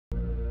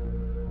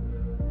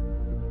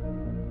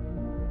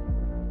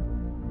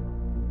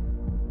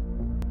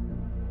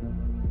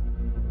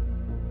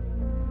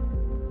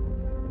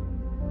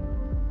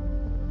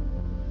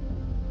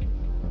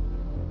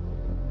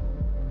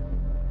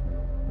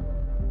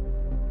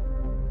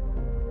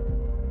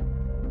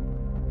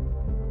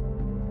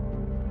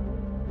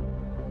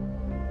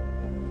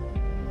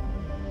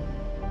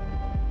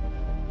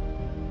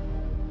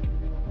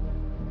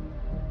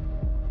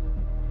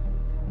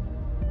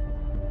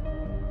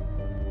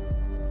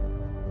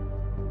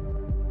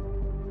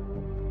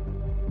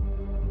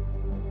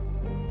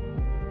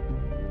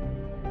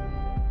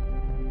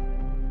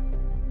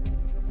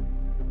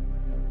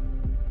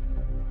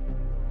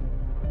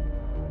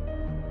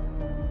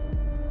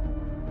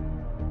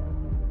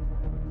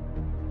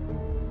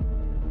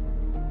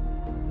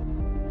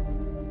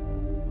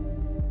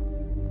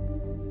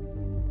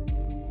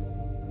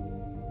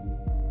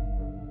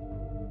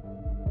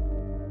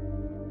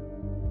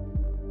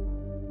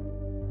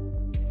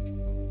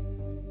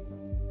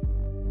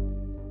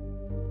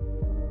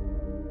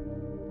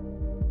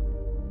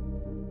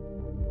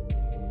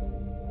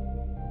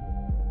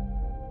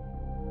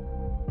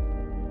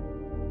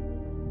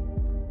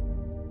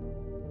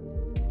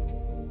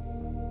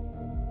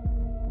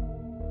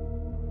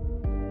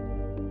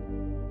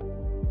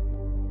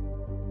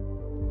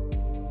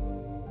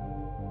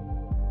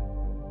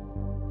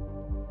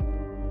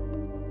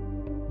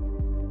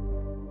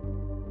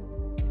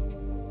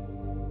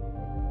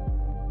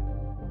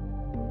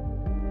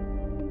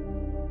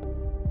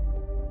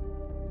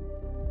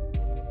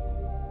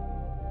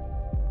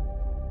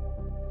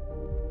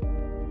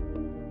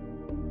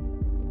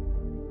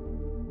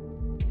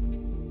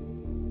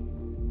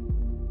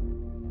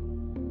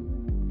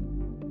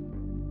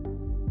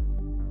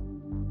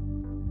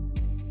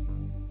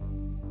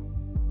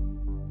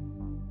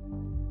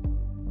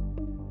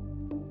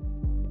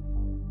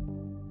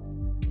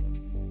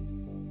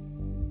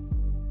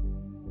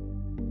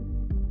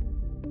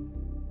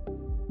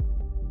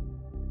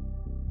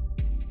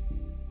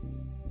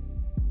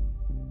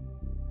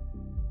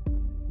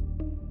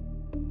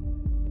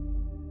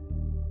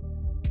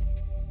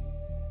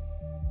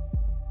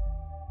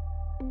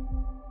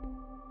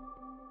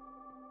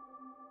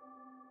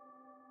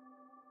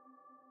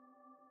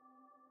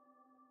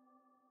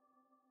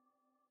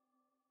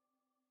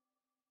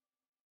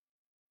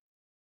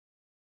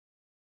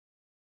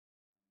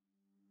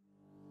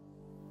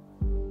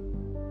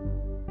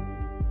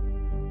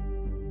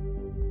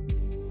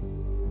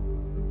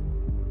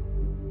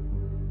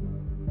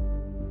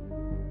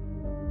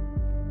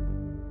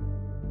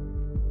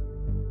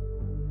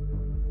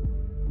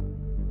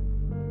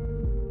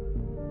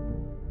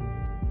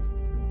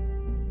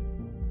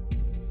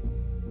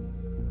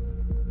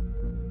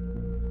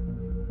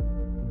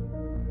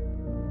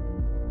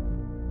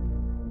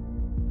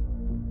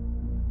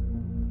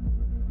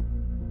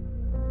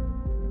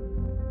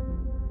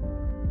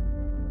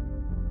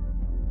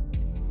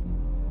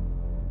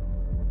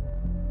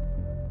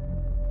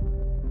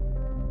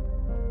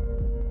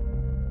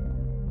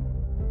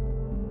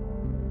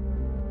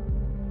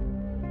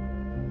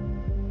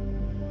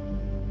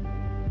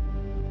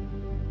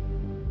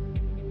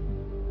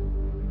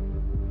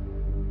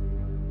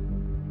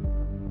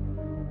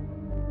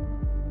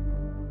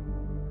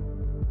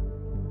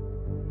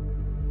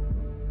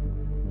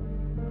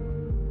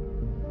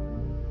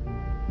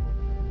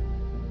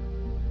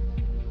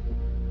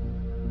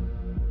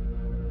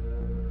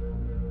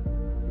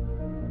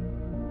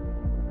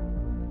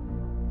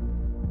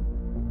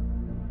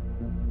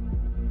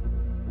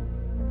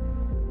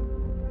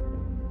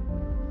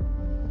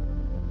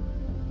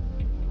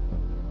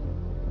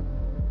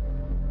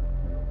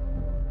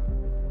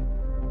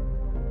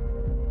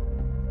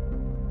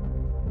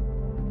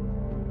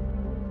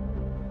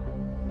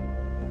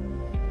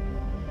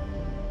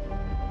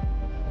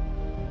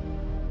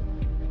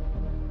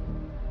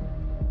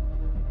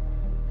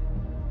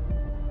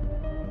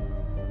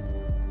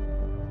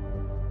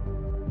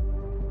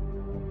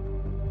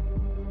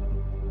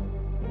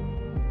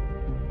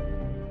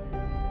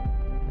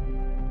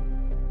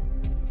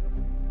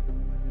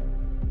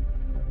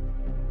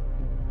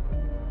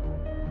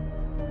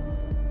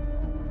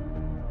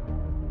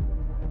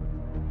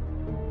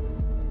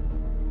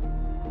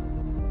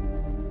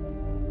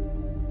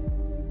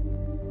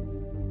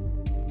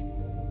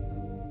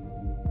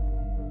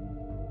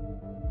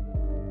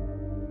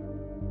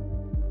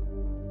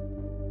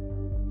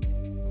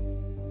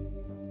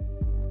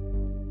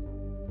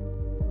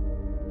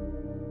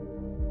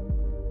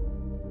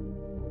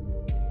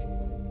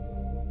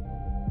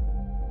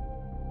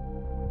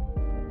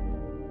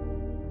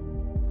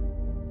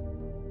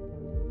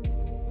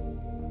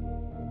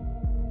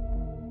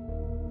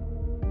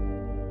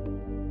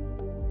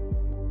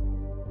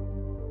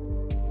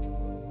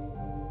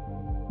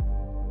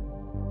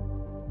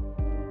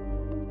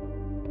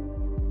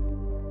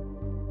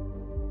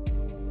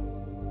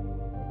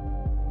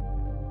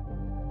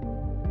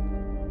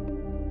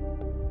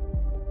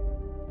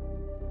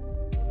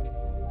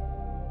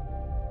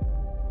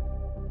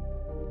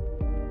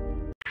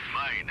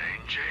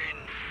engine,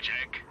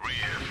 check.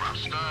 Rear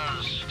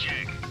thrusters,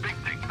 check.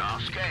 Picnic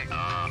basket,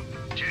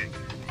 check.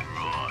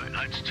 Right,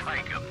 let's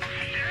take them.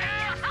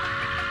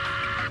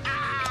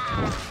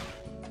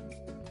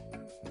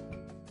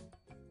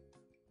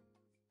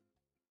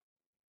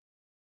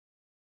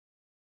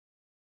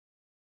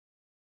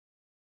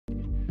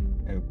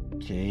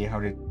 Okay, how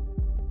did...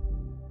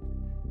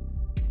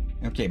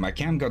 Okay, my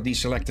cam got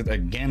deselected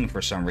again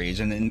for some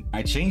reason, and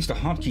I changed the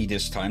hotkey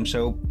this time,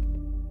 so...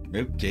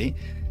 Okay.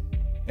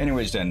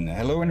 Anyways then,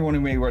 hello anyone who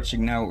may be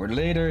watching now or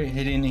later,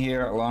 Hillyan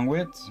here along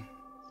with...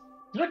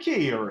 Look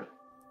here!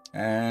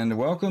 And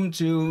welcome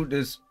to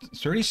this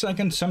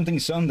 30-second something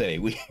Sunday.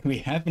 We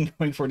have been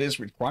going for this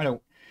for quite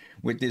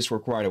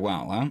a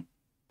while, huh?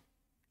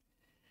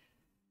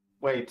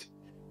 Wait,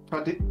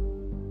 30...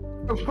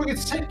 Oh, 30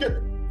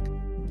 seconds!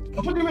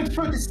 I thought you meant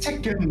 30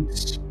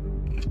 seconds!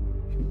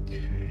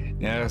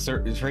 Yeah,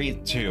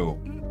 32.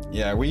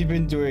 Yeah, we've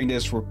been doing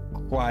this for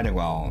quite a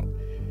while.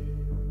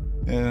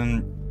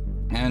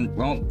 And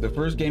well, the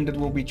first game that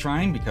we'll be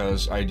trying,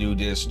 because I do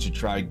this to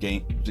try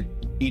to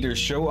either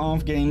show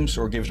off games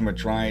or give them a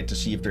try to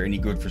see if they're any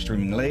good for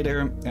streaming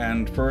later.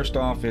 And first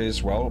off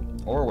is, well,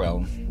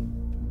 Orwell.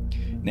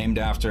 Named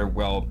after,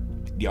 well,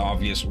 the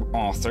obvious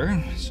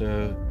author.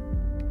 So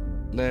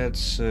let's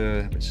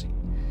see.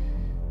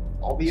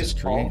 Obvious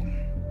Paul.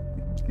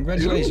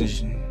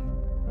 Congratulations.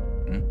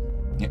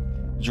 Yeah.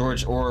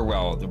 George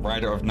Orwell, the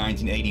writer of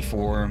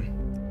 1984.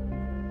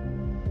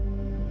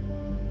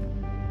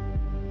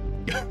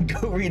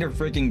 Go read a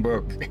freaking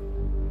book.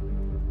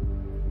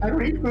 I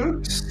read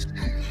books.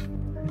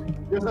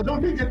 Yes, I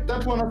don't think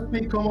that one has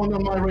become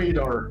on my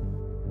radar.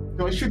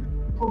 So I should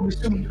probably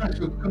soon try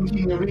to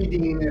continue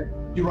reading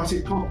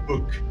Jurassic Park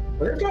book.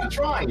 But I'm gonna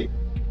try.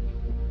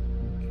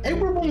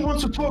 Everyone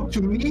wants to talk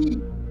to me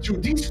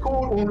through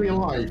Discord or real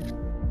life.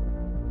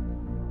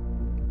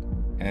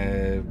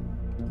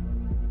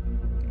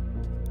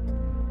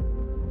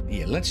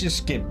 Yeah, let's just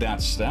skip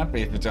that step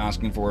if it's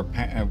asking for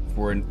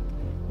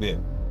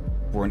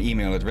an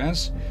email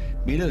address.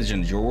 Be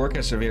diligent. Your work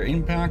has severe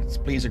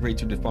impact. Please agree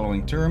to the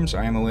following terms.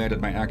 I am aware that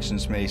my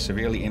actions may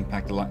severely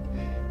impact the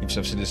lives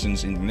of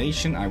citizens in the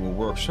nation. I will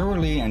work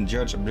thoroughly and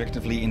judge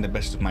objectively in the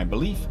best of my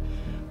belief.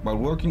 While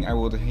working, I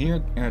will adhere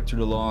to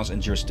the laws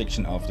and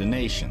jurisdiction of the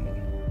nation.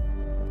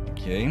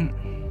 Okay.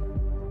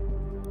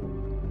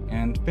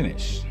 And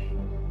finish.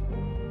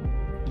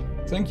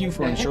 Thank you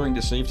for ensuring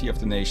the safety of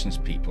the nation's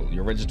people.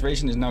 Your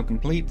registration is now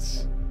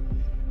complete.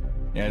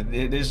 Yeah,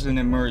 it is an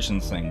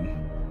immersion thing.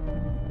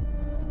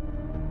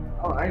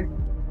 Alright.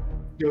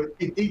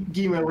 It did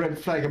give me a red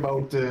flag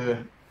about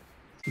the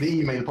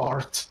email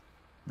part.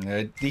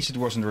 At least it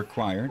wasn't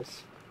required.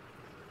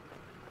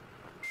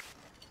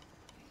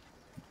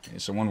 Okay,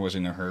 someone was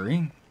in a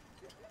hurry.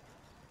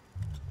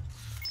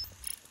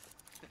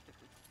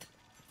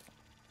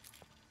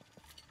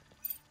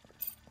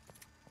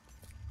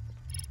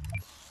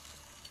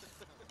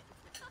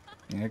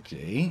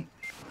 Okay.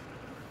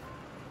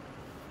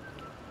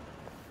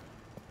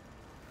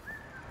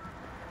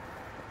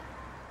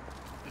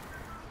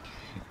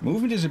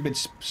 Movement is a bit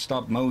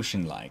stop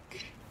motion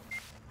like.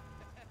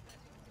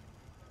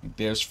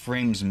 There's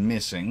frames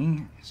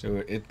missing, so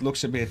it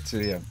looks a bit.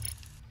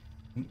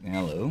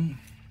 Hello.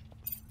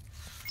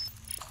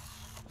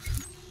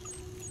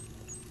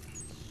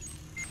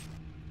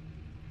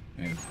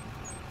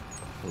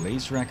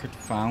 Police record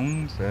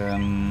found.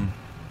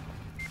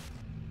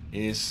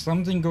 Is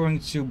something going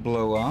to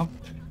blow up?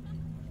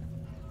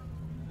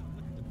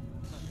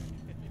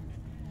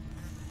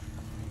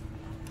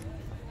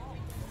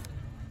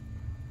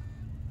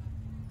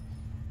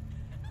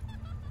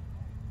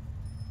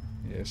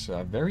 Yes,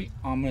 very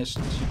ominous.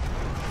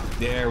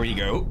 There we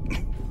go.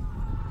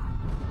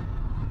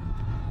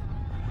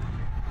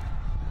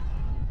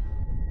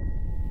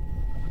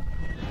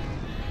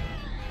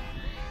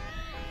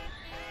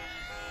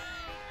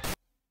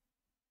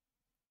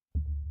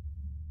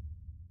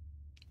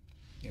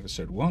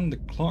 Episode 1, the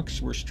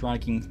clocks were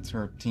striking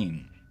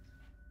 13.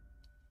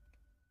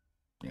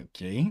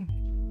 Okay.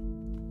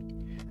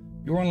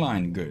 You're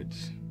online, good.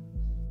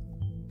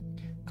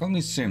 Call me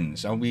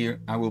Sims. I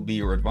will be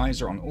your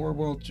advisor on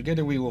Orwell.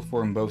 Together we will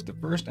form both the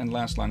first and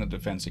last line of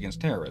defense against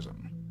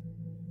terrorism.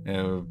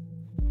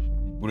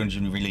 Wouldn't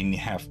you really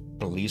have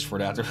police for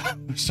that or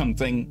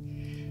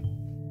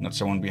something? Not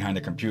someone behind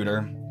a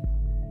computer.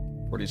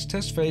 For this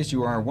test phase,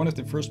 you are one of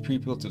the first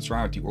people to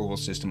try out the Orwell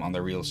system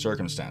under real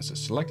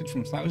circumstances, selected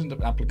from thousands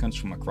of applicants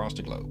from across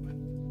the globe.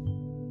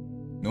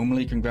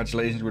 Normally,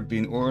 congratulations would be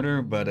in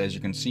order, but as you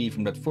can see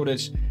from that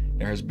footage,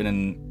 there has been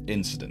an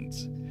incident.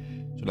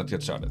 So let's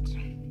get started.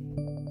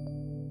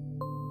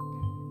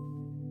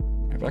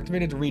 I've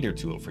activated the reader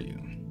tool for you.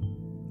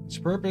 Its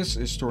purpose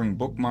is storing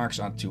bookmarks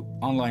onto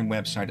online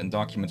website and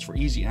documents for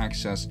easy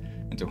access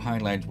and to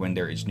highlight when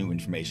there is new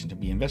information to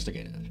be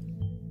investigated.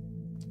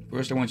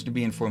 First, I want you to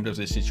be informed of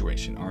this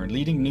situation. Our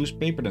leading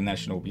newspaper, the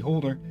National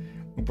Beholder,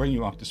 will bring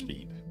you up to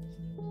speed.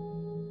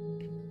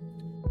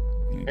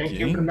 Okay. Thank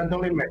you for not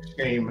only match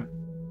game.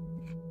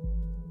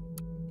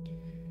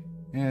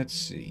 Let's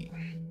see.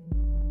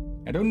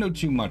 I don't know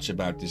too much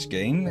about this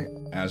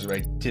game, as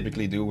I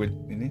typically do with...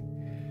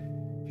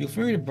 Feel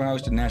free to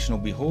browse the National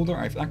Beholder.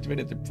 I've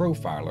activated the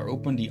profiler.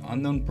 Open the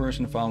unknown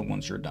person file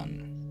once you're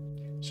done.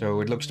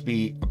 So it looks to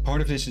be... A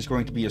part of this is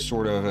going to be a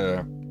sort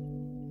of...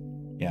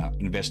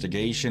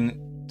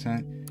 investigation.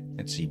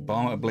 Let's see.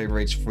 Bomb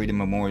obliterates Freedom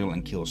Memorial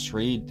and kills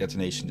 3.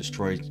 Detonation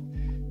destroyed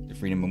the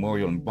Freedom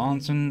Memorial in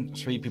Bonton.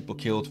 3 people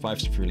killed,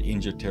 5 severely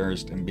injured.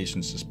 Terrorist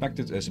ambition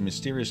suspected as a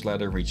mysterious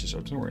ladder reaches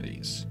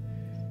authorities.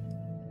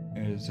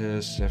 It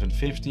is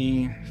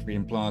 750.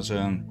 Freedom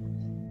Plaza.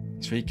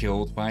 3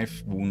 killed,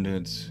 5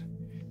 wounded.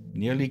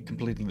 Nearly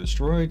completely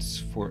destroyed.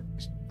 4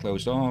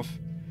 closed off.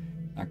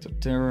 Act of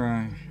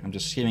terror. I'm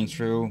just skimming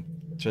through.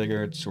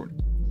 Triggered.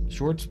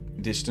 Short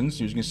distance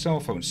using a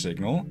cell phone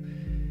signal.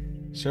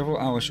 Several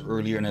hours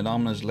earlier, an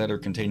anonymous letter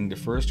containing the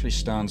first 3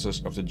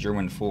 stanzas of the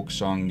German folk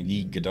song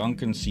Die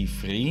Gedanken sind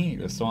frei,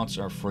 the thoughts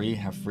are free,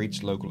 have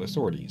reached local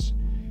authorities.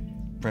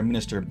 Prime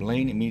Minister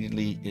Blaine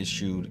immediately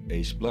issued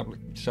a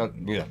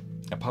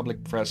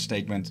public press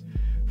statement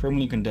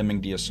firmly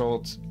condemning the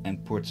assault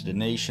and put the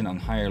nation on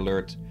high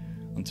alert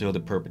until the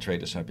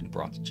perpetrators have been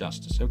brought to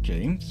justice.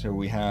 Okay, so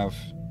we have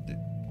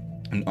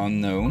an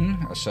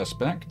unknown, a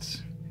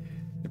suspect.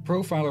 The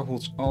profiler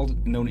holds all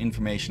known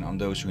information on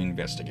those who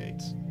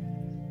investigate.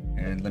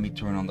 And let me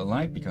turn on the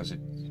light because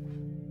it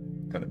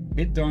got a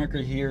bit darker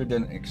here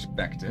than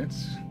expected.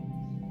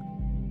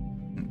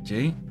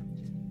 Okay.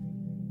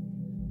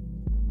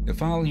 The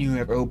file you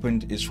have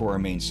opened is for our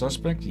main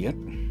suspect. Yep.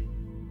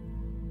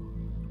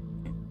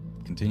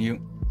 Continue.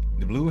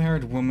 The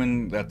blue-haired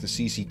woman that the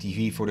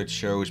CCTV footage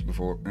shows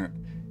before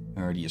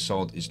the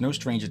assault is no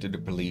stranger to the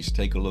police.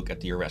 Take a look at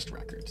the arrest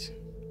record.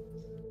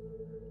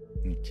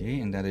 Okay,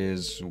 and that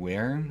is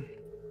where?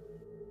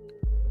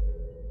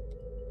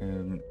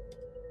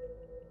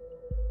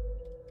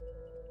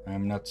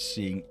 I'm not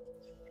seeing...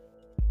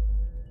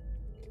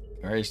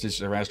 Where is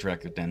this arrest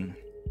record then?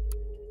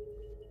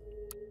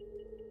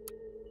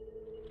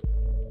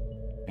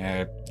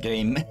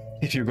 Game,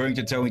 if you're going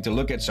to tell me to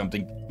look at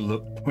something,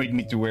 point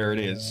me to where it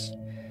is.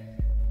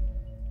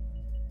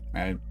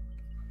 No.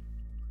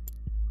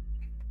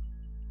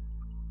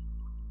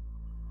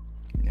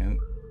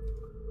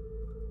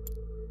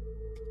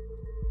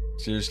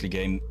 Seriously,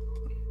 game.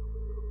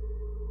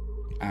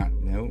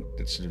 No,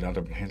 that's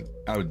another...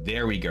 Oh,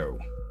 there we go.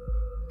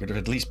 Could have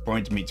at least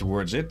pointed me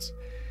towards it.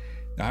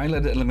 The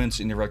highlighted elements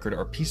in the record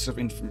are pieces of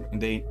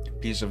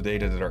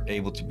data that are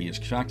able to be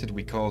extracted.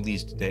 We call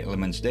these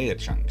elements data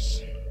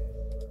chunks.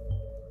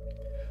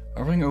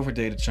 Hovering over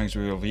data chunks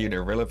will reveal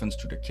their relevance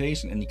to the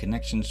case and any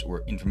connections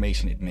or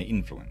information it may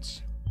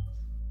influence.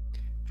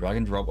 Drag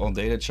and drop all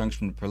data chunks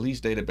from the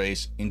police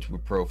database into a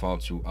profile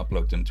to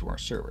upload them to our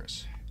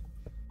servers.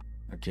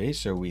 Okay,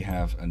 so we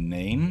have a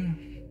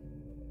name.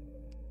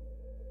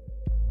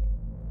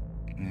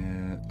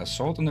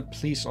 Assault on a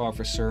police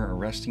officer,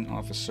 arresting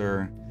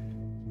officer.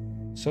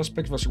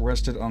 Suspect was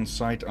arrested on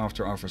site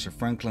after Officer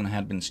Franklin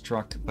had been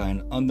struck by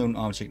an unknown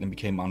object and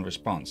became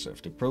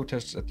unresponsive. The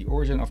protesters at the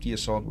origin of the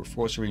assault were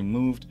forcibly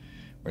moved,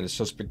 where the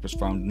suspect was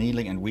found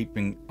kneeling and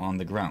weeping on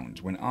the ground.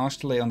 When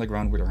asked to lay on the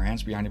ground with her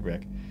hands behind her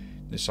back,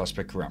 the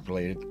suspect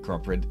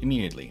cooperated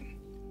immediately.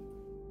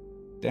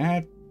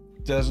 That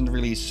doesn't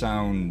really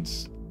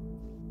sound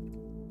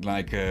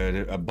like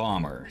a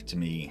bomber to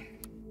me.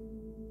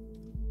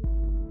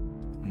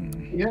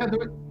 Yeah, they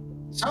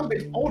sound a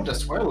bit odd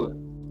as well.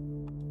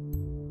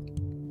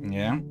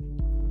 Yeah.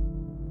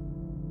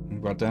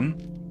 What then?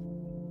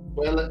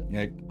 Well,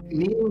 Yeah.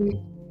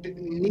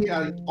 near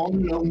an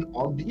unknown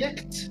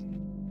object.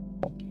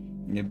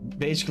 Yeah,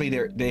 basically,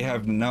 they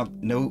have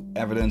no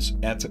evidence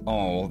at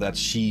all that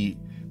she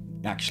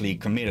actually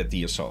committed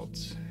the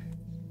assault.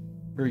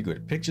 Very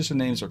good. Pictures and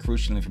names are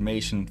crucial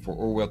information for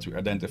Orwell to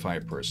identify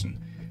a person.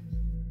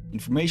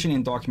 Information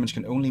in documents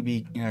can only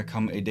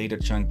become a data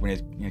chunk when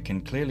it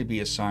can clearly be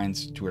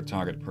assigned to a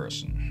target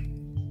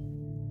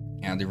person.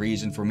 And the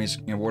reason for Miss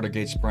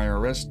Watergate's prior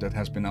arrest that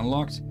has been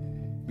unlocked,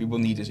 we will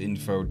need this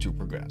info to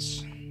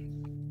progress.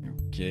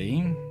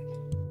 Okay.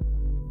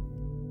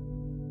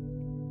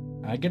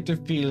 I get the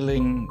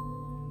feeling...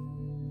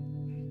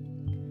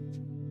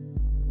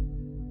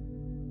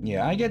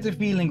 Yeah, I get the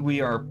feeling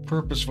we are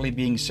purposefully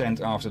being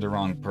sent after the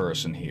wrong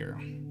person here.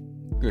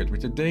 Good.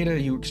 With the data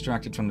you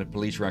extracted from the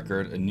police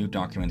record, a new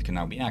document can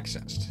now be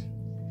accessed.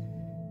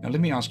 Now let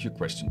me ask you a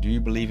question. Do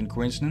you believe in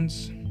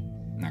coincidence?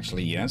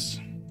 Actually, yes.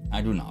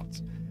 I do not.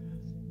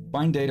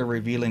 Find data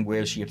revealing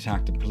where she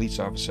attacked a police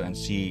officer and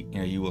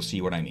you will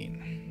see what I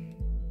mean.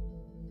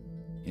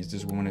 Is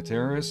this woman a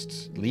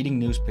terrorist? Leading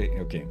newspaper...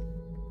 Okay.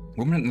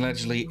 Woman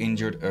allegedly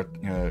injured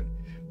a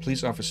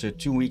police officer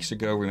 2 weeks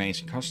ago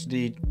remains in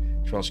custody.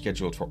 Trial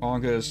scheduled for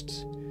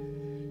August.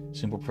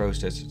 Simple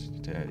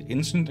protest. The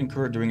incident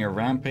occurred during a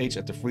rampage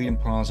at the Freedom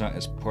Plaza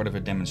as part of a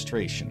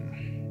demonstration.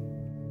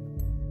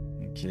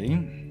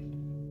 Okay.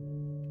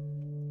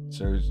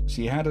 So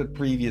she had a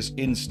previous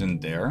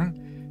incident there,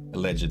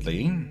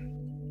 allegedly.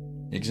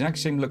 The exact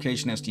same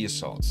location as the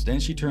assaults. Then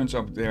she turns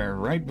up there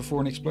right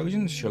before an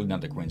explosion. Surely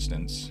not a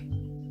coincidence.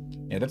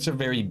 Yeah, that's a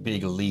very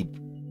big leap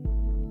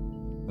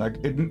Like,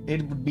 it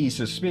would be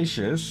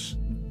suspicious,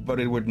 but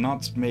it would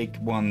not make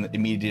one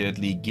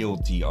immediately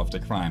guilty of the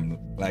crime.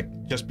 Like,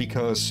 just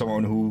because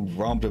someone who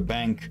robbed a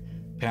bank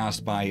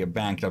passed by a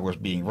bank that was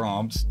being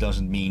robbed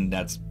doesn't mean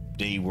that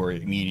they were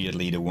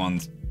immediately the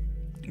ones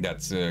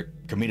that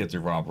committed the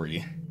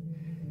robbery.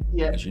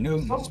 Yeah, as you know.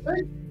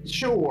 Suspect?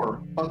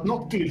 Sure, but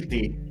not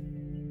guilty.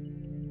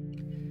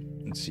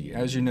 Let's see.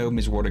 As you know,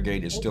 Miss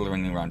Watergate is still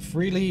running around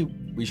freely.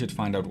 We should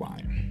find out why.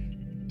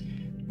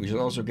 We should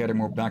also gather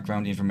more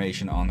background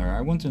information on her.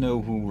 I want to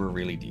know who we're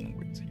really dealing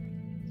with.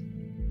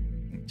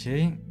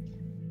 Okay.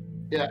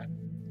 Yeah.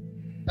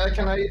 I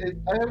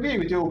agree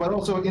with you, but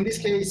also in this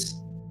case,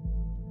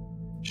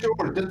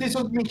 sure, that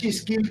doesn't mean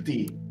she's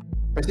guilty.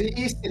 But it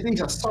is at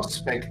least a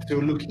suspect to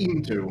look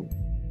into.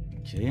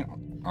 Okay,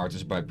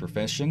 artist by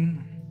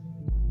profession.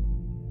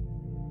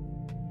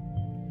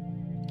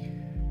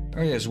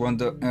 Oh yes, one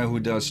who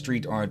does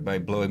street art by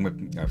blowing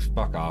with...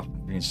 fuck off,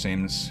 Green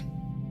Sims.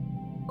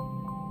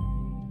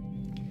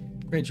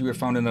 Great, you have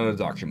found another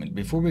document.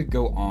 Before we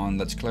go on,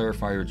 let's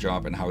clarify your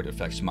job and how it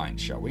affects mine,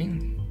 shall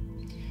we?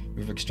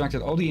 We've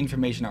extracted all the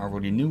information I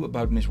already knew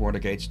about Miss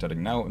Watergate,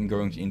 starting now I'm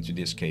going into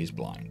this case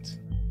blind.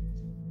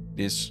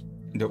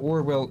 The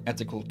Orwell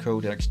Ethical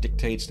Codex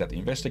dictates that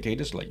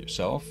investigators, like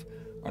yourself,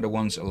 are the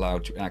ones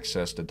allowed to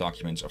access the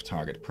documents of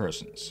target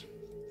persons.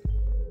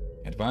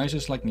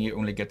 Advisors like me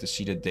only get to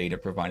see the data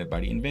provided by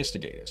the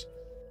investigators.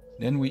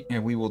 Then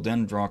we will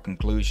then draw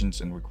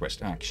conclusions and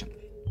request action.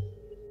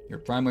 Your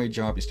primary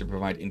job is to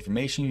provide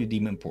information you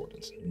deem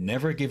important.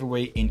 Never give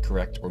away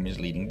incorrect or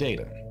misleading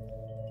data.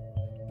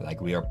 Like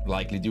we are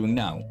likely doing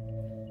now.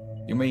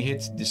 You may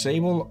hit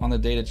disable on a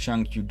data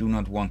chunk you do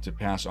not want to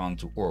pass on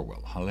to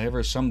Orwell.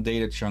 However, some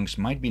data chunks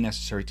might be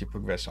necessary to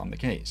progress on the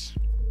case.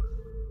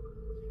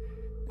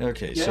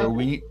 Okay, yeah. So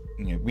we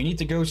need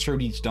to go through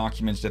these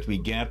documents that we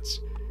get,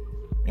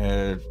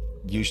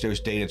 use those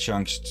data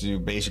chunks to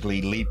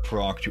basically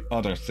leapfrog to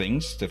other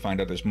things to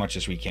find out as much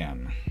as we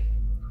can.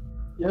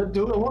 Yeah,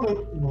 do I wonder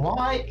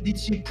why did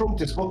she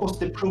protest? What was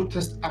the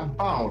protest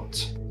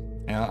about?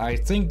 I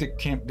think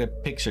the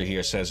picture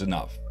here says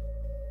enough.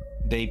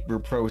 They were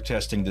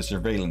protesting the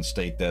surveillance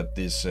state that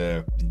this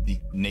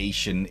the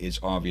nation is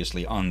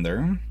obviously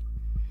under,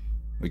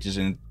 which is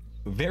a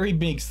very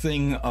big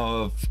thing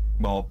of,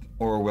 well,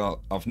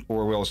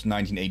 Orwell's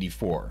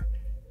 1984.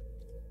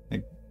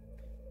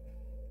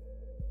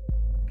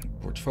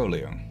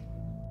 Portfolio.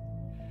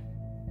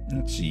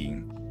 Let's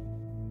see.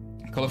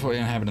 Colorful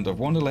inhabitant of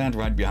Wonderland,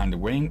 right behind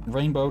the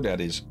rainbow. That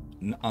is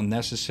an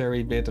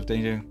unnecessary bit of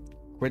data.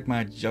 Quit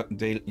my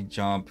daily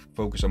job,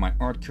 focus on my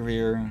art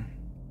career.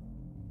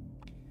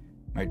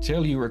 My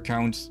tell you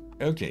account.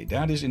 Okay,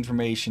 that is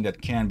information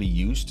that can be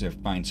used to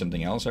find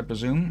something else, I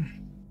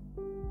presume.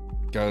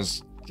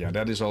 Because, yeah,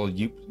 that is all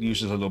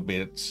uses a little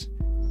bit.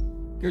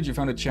 Good, you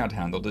found a chat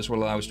handle. This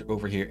will allow us to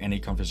overhear any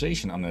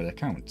conversation on that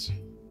account.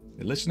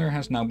 The listener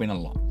has now been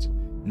unlocked.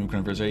 New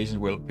conversations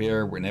will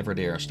appear whenever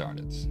they are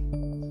started.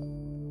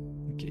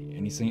 Okay,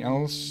 anything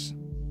else?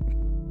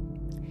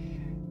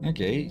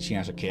 Okay, she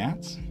has a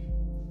cat.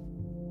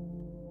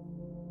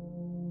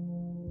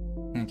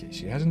 Okay,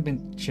 she hasn't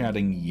been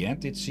chatting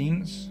yet, it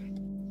seems.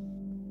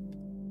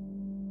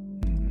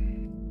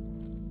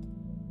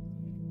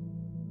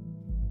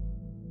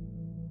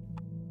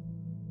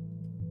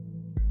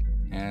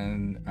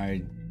 And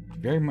I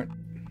very much...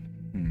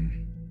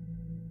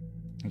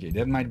 Okay,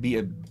 that might be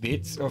a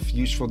bit of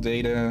useful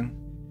data,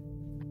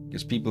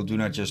 because people do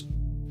not just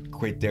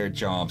quit their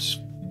jobs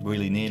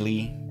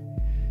willy-nilly.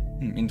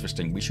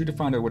 Interesting. We should have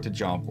found out what the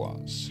job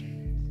was.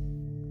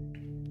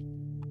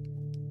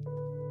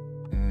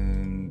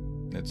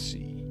 Let's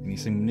see.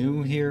 Anything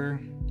new here?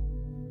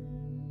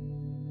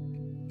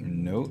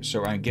 No.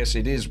 So I guess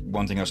it is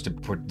wanting us to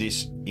put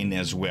this in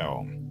as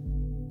well.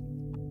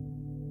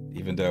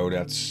 Even though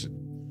that's...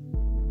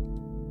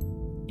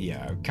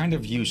 yeah, kind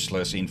of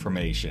useless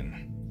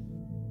information.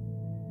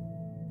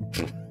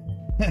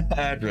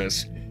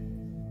 Address.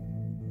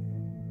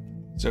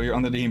 So you're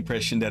under the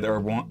impression that our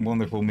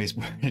wonderful Miss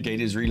Watergate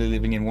is really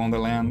living in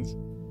Wonderland?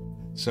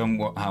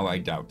 Somehow I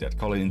doubt that.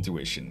 Call it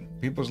intuition.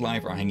 People's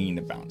lives are hanging in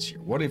the balance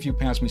here. What if you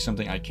pass me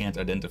something I cannot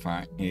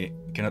identify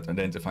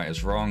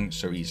as wrong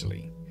so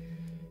easily?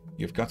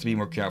 You've got to be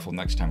more careful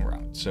next time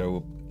around.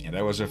 So, yeah,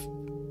 that was a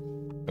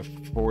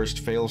forced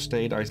fail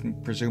state,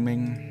 I'm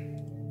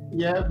presuming.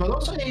 Yeah, but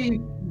also a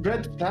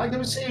red flag, I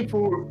would say,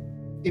 for...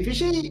 if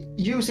she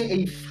using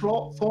a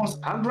false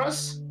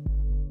address?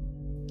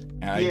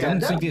 I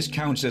don't think this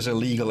counts as a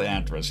legal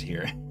address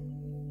here.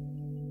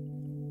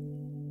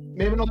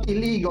 Maybe not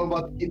illegal,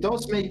 but it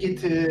does make it...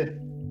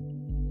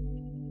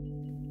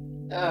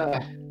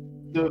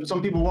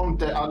 some people want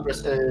the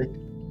address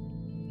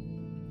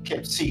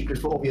kept secret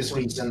for obvious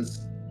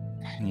reasons.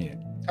 Yeah.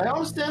 I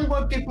understand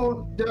why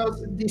people do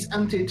these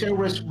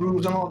anti-terrorist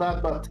rules and all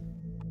that, but...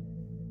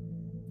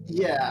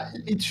 yeah,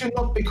 it should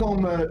not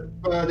become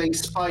where they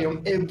spy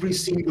on every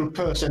single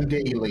person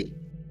daily.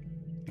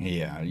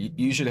 Yeah,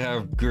 you should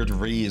have good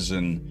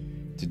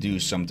reason to do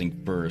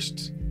something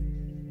first.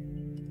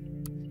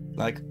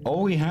 Like,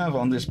 all we have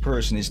on this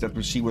person is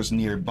that she was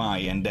nearby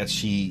and that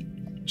she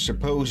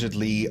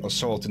supposedly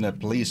assaulted a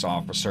police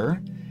officer,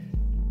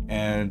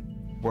 and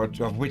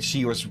of which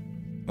she was,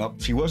 well,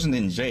 she wasn't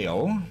in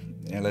jail.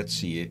 And let's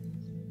see,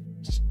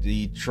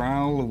 the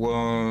trial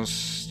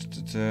was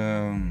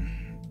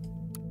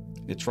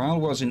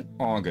in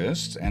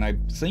August, and I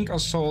think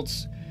assault.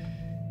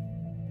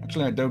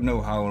 Actually, I don't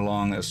know how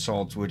long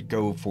assault would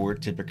go for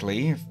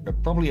typically.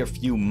 Probably a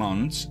few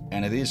months,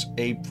 and it is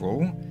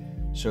April,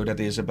 so that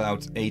is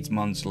about 8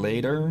 months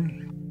later.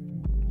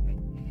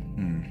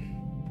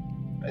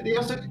 They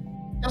also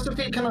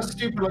feel kind of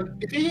stupid. Like,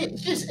 if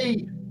he's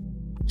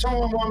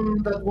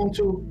someone that wants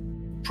to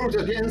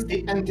protest against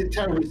the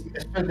anti-terrorism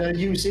that they're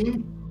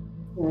using,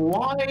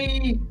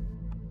 why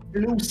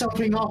blow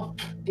something up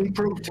in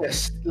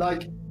protest?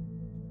 Like,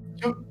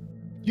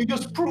 you're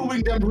just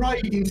proving them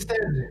right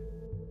instead.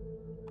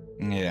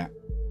 Yeah.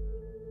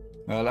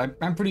 Well,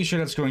 I'm pretty sure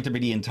that's going to be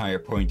the entire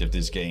point of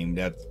this game,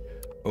 that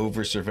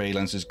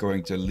over-surveillance is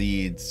going to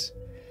lead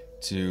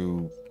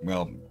to,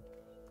 well,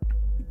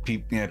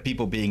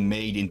 people being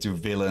made into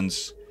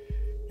villains,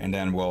 and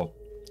then, well,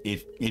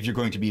 if you're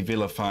going to be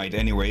vilified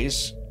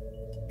anyways,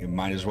 you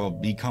might as well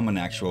become an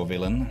actual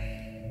villain.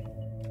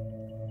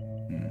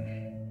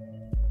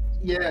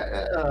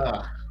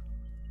 Yeah.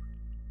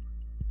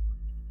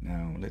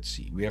 Now, let's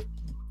see. We have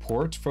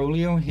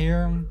portfolio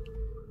here.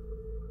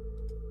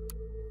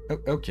 Oh,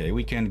 okay,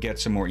 we can get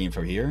some more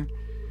info here.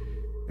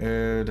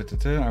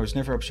 I was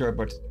never sure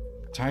about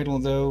title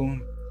though.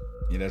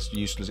 Yeah, that's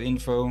useless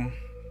info.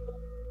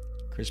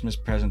 Christmas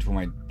present for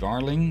my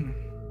darling.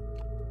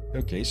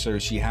 Okay, so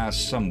she has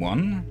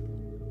someone.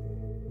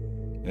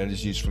 That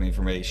is useful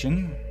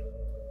information.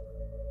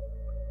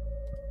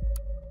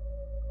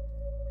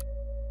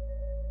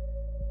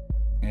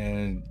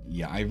 And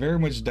yeah, I very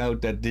much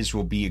doubt that this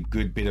will be a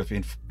good bit of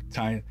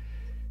time.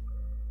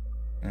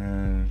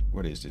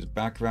 What is this?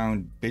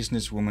 Background,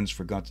 businesswoman's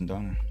forgotten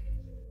daughter.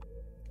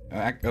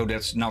 Oh,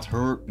 that's not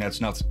her.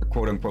 That's not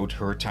quote unquote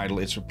her title.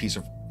 It's a piece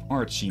of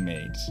art she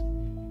made.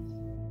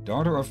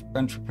 Daughter of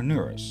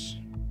entrepreneurs.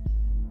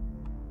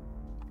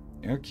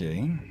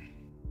 Okay.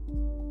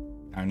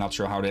 I'm not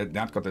sure how that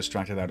got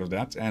distracted out of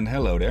that. And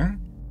hello there.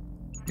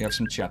 We have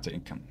some chat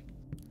income.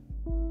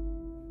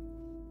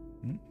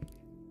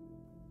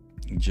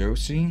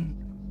 Josie.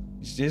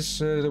 Is this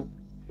the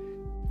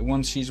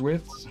one she's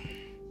with?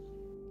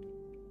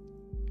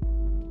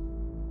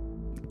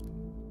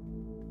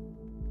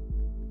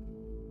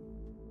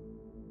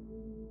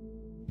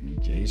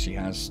 Okay, she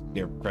has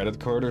their credit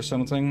card or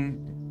something.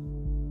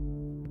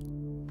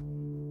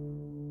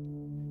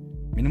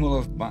 Minimal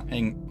of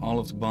buying all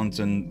of the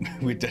Bunton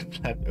with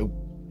that. Oh.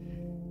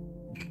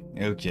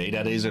 Okay,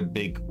 that is a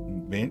big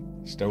bit.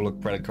 Stole a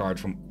credit card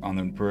from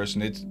unknown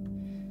person. It's.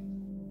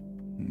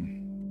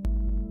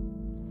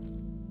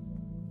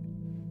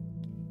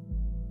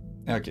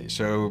 Okay,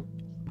 so.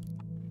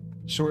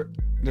 Sort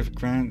of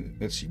grand.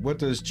 Let's see. What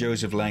does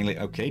Joseph Langley.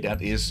 Okay,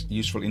 that is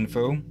useful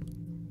info.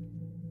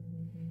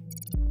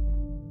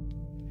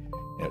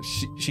 Yeah,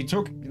 she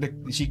took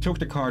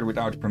the card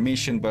without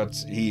permission, but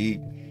he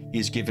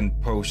is given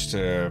post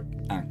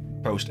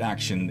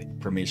action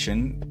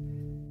permission.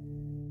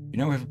 You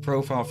now have a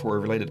profile for a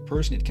related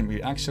person. It can be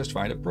accessed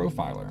via the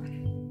profiler.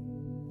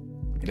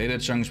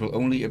 Related chunks will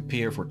only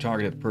appear for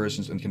targeted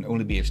persons and can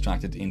only be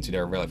extracted into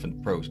their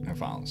relevant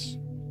profiles.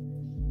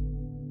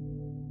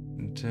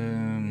 And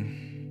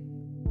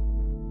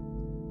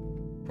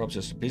perhaps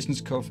just a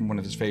business call from one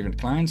of his favorite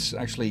clients.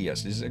 Actually,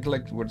 yes, this is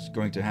like what's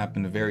going to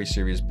happen. A very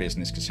serious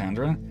business,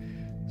 Cassandra.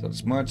 So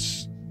it's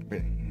much.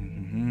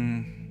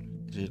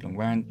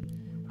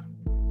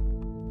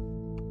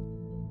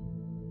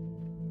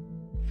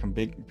 From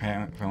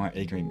my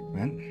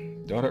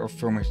agreement. Daughter of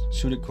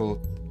pharmaceutical.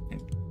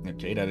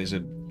 Okay, that is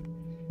a.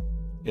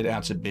 It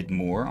adds a bit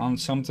more on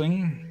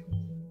something.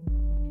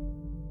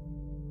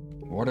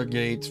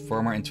 Watergate,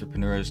 pharma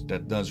entrepreneurs.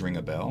 That does ring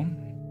a bell.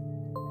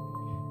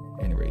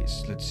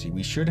 Anyways, let's see.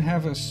 We should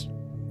have a.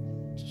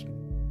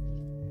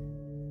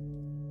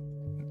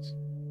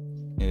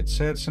 It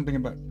said something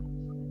about.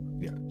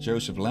 Yeah,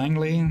 Joseph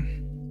Langley.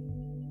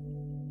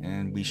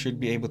 And we should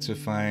be able to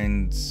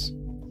find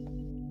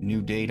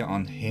new data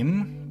on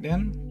him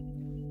then.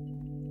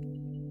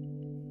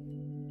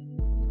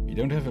 We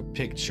don't have a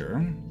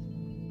picture.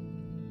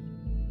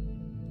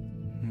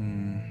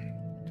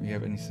 Do we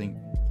have anything?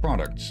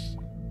 Products.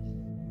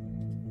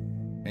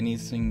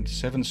 Anything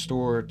 7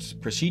 stored,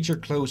 procedure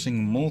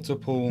closing,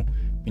 multiple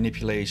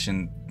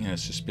manipulation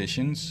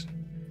suspicions.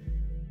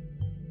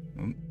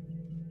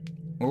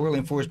 Orwell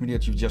informs me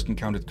that you've just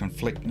encountered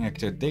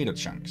conflicted data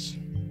chunks.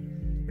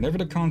 Whenever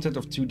the content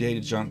of 2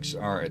 data chunks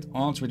are at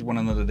odds with one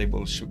another, they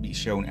will be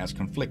shown as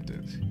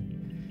conflicted.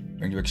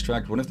 When you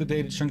extract one of the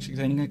data chunks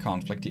containing a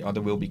conflict, the other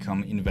will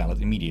become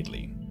invalid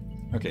immediately.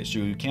 Okay, so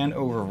you can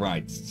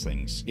overwrite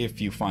things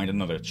if you find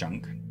another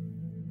chunk.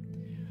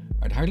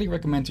 I'd highly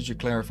recommend that you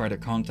clarify the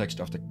context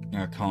of the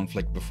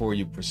conflict before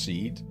you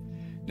proceed,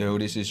 though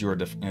this is your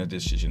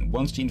decision.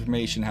 Once the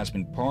information has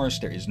been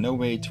parsed, there is no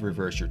way to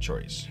reverse your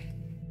choice.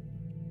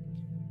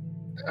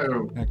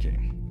 Oh.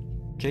 Okay.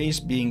 Case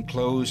being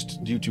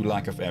closed due to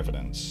lack of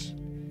evidence.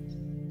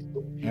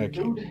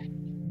 Okay.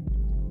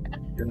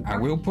 I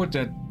will put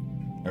that...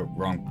 Oh,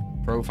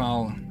 wrong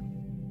profile.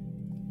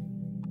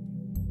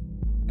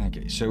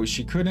 Okay, so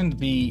she couldn't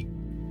be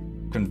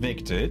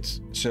convicted.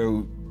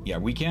 So, yeah,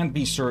 we can't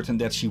be certain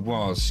that she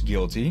was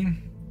guilty.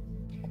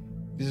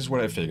 This is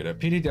what I figured. I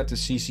pity that the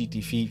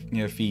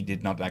CCTV feed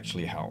did not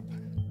actually help.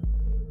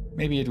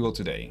 Maybe it will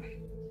today.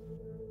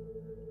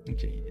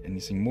 Okay,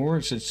 anything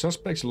more? So,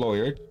 suspect's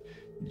lawyer,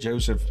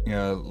 Joseph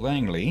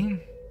Langley.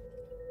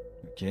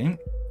 Okay.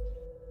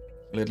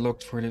 Let's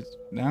look for it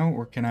now,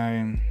 or can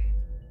I...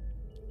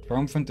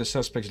 Triumphant, the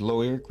suspect's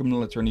lawyer,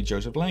 criminal attorney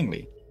Joseph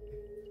Langley.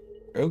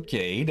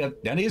 Okay,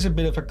 that is a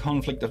bit of a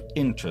conflict of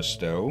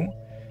interest, though.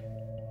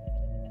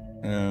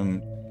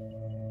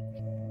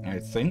 I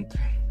think.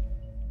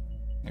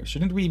 Now,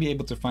 shouldn't we be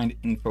able to find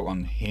info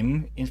on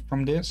him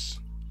from this?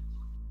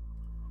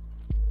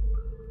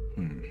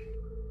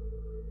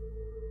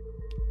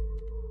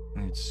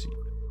 Let's see.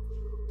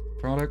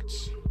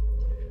 Products.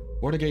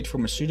 Watergate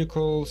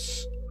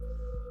Pharmaceuticals.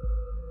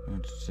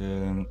 It's,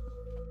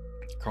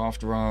 cough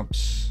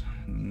drops.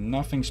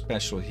 Nothing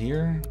special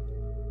here.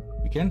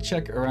 We can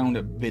check around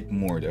a bit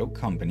more though.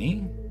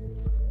 Company.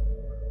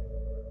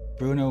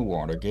 Bruno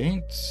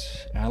Watergate.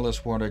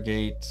 Alice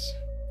Watergate.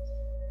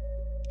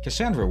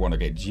 Cassandra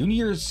Watergate.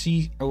 Junior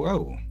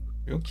COO.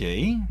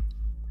 Okay.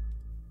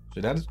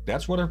 So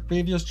that's what her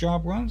previous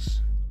job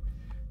was?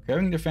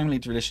 Carrying the family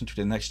tradition to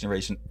the next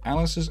generation.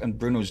 Alice's and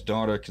Bruno's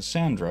daughter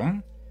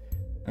Cassandra.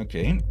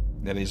 Okay.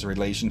 That is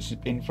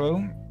relationship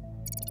info.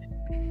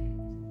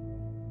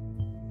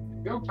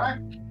 Go back.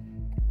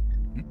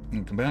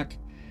 Come back.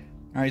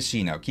 I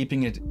see now.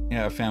 Keeping it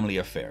a family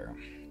affair.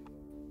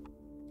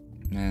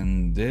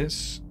 And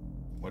this.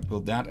 What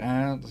will that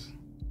add?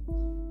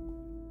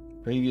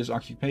 Previous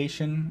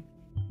occupation.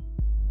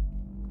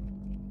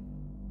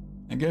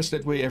 I guess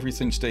that way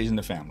everything stays in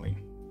the family.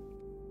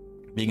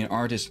 Being an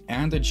artist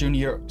and a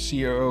junior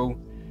COO.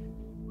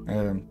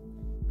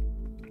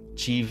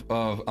 Chief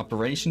of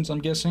Operations, I'm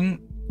guessing.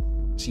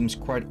 Seems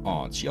quite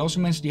odd. She also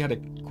mentioned he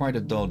had quite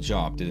a dull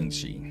job, didn't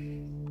she?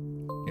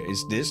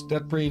 Is this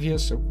that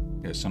previous?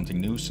 There's something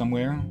new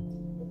somewhere.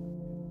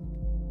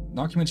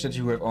 Documents that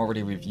you have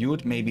already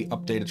reviewed may be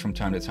updated from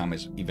time to time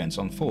as events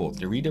unfold.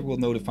 The reader will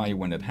notify you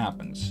when that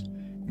happens.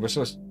 There's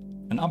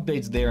an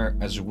update there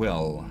as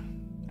well.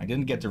 I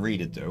didn't get to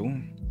read it though.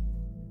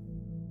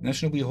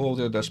 National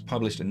Beholder thus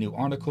published a new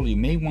article. You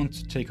may want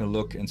to take a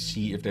look and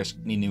see if there's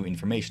any new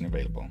information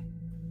available.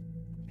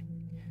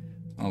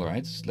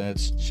 Alright,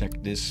 let's check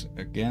this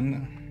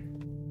again.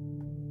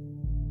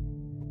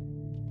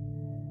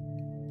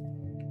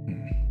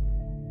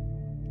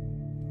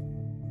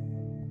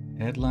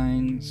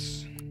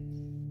 Headlines.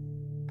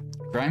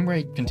 Crime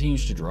rate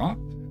continues to drop.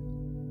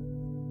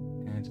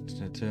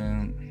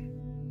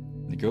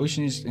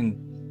 Negotiations in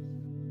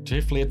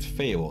Tiflit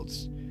failed.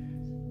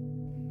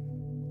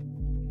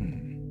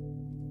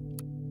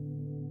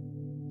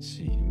 Let's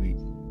see.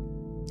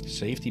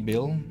 Safety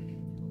bill.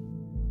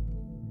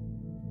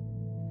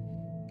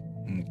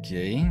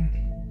 Okay.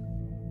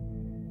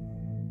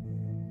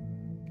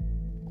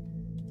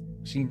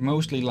 Seemed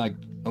mostly like...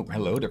 Oh,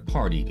 hello, the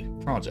party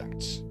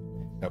projects.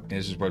 Oh,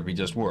 this is what we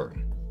just were.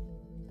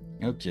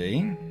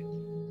 Okay.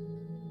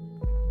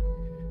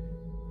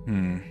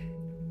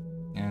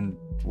 And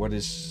what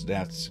is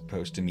that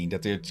supposed to mean?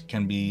 That it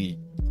can be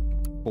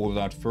pulled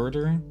out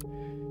further?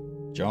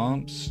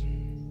 Jobs?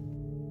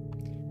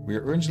 We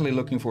are urgently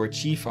looking for a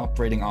chief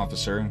operating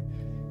officer.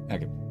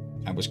 Okay.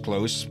 I was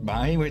close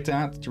by with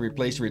that to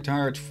replace the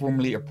retired,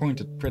 formerly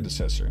appointed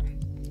predecessor.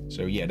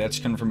 So yeah, that's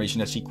confirmation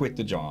that she quit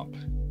the job.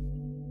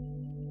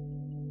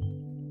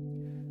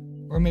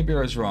 Or maybe I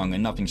was wrong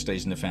and nothing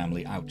stays in the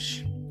family.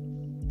 Ouch.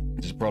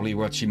 This is probably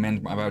what she meant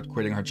about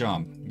quitting her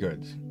job.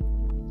 Good.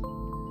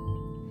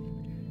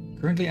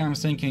 Currently I'm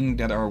thinking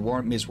that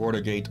our Miss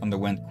Watergate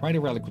underwent quite a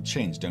radical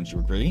change, don't you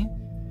agree?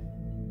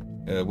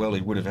 Well,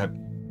 it would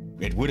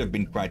have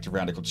been quite a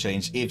radical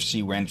change if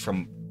she went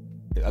from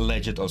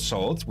alleged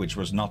assault, which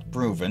was not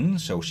proven,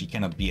 so she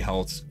cannot be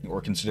held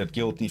or considered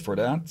guilty for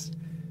that.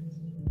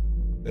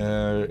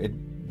 It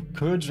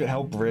could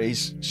help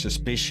raise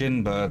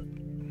suspicion, but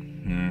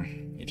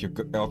if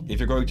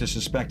you're going to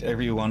suspect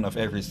everyone of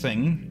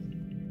everything,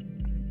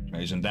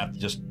 isn't that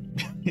just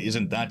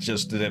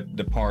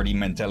the party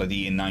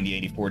mentality in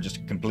 1984,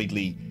 just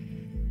completely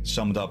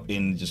summed up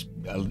in just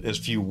as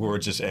few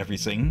words as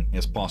everything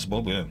as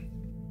possible?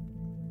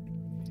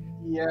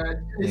 Yeah,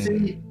 it's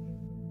a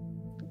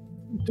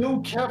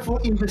do careful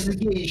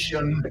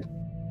investigation.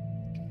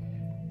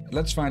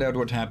 Let's find out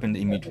what happened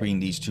in between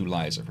these two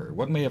lies of her.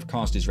 What may have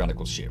caused this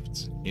radical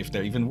shift? If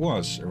there even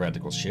was a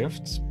radical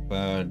shift.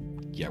 But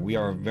yeah, we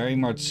are very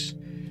much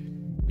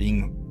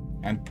being...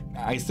 And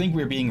I think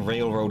we're being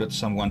railroaded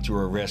someone to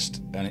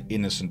arrest an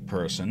innocent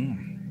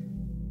person.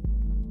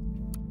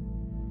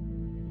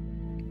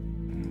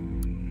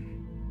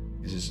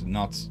 This is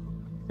not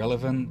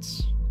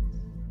relevant.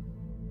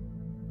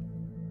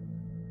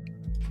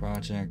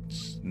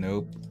 Projects,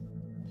 nope.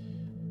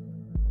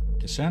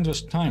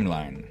 Cassandra's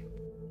timeline.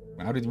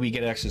 How did we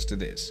get access to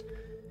this?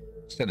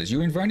 Status: you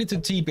were invited to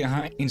tea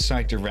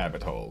inside the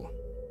rabbit hole.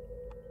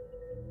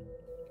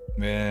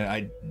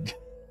 I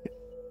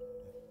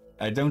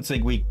don't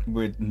think we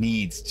would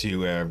need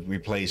to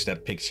replace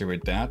that picture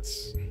with that.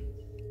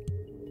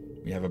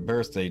 We have a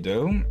birthday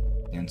though,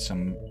 and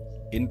some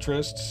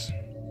interests.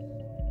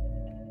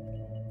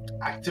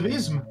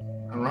 Activism,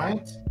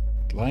 alright.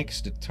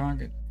 Likes the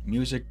target.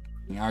 Music,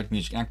 art,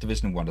 music,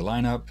 activism, won the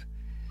lineup.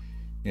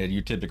 Yeah,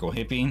 your typical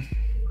hippie.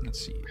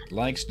 Let's see.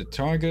 Likes the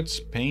targets,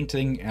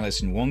 painting,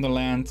 Alice in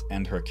Wonderland,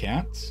 and her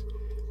cat.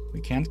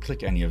 We can't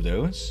click any of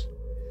those.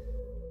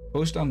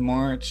 Post on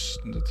March,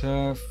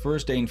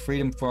 first day in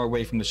freedom, far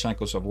away from the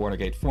cycles of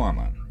Watergate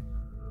Pharma.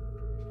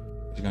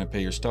 Is gonna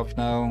pay your stuff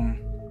now?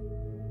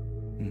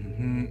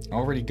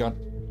 Already got...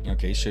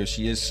 Okay, so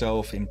she is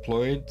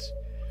self-employed.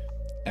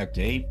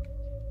 Okay.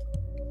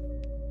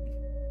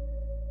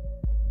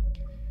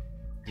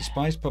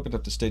 Despised puppet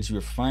of the states, you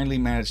have finally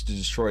managed to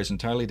destroy us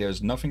entirely.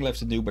 There's nothing left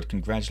to do but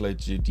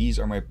congratulate you. These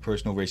are my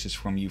personal wishes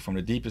from you, from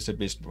the deepest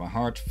abyss of my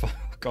heart.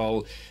 Fuck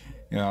all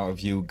of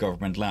you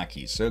government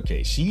lackeys.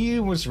 Okay, she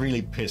was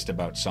really pissed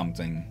about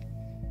something.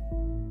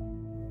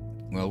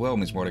 Well,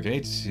 Miss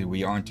Watergate,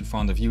 we aren't too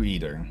fond of you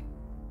either.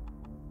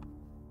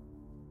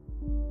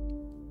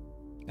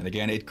 And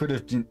again, it could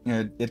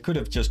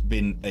have just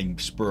been a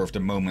spur of the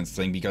moment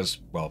thing because,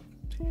 well,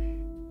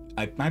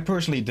 I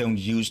personally don't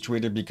use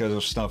Twitter because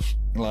of stuff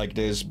like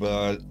this,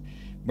 but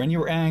when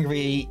you're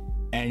angry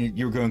and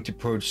you're going to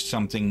post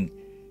something,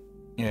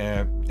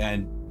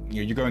 and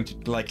you're going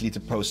to likely to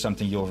post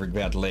something you'll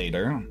regret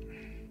later.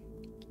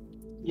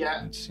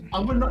 Yeah, I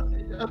would not.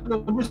 I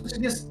would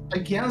suggest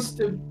against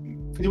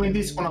doing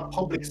this on a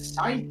public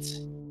site.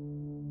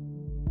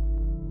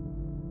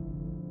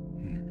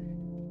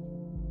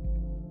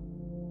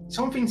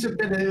 Some things are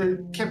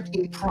better kept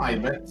in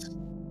private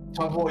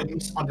to avoid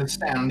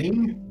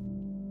misunderstanding.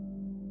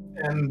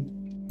 And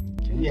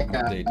yeah,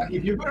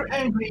 if you're very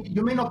angry,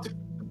 you may not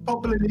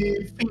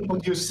properly think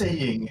what you're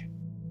saying.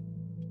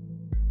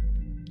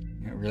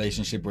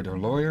 Relationship with her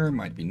lawyer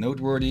might be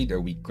noteworthy,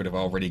 though we could have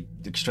already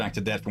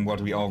extracted that from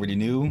what we already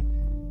knew.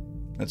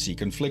 Let's see,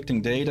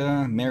 conflicting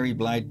data, Mary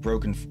Blight,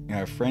 broken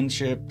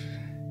friendship.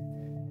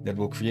 That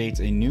will create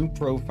a new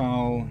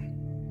profile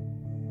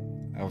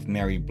of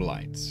Mary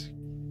Blight.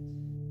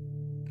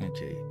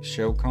 Okay,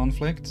 show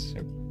conflict.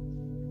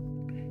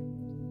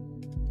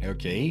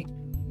 Okay,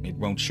 it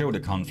won't show the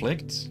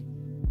conflict.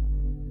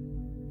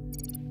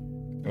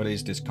 What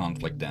is this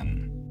conflict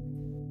then?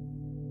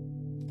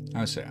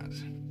 How sad.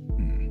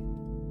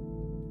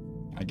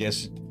 I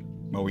guess,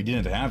 well, we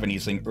didn't have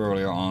anything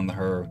earlier on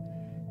her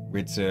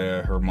with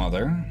her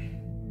mother.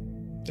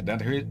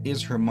 That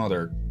is her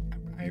mother,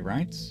 am I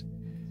right?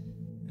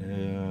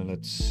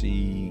 Let's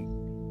see.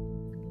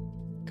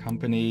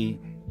 Company.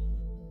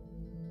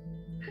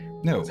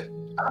 No.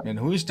 And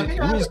who is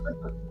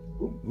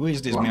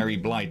this Mary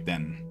Blight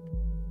then?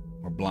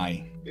 Or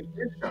Bly?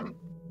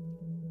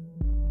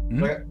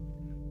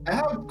 I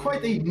have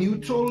quite a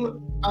neutral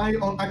eye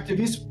on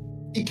activism.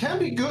 It can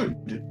be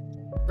good.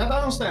 That I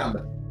understand.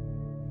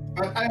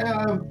 But I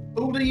have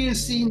over the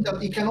years seen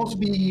that it can also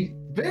be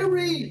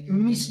very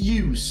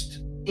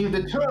misused. In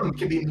the term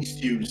can be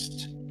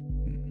misused.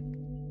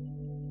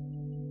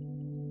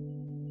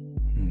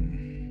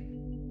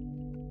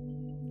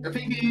 I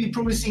think you've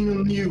probably seen in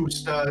the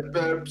news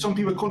that some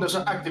people call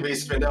themselves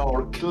activists, but they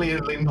are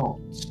clearly not.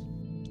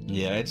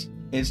 Yeah,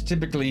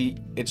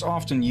 it's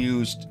often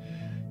used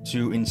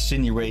to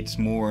insinuate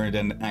more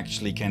than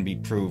actually can be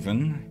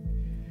proven.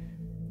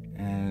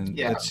 And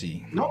yeah, let's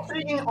see. Not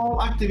saying all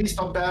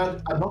activists are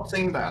bad, I'm not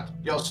saying that.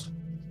 Just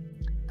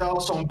there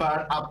are some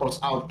bad apples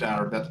out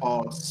there that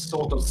are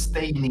sort of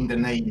staining the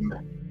name.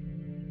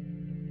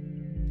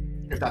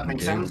 If that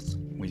makes sense.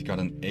 We've got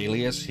an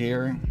alias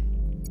here.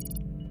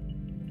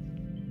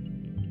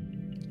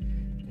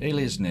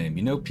 Alias name.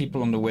 You know,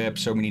 people on the web,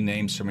 so many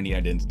names, so many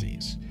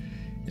identities.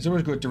 It's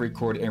always good to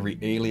record every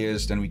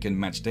alias, then we can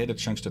match data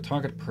chunks to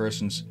target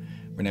persons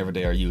whenever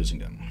they are using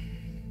them.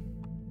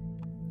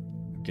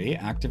 Okay,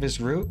 activist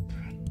group.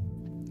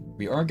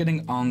 We are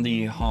getting on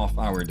the half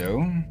hour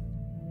though.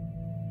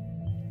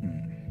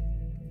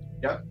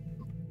 Yep.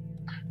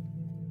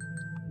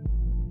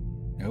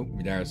 Oh,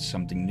 there's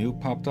something new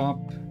popped up.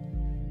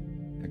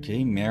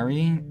 Okay,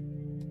 Mary.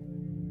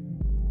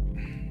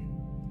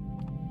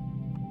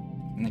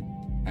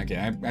 Okay,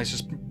 I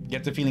just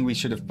get the feeling we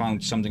should have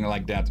found something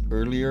like that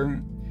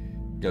earlier,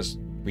 because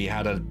we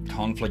had a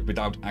conflict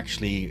without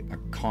actually a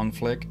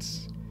conflict.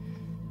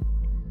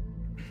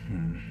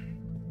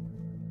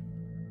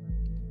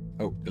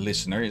 Oh, the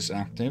listener is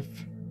active.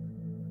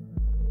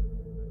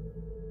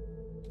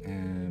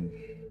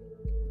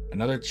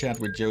 Another chat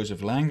with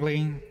Joseph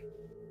Langley.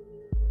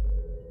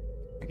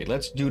 Okay,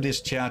 let's do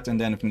this chat and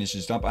then finish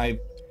this up. I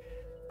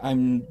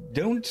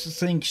don't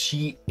think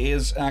she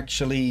is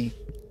actually...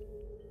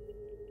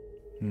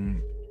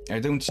 I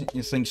don't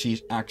think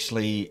she's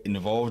actually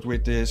involved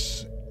with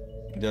this.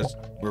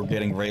 We're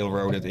getting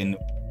railroaded in,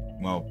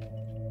 well,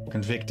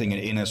 convicting an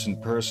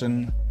innocent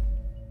person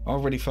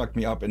already fucked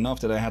me up enough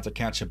that I had to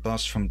catch a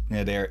bus from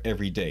there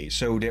every day.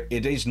 So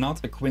it is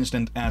not a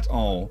coincidence at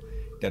all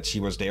that she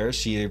was there.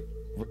 She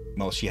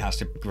has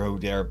to go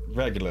there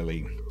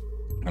regularly,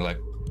 or like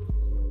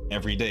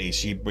every day.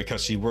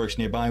 Because she works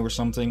nearby or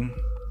something.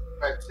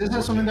 Right. This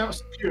is something that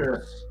was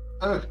curious.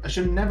 I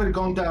should never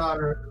gone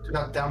there to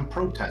that damn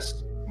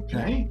protest.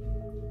 Okay.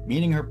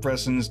 Meaning her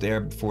presence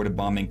there before the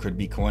bombing could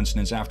be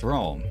coincidence after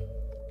all,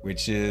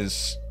 which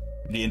is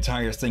the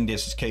entire thing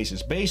this case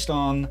is based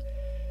on.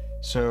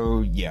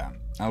 So yeah,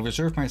 I'll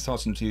reserve my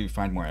thoughts until you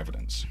find more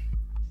evidence.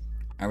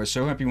 I was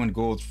so happy when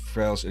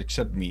Goldfels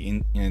accepted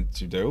me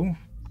into though.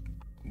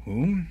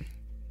 Whom?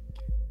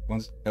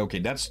 Okay,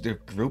 that's the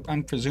group,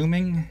 I'm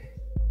presuming.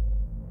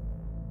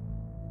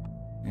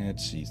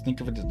 Let's see.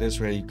 Think of it this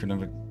way: you could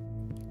have,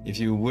 if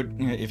you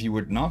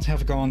would not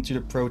have gone to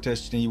the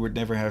protest, then you would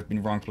never have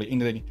been wrongfully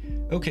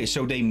indicted. Okay,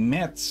 so they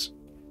met.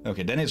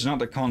 Okay, then it's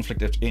not a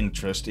conflict of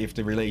interest if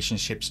the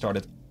relationship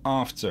started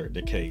after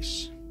the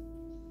case.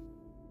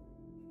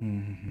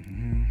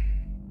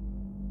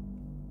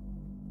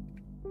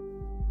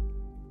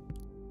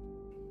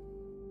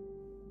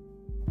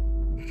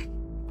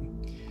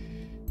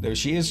 Though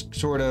she is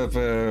sort of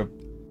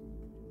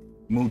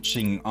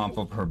mooching off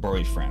of her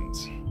boyfriend.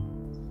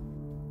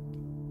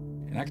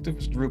 An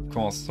activist group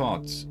called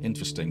Thoughts.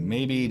 Interesting.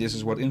 Maybe this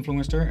is what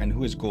influenced her. And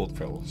who is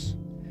Goldfellows?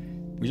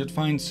 We should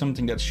find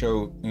something that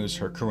shows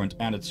her current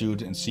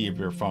attitude and see if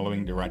we're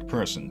following the right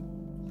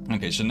person.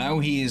 Okay, so now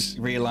he is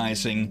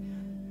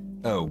realizing,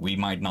 oh, we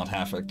might not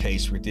have a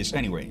case with this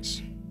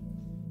anyways.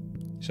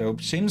 So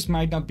Sims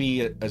might not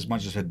be as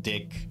much as a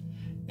dick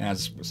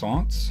as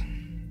Thoughts.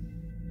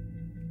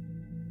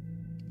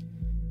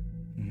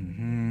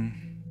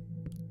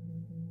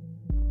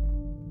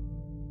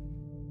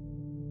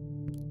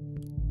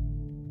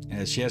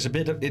 She has a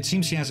bit of, it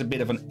seems she has a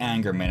bit of an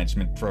anger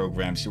management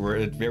program, so we're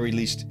at very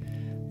least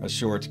a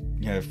short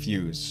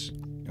fuse.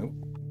 Oh,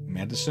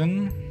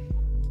 medicine.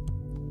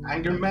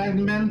 Anger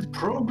management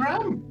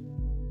program?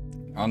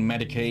 On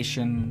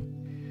medication.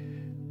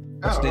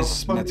 What's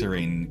this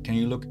Metherine? Can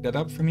you look that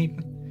up for me?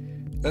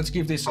 Let's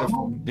give this a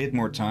bit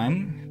more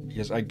time,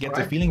 because I get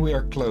the feeling we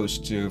are close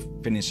to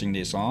finishing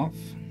this off.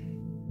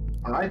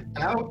 Alright,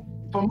 and I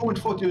for a moment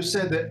thought you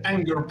said the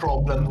anger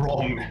problem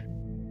wrong.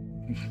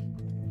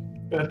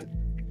 But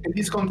in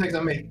this context,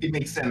 it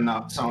makes sense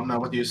now. So now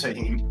what you're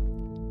saying.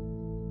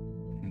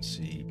 Let's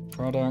see.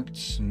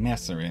 Products,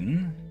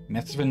 Metherine.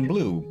 Metherine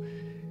Blue.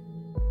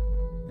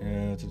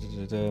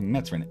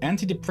 Metherine.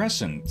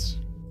 Antidepressant.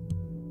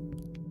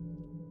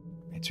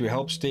 To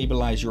help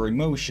stabilize your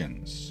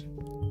emotions.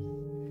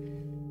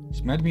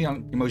 She might be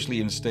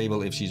emotionally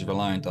unstable if she's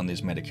reliant on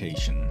this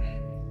medication.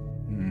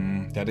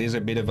 That is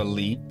a bit of a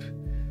leap.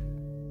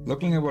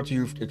 Looking at what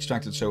you've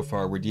extracted so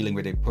far, we're dealing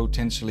with a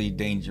potentially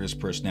dangerous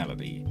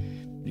personality.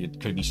 It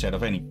could be said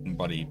of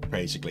anybody,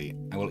 basically.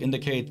 I will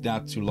indicate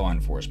that to law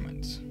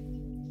enforcement.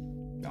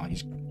 Now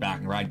he's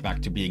right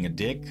back to being a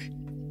dick.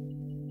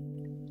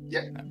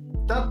 Yeah,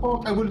 that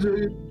part I would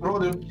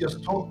rather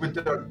just talk with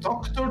their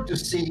doctor to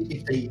see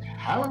if they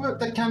have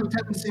that kind of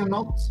tendency or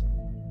not.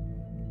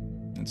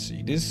 Let's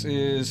see, this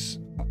is...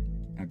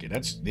 Okay,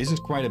 this is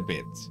quite a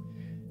bit.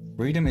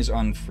 Freedom is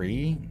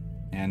unfree.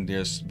 And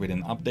there's with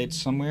an update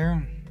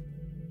somewhere.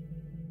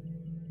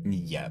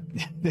 Yeah,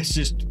 there's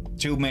just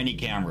too many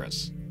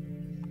cameras.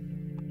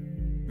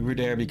 We were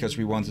there because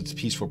we wanted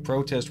peaceful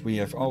protest. We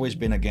have always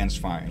been against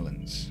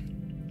violence.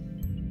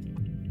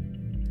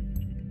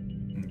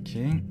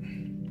 Okay.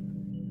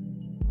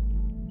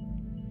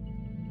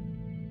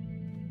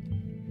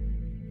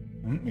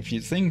 If you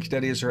think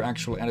that is her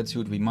actual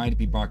attitude, we might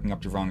be barking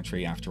up the wrong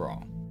tree after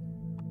all.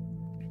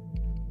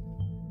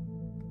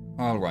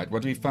 Alright,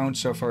 what we found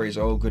so far is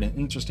all good and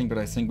interesting, but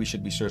I think we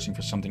should be searching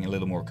for something a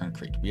little more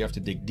concrete. We have to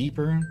dig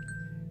deeper,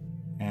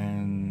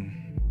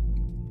 and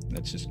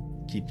let's just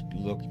keep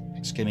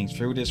skimming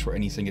through this for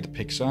anything it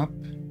picks up.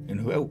 And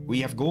oh,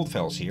 we have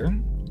Goldfels here.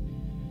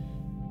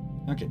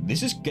 Okay,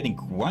 this is getting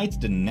quite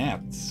the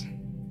net.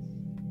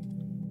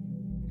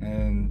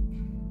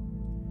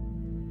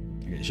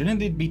 Okay,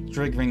 shouldn't it be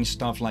triggering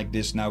stuff like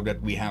this now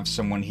that we have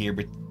someone here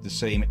with the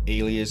same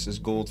alias as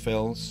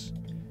Goldfels?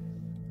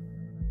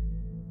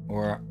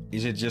 Or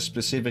is it just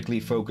specifically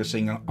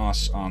focusing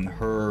us on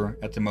her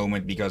at the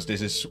moment because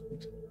this is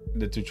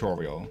the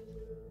tutorial?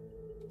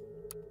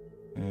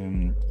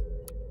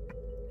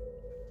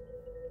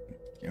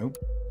 Nope.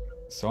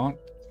 Thought.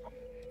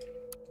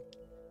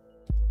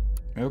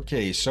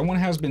 Okay, someone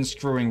has been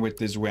screwing with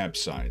this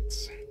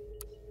website.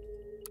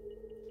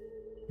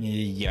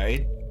 Yeah,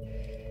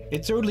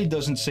 it totally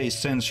doesn't say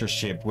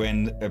censorship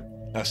when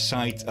a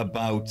site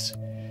about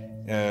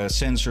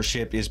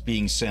censorship is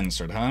being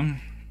censored, huh?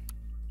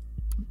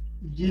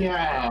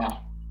 Yeah.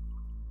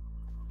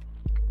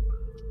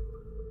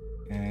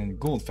 And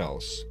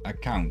Goldfels,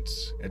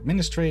 accounts,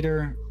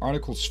 administrator,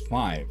 articles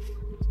 5.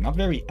 Not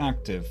very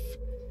active.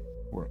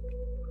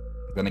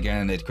 Then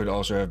again, it could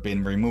also have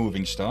been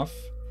removing stuff.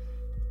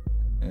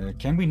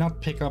 Can we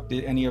not pick up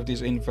any of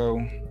this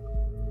info?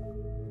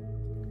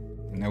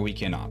 No, we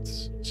cannot.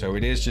 So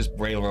it is just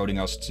railroading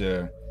us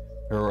to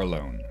her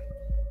alone.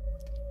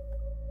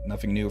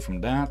 Nothing new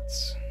from that.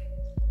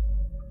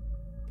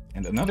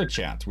 And another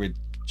chat with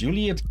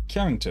Juliet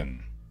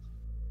Carrington.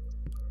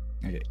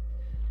 Okay.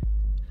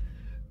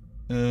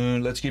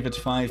 Let's give it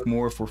 5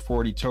 more for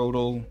 40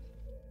 total.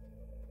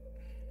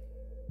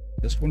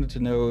 Just wanted to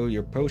know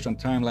your post on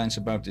timelines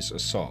about this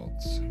assault.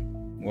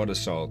 What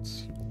assault?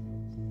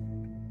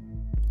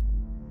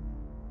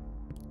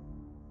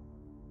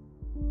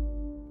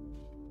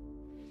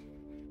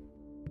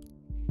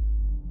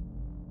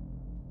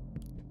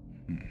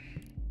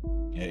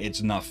 Yeah,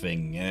 it's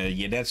nothing.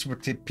 Yeah, that's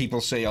what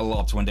people say a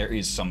lot when there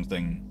is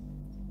something.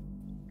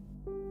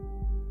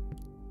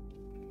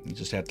 You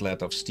just had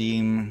let off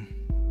steam.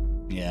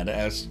 Yeah,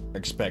 as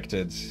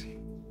expected.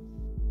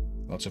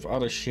 Lots of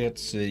other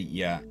shit.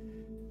 Yeah.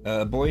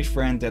 A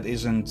boyfriend that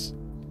isn't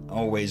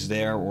always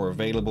there or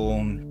available.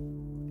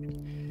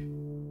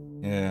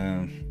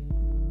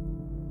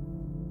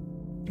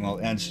 Well,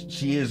 and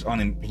she is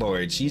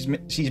unemployed. She's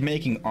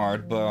making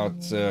art,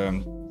 but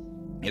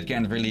it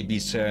can't really be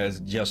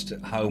said just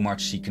how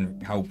much she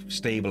can, how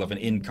stable of an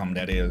income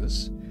that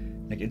is.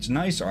 Like, it's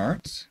nice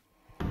art.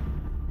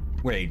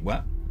 Wait,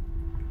 what?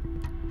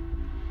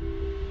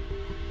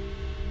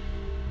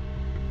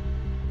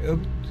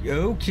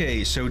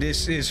 Okay, so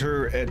this is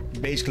her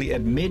basically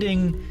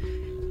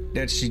admitting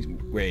that she...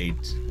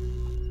 Wait.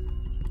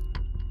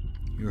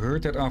 You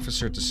heard that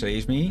officer to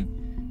save me?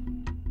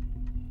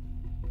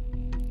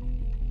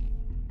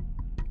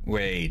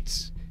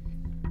 Wait.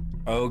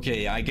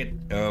 Okay, I get...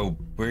 Oh,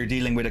 we're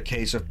dealing with a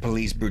case of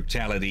police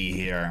brutality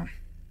here.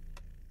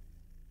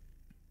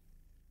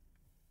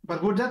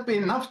 But would that be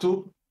enough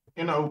to,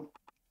 you know,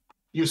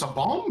 use a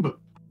bomb?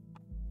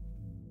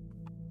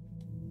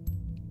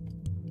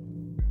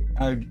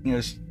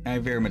 Yes, I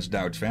very much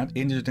doubt that.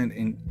 Interested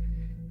in...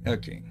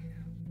 Okay.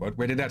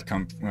 Where did that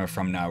come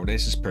from now?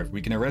 This is perfect.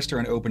 We can arrest her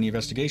and open the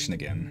investigation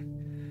again.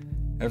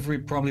 We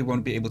probably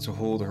won't be able to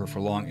hold her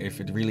for long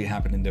if it really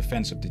happened in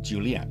defense of the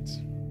Juliet.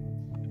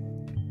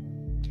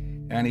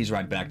 And he's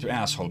right back to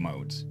asshole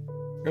mode.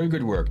 Very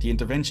good work. The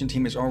intervention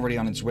team is already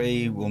on its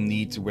way. We'll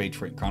need to wait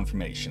for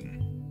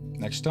confirmation.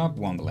 Next stop,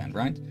 Wonderland,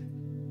 right?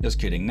 Just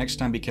kidding. Next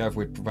time be careful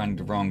with providing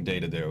the wrong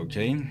data though,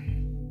 okay?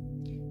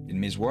 In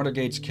Ms.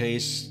 Watergate's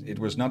case, it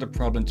was not a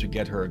problem to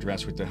get her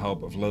address with the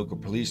help of local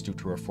police due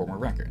to her former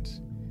record.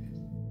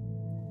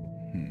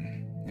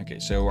 Okay,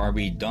 so are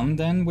we done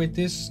then with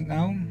this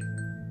now?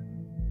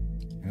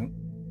 Oh.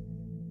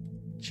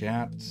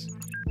 Chat.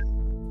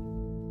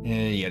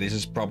 Yeah, this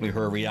is probably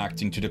her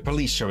reacting to the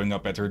police showing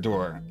up at her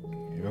door.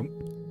 Oh.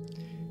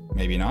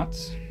 Maybe not.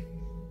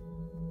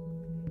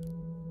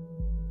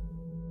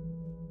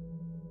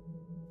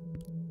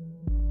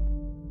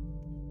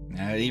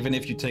 Even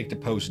if you take the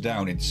post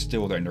down, it's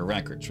still there in the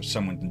records for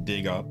someone to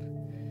dig up.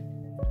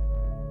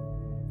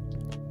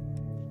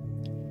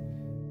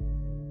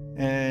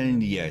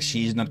 And yeah,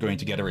 she's not going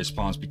to get a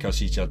response because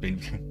she's just been...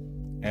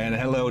 And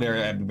hello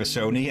there,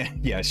 Bassoni.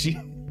 Yeah,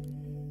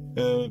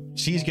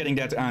 she's getting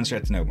that answer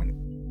at the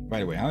moment. By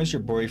the way, how is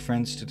your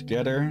boyfriend still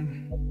together?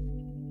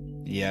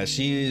 Yeah,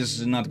 she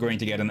is not going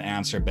to get an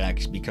answer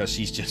back because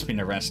she's just been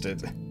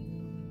arrested.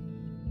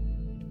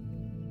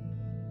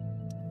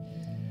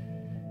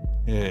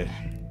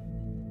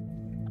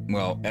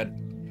 Well,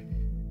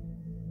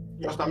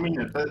 Just a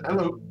minute.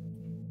 Hello.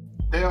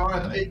 They are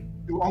at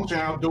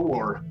answering our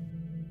door.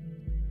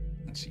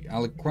 Let's see.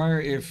 I'll inquire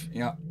if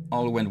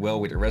all went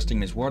well with arresting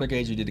Miss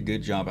Watergate. You did a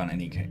good job in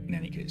any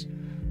case.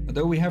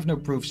 Although we have no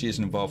proof she is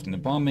involved in the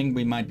bombing,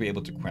 we might be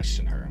able to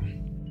question her.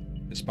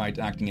 Despite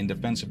acting in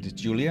defense of the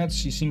Juliet,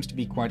 she seems to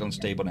be quite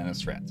unstable and a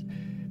threat.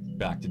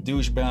 Back to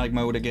douchebag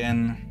mode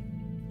again.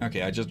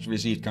 Okay, I just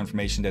received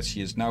confirmation that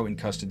she is now in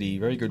custody.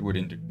 Very good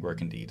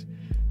work indeed.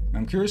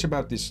 I'm curious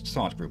about this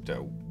thought group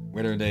though.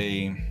 Whether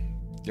they...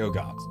 Oh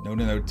god. No,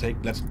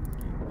 let's...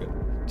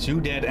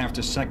 2 dead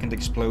after second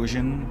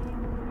explosion.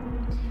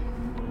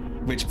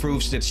 Which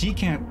proves that she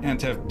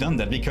can't have done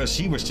that because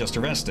she was just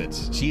arrested.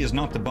 She is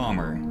not the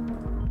bomber.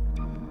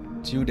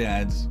 2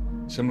 dead.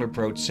 Similar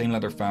approach, same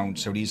letter found,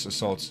 so these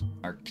assaults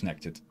are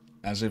connected.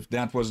 As if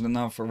that wasn't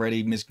enough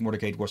already, Miss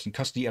Watergate was in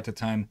custody at the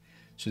time,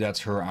 so that's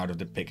her out of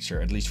the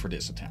picture, at least for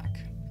this attack.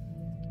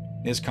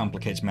 This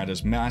complicates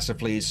matters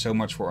massively, so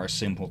much for our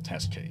simple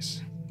test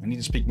case. I need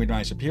to speak with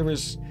my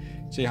superiors,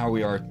 see how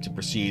we are to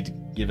proceed,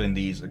 given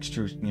these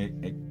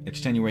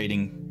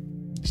extenuating...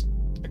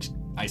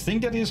 I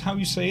think that is how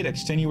you say it,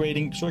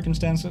 extenuating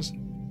circumstances.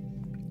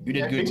 You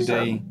did good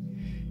today. So.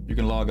 You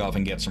can log off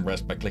and get some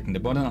rest by clicking the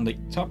button on the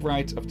top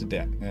right of the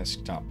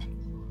desktop.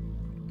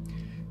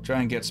 Try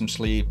and get some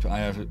sleep. I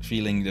have a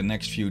feeling the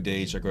next few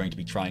days are going to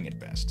be trying at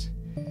best.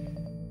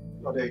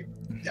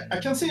 I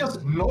can see us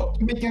not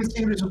making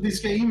serious of this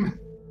game.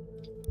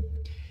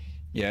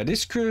 Yeah,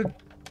 this could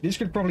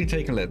probably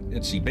take a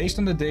let's see. Based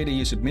on the data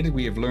you submitted,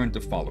 we have learned the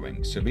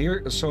following.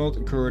 Severe assault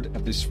occurred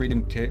at this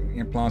Freedom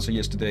Plaza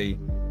yesterday.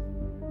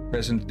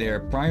 Present there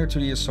prior to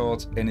the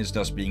assault and is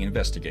thus being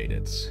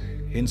investigated.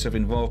 Hints of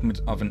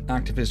involvement of an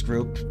activist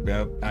group.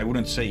 Well, I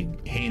wouldn't say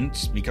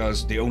hints,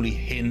 because the only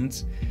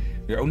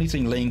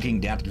thing linking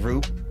that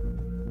group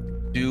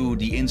to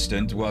the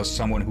incident was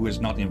someone who is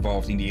not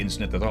involved in the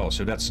incident at all.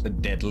 So that's a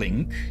dead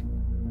link.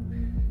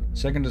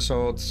 Second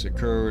assault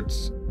occurred.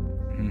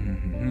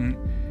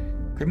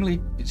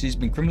 She's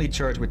been criminally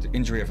charged with the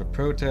injury of a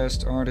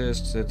protest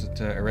artist.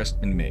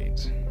 Arrest been made.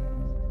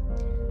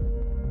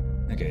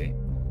 Okay.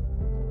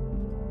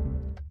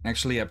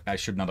 Actually, I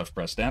should not have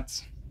pressed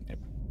that.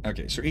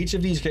 Okay, so each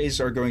of these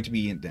cases are going to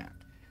be in that.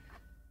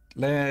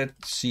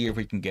 Let's see if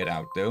we can get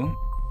out, though.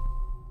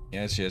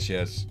 Yes.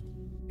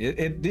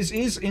 This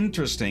is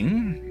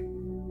interesting,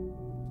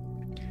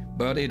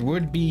 but it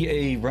would be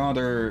a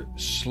rather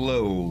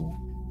slow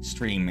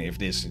stream if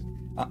this...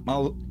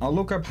 I'll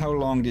look up how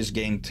long this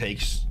game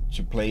takes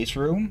to play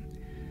through,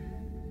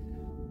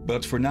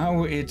 but for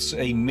now it's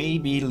a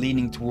maybe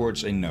leaning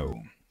towards a no.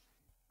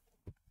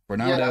 For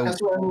now,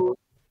 though...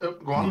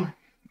 Go on.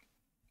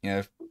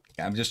 Yeah,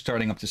 I'm just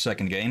starting up the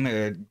second game.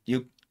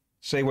 You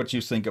say what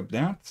you think of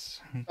that.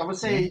 I would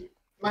say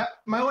my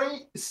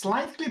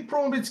slightly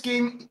problem with this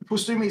game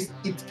costume is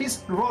it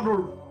feels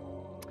rather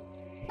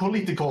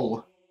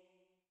political.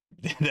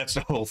 That's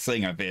the whole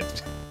thing of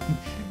it.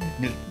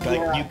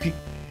 Like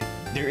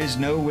there is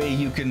no way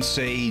you can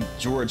say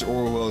George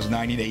Orwell's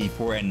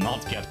 1984 and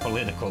not get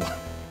political.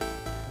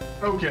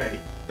 Okay,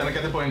 then I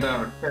get the point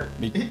there.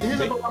 Here's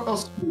about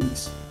us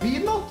Swedes.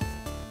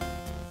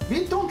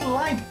 We don't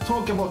like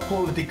talking about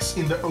politics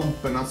in the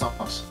open and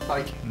such.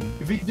 Like,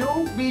 if we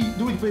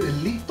do it very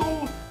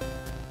little,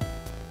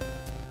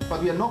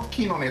 but we are not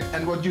keen on it.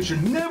 And what you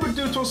should never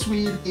do to a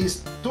Swede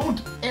is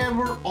don't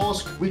ever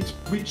ask which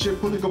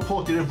political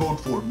party they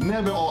vote for.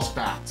 Never ask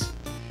that.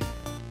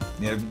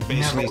 Yeah,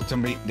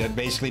 basically that'd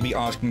basically be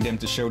asking them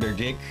to show their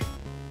dick.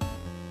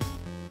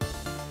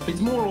 It's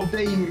more of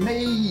they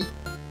may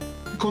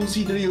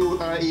consider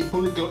you a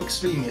political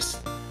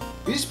extremist.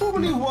 It's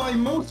probably why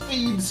most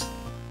Swedes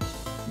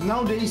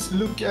nowadays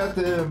look at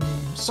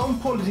some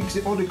politics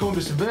in other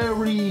countries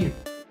very...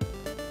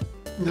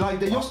 like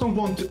they just don't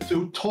want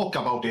to talk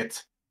about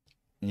it.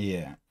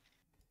 Yeah.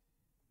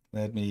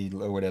 Let me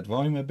lower that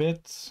volume a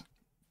bit.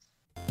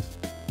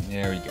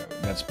 There we go.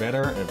 That's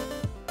better.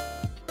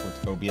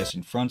 Put OBS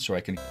in front so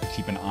I can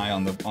keep an eye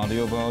on the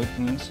audio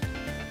volumes.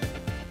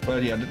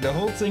 But yeah, the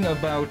whole thing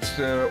about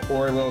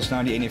Orwell's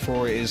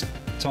 1984 is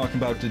talking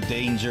about the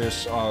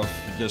dangers of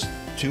just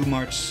too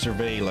much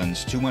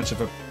surveillance, too much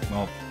of a...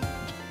 well,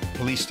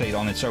 police state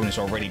on its own is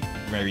already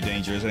very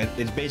dangerous, and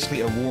it's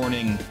basically a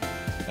warning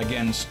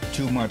against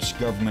too much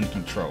government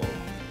control.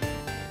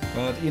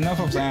 But enough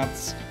of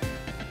that.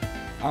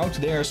 Out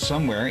there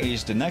somewhere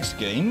is the next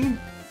game,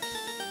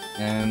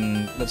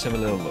 and let's have a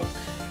little look.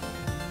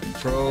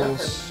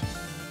 Controls.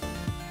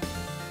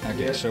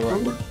 Okay, so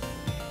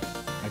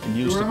I can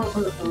use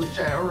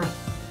the...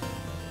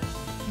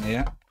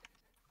 Yeah.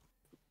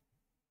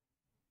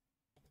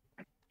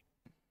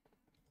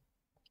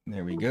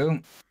 There we go.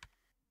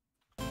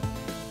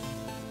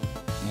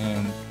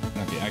 And,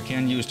 okay, I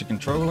can use the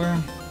controller.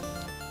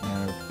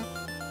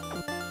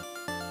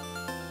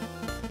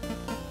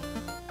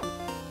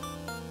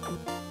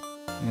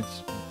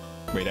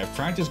 Wait, I've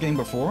tried this game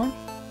before?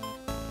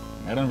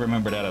 I don't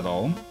remember that at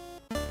all.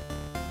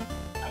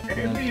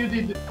 You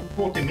did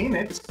 40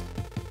 minutes.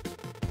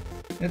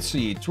 Let's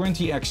see,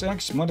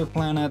 20XX, Mother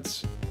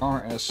Planet,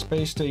 RS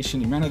Space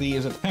Station, humanity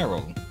is at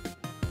peril.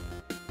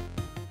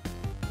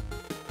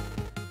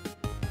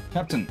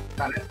 Captain.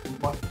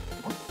 What?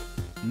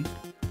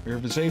 We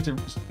have received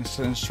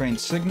a strange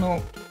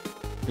signal.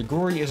 The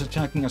Gory is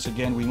attacking us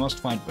again. We must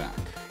fight back.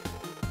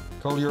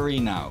 Call Yuri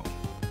now.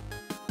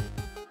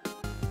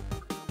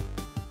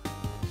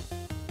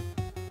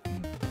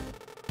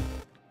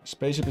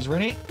 Spaceship is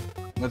ready.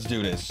 Let's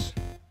do this.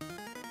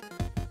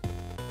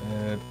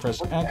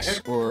 Press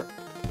X or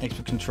X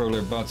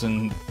controller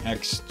button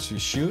X to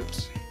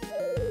shoot.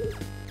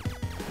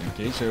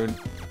 Okay, so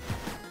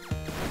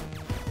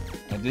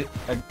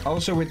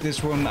also with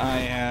this one,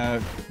 I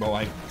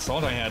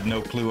thought I had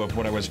no clue of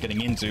what I was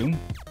getting into.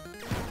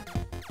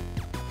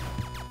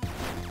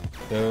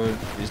 So,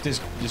 is this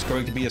just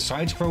going to be a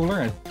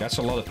side-scroller? That's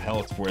a lot of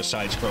health for a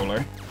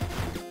side-scroller.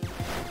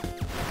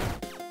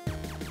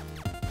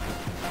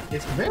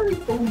 It's very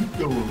old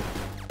school.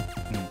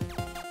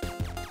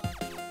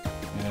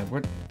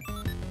 What?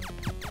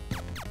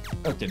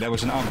 Okay, that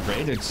was an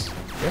upgrade. It's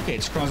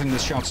causing the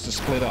shots to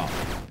split off.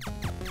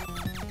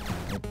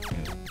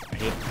 Okay.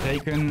 Hit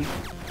taken.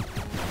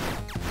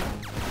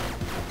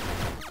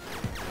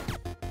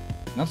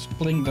 Not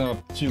splitting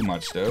up too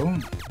much though.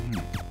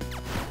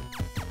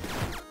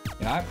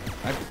 Yeah,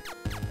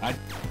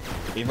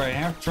 if I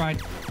have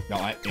tried,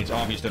 no, it's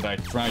obvious that I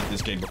tried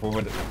this game before,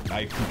 but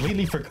I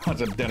completely forgot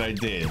that I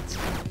did.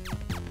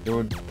 There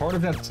was part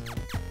of that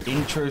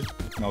intro,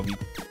 well,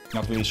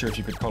 not really sure if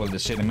you could call it a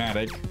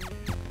cinematic.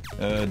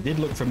 Did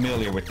look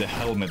familiar with the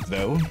helmet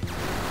though.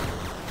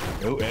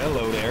 Oh,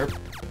 hello there.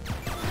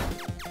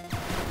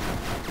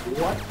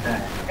 What the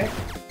heck?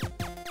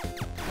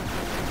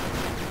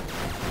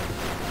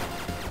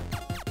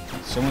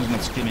 Someone's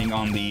not skimming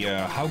on the,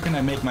 how can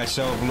I make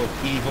myself look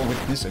evil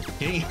with this?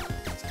 Okay.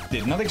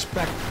 Did not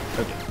expect...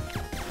 Okay.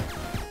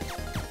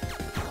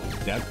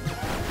 That...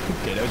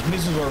 Okay, those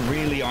missiles are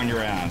really on your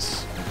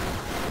ass.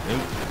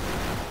 Nope.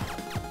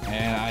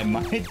 And I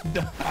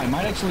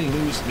might actually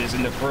lose this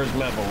in the first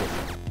level.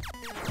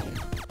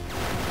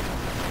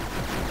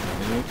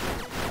 Nope.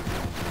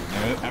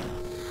 Nope.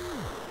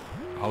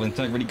 All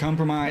integrity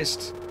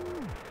compromised.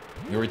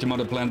 You're to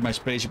Mother Planet, my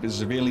spaceship is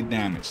severely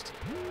damaged.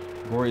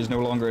 Gory is no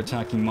longer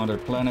attacking Mother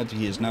Planet,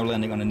 he is now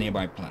landing on a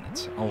nearby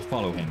planet. I'll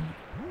follow him.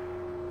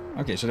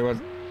 Okay, so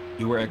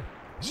you were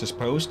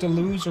supposed to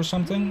lose or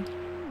something?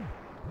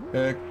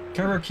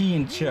 Karaoke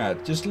in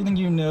chat, just letting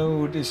you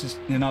know this is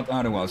not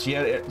Outer Wilds.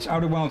 Yeah,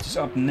 Outer Wilds is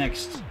up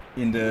next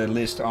in the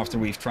list after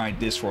we've tried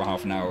this for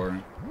half an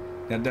hour.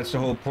 That's the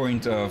whole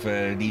point of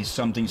these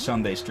Something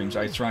Sunday streams.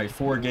 I try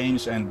 4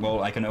 games and,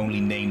 well, I can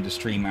only name the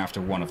stream after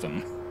one of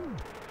them.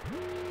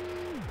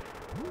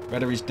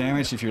 Battery's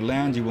damaged. If you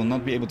land, you will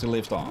not be able to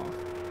lift off.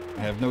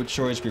 I have no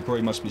choice.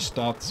 Grigori must be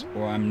stopped,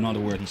 or I'm not a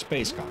worthy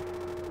space cop.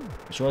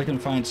 I'm sure I can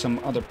find some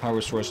other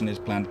power source in this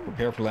planet.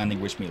 Prepare for landing.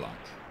 Wish me luck.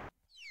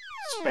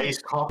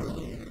 Space cop.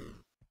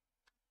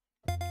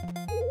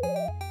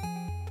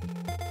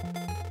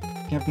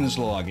 Captain's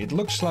log. It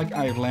looks like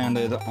I've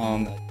landed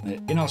on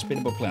an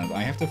inhospitable planet.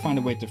 I have to find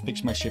a way to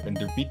fix my ship and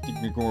defeat the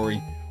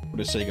Grigori for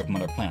the sake of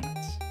Mother Planet.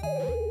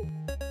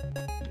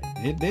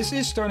 This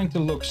is starting to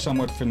look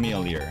somewhat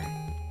familiar.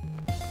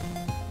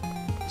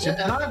 Yeah,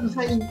 and I have to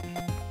say,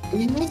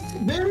 he's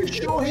very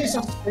sure he's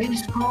a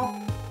space cop.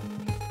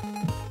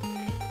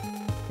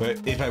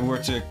 But if I were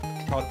to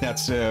cut that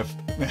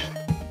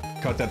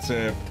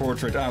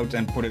portrait out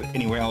and put it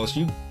anywhere else,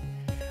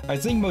 I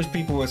think most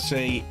people would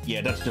say,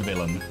 yeah, that's the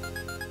villain.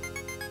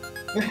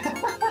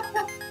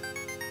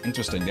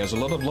 Interesting. There's a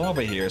lot of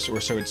lava here, or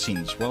so it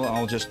seems. Well,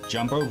 I'll just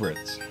jump over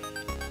it.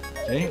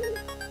 Okay.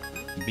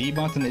 B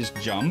button is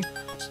jump.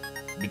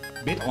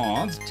 Bit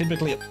odd.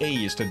 Typically A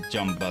is the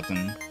jump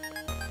button.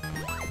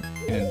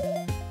 And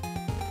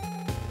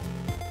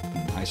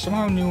I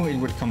somehow knew it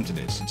would come to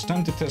this. It's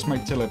time to test my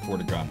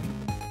teleporter gun.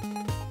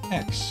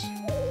 X.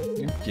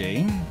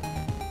 Okay.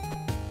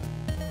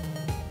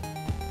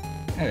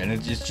 And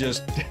it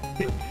just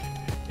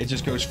it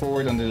just goes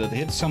forward until it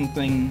hits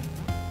something.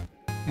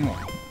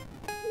 Oh.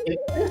 It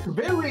is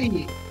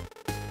very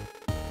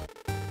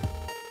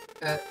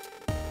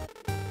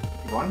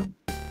one.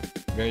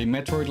 Very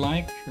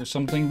Metroid-like, or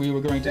something we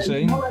were going to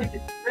say. More like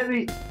it's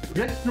very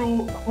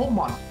retro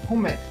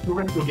homage to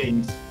retro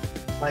games.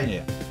 Like,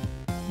 yeah.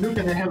 Look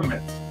at the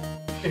helmet.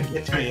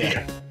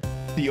 Yeah.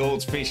 The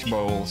old fish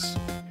bowls.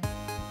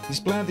 This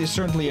planet is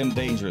certainly a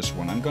dangerous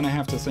one. I'm gonna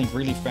have to think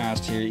really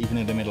fast here, even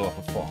in the middle of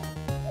a fog.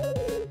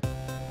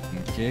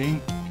 Okay.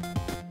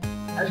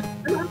 I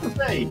still have to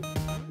say,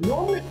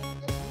 normally,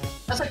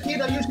 as a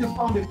kid, I usually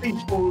found the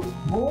fish bowl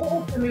more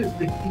often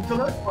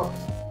ridiculous, but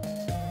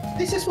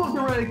this is one of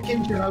the rare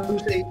occasions I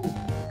would say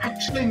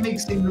actually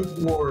makes him look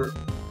more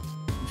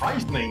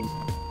frightening.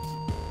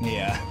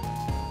 Yeah.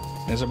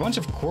 There's a bunch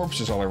of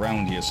corpses all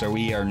around here, so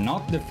we are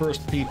not the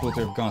first people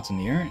to have gotten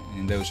here,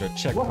 and those are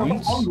checkpoints.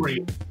 I'm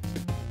hungry.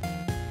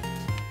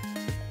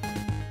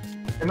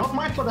 And not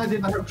my fault I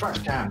didn't have a trash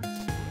can.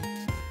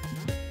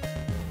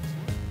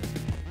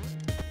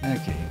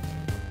 Okay.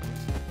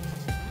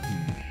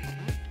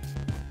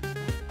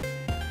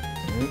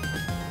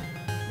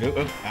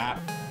 Ah.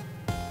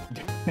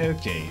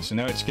 Okay, so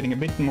now it's getting a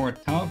bit more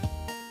tough.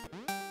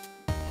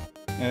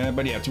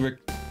 But yeah, to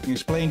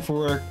explain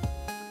for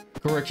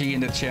Koraki in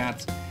the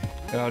chat,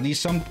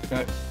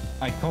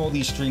 I call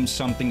these streams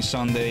Something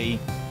Sunday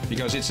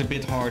because it's a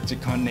bit hard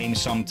to name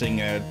something.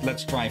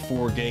 Let's try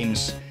 4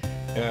 games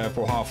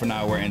for half an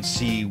hour and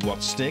see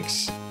what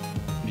sticks.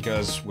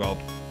 Because, well,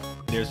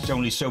 there's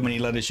only so many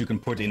letters you can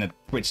put in a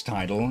Twitch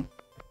title.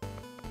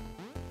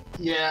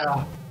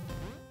 Yeah.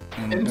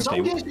 And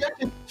some games we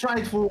actually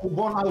tried for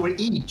 1 hour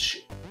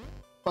each.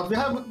 But we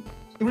have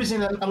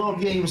recently a lot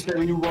of games that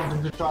we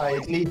wanted to try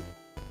at least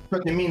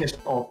 30 minutes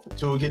of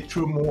to get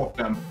through more of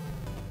them.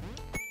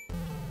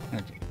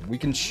 Okay. We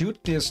can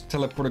shoot this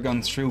teleporter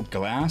gun through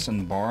glass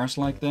and bars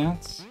like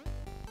that.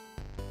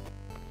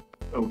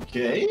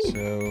 Okay.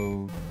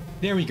 So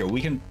there we go.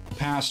 We can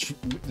pass.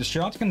 The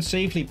shot can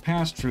safely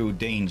pass through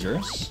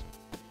dangers.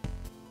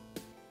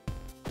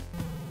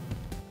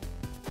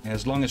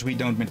 As long as we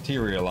don't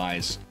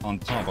materialize on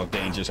top of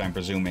dangers, I'm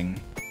presuming.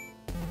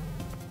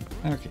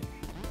 Okay.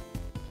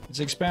 It's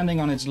expanding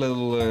on its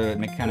little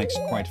mechanics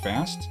quite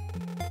fast.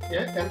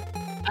 Yeah, and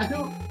I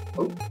do.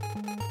 Oh.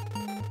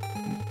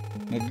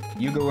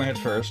 You go ahead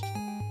first.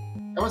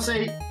 I would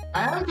say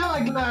I am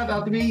kind of glad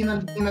that we in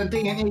a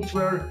day and age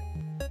where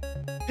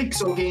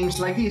pixel games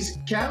like this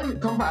can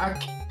come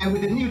back, and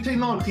with the new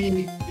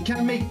technology, you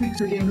can make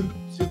pixel games look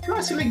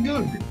surprisingly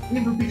good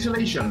in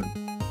pixelation.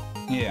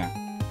 Yeah.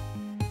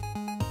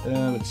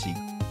 Let's see.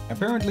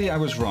 Apparently I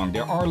was wrong.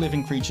 There are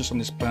living creatures on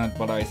this planet,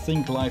 but I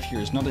think life here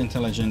is not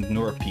intelligent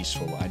nor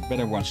peaceful. I'd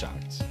better watch out.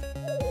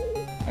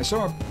 I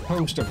saw a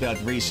post of that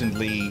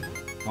recently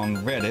on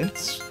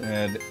Reddit.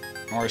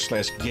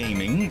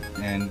 r/gaming,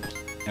 and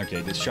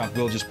okay, this shot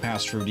will just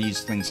pass through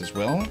these things as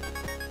well,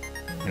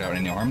 without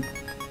any harm.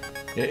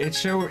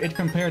 It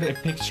compared a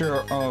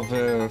picture of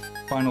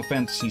Final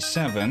Fantasy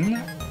VII,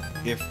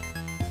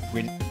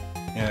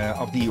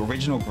 of the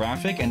original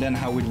graphic, and then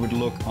how it would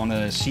look on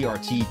a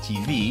CRT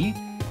TV,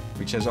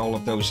 which has all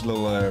of those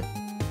little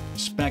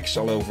specks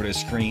all over the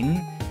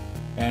screen.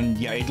 And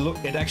yeah,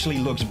 it actually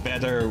looks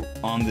better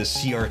on the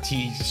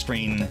CRT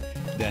screen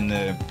than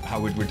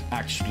how it would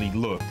actually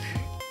look.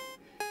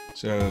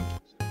 So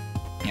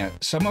yeah,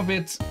 some of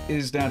it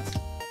is that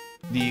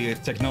the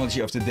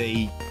technology of the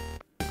day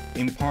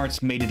in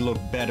parts made it look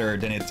better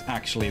than it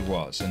actually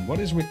was. And what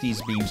is with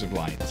these beams of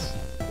light?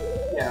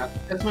 Yeah,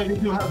 that's why we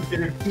do have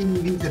the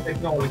TV, the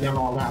technology and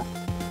all that.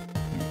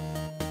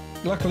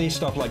 Luckily,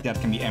 stuff like that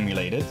can be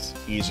emulated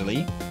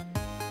easily.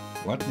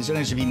 What? This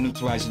energy beam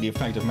neutralizes the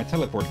effect of my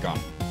teleport gun.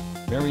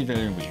 Very,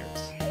 very weird.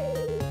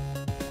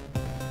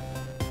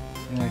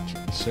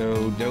 Okay,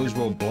 so those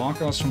will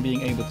block us from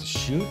being able to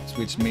shoot,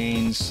 which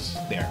means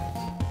there.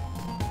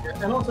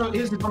 And also,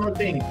 here's the other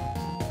thing.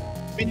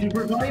 With the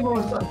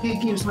revivals of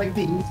big games like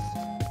these,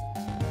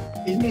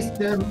 it means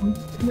that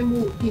many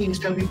more games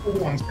can be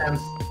formed. And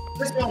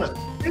let's be honest,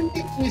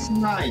 printing is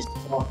nice,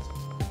 but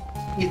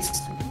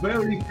it's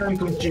very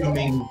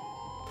time-consuming.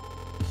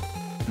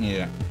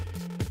 Yeah.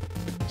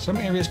 Some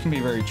areas can be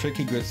very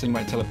tricky. Good thing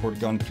my teleport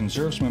gun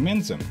conserves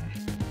momentum.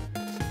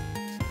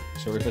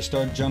 So if I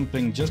start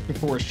jumping just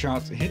before a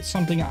shot hits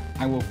something,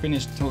 I will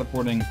finish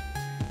teleporting.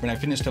 When I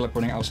finish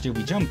teleporting, I'll still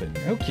be jumping.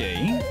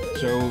 Okay,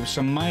 so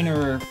some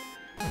minor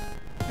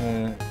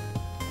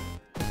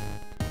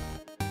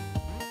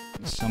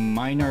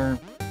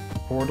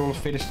portal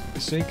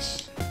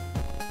physics.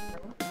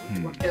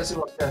 Guess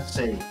what that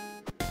say?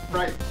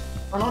 Right.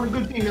 Another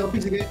good thing about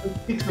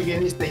pixel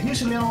game is they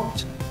usually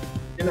not,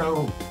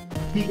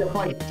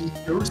 gigabyte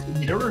eaters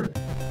either.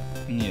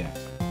 Yeah.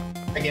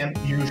 Again,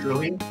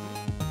 usually.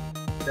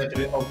 That's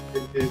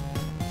the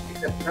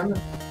exception.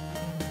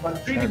 But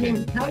 3D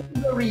games can be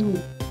very,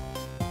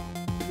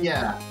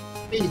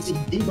 basic,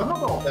 but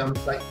not all of them.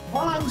 Like,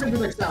 one is a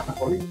good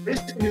example. It's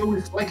basically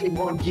only slightly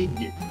 1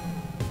 gig.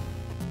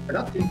 And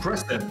that's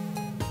impressive.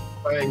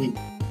 I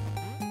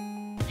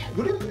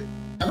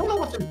don't know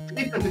what's the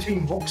difference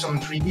between voxel and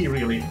 3D,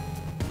 really.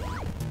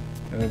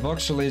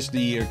 Voxel is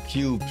the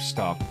cube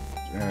stuff,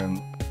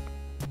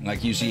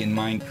 like you see in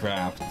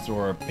Minecraft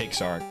or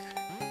Pixar.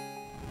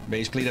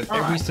 Basically, that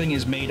everything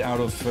is made out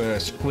of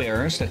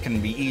squares that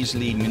can be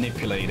easily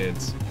manipulated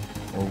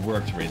or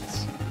worked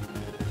with.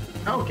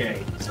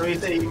 Okay, so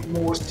it's a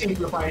more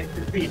simplified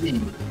 3D.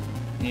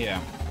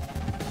 Yeah.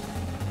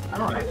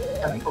 Alright,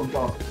 that's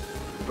cool.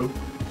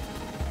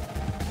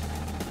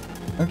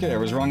 Okay, I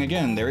was wrong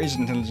again. There is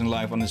intelligent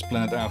life on this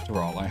planet after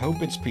all. I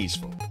hope it's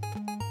peaceful.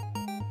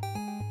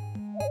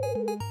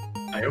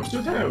 I hope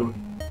so too.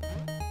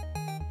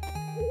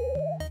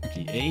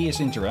 Okay, A is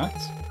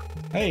interact.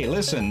 Hey,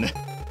 listen!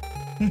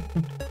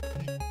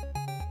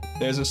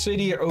 There's a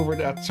city over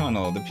that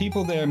tunnel. The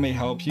people there may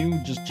help you.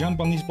 Just jump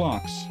on these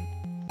blocks.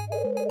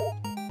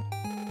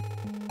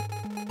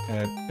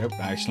 Nope,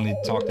 I accidentally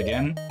talked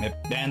again.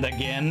 And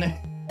again.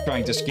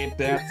 Trying to skip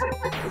that.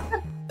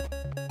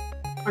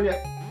 Oh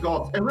yeah,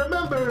 God. And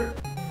remember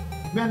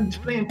when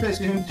playing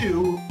PlayStation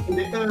 2 in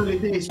the early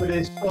days when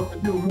they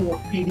started to do more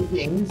 3D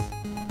games?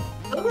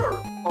 They were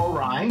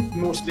alright,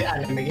 mostly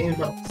anime games,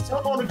 but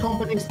some other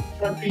companies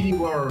that 3D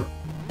were...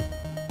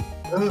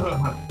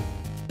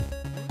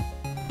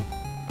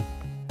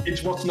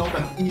 It was not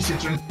an easy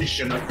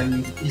transition, I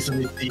can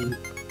easily see.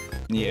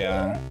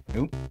 Yeah.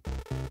 Oop.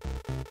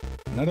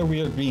 Another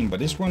weird beam, but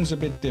this one's a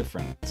bit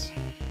different.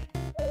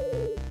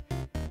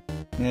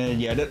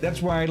 Yeah,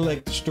 that's why I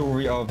like the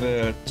story of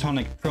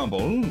Tonic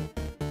Trouble.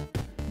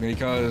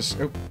 Because,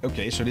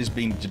 okay, so this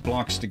beam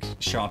blocks the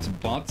shot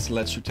but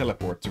lets you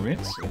teleport to it.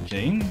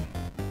 Okay.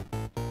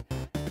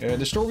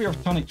 The story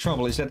of Tonic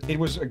Trouble is that it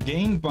was a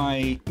game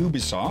by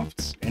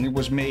Ubisoft, and it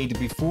was made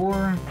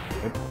before...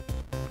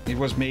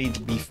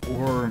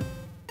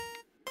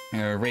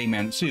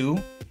 Rayman 2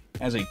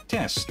 as a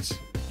test.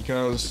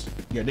 Because,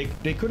 yeah,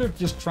 they could have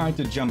just tried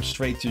to jump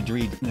straight to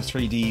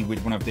 3D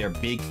with one of their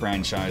big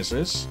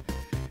franchises,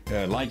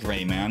 like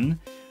Rayman,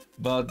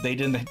 but they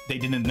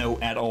didn't know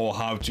at all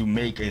how to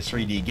make a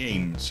 3D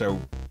game. So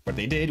what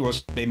they did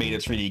was they made a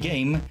 3D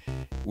game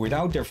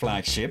without their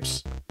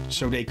flagships,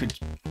 so they could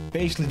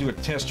basically do a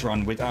test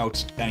run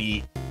without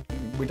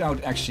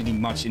actually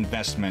much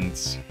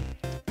investment.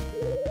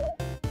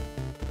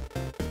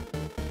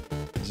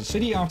 There's a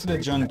city after the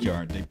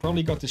junkyard. They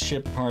probably got the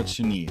ship parts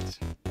you need.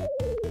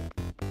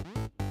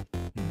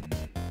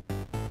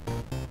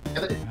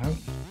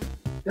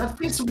 That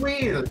feels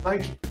weird.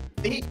 Like,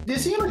 they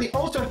seem like they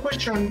also a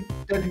question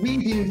that we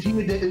didn't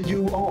hear that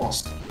you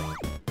asked.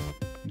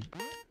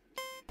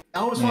 I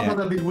always found that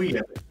a bit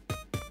weird.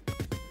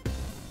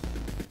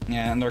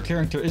 Yeah, and our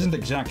character isn't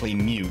exactly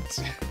mute.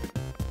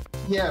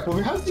 Yeah, but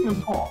we haven't seen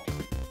him talk.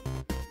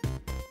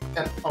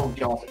 And, oh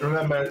god,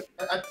 remember,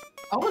 I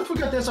always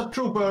forget there's a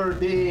trooper,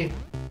 the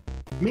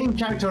main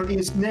character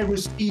is never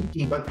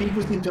speaking, but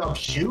people seem to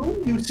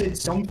assume you said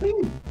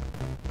something.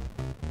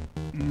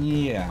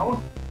 Yeah.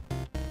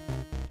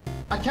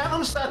 I can't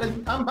understand it.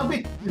 I'm a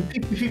bit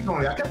 50-50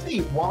 on it. I can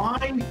see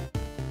why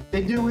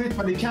they do it,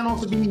 but it can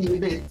also be a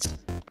bit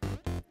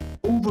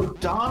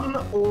overdone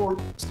or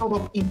sort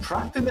of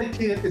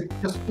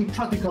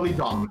impractically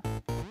done.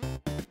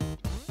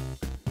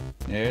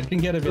 Yeah, it can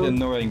get a bit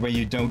annoying when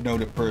you don't know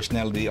the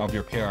personality of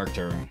your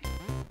character.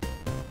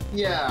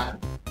 Yeah.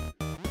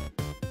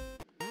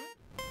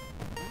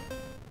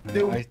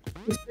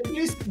 It's at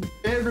least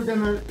better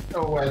than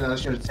I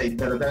shouldn't say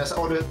better. There's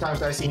other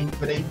times I've seen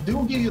where they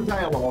do give you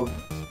dialogue,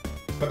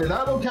 but the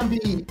dialogue can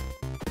be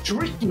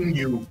tricking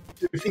you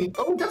to think,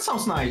 oh, that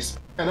sounds nice.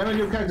 And then when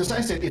your character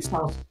says it, it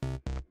sounds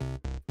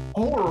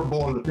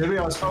horrible. They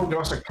realize, oh,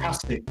 they're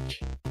sarcastic.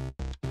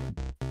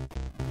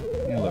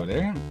 Hello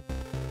there.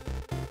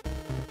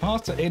 The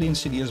path to Alien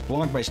City is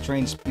blocked by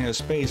strange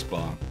space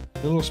block.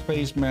 The little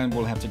spaceman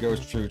will have to go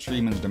through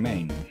Treeman's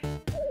domain.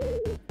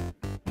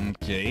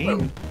 Okay,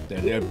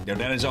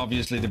 that is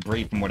obviously the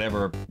brief from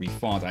whatever we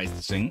fought, I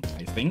think.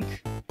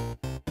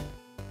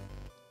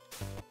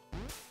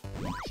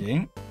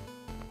 Okay.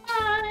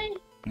 Hi.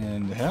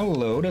 And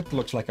hello, that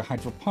looks like a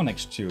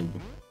hydroponics tube.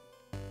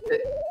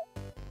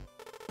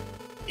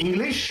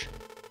 English?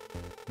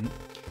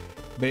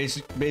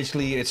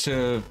 Basically, it's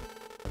a...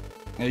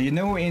 you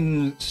know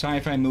in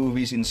sci-fi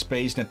movies in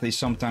space that they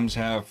sometimes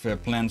have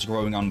plants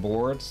growing on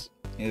board?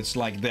 It's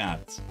like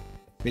that.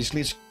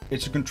 Basically,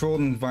 it's a controlled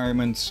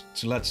environment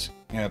to let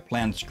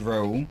plants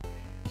grow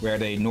where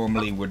they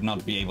normally would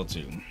not be able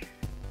to.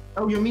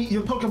 Oh,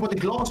 you're talking about the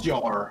glass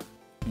jar?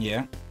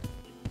 Yeah.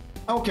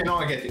 Okay, now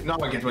I get it. Now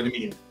I get what you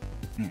mean.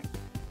 Yeah.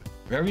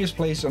 Various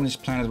places on this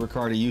planet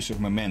require the use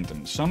of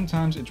momentum.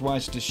 Sometimes it's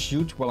wise to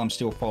shoot while I'm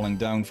still falling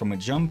down from a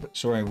jump,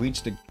 so I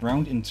reach the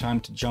ground in time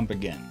to jump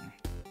again.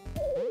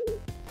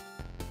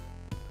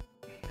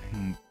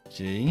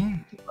 Okay.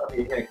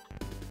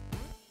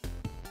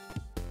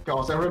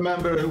 Because I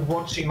remember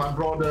watching my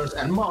brothers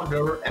and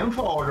mother and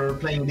father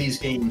playing these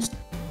games,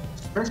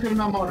 especially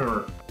my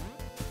mother.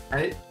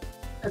 And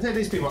I said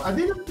these people, I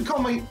didn't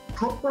become a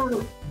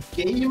proper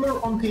gamer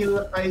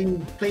until I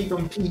played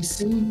on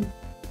PC.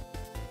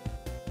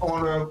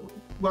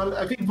 Well,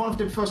 I think one of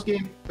the first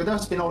games, but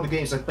that's been all the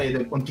games I played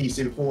on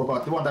PC before,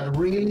 but the one that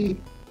really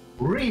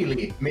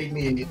made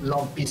me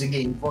love PC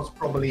games was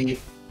probably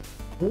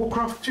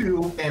Warcraft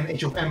 2 and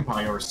Age of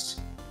Empires.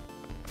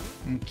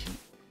 Okay.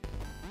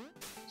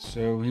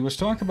 So he was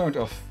talking about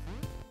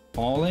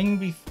falling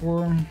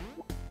before?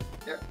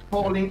 Yeah,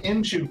 falling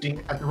and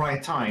shooting at the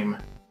right time.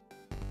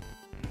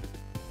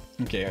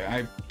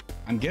 Okay,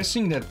 I'm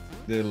guessing that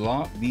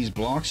these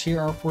blocks here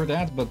are for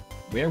that, but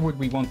where would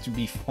we want to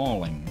be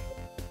falling?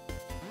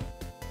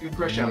 Good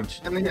question.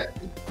 And then,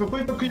 for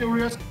people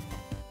curious,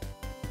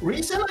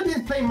 reason I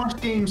didn't play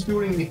much games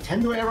during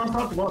Nintendo era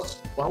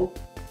was, well,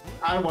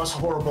 I was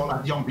horrible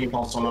at jumping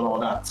puzzle and all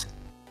that.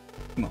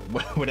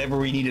 Whatever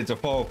we needed to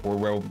fall for,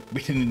 well,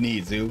 we didn't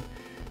need to.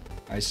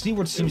 I see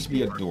what seems to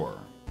be a door.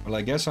 Well,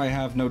 I guess I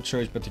have no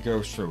choice but to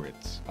go through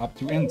it. Up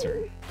to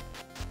enter.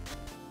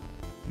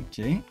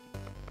 Okay.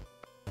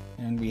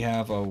 And we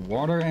have a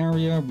water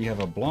area, we have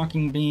a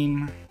blocking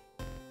beam.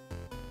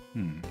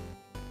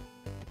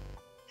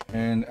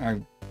 And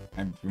I'm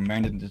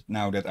reminded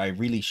now that I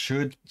really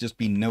should just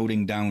be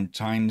noting down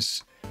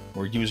times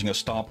or using a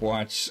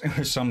stopwatch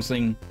or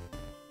something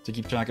to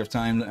keep track of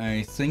time.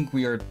 I think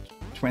we are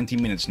 20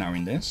 minutes now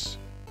in this.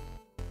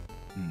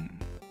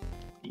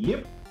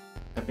 Yep,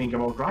 I think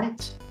about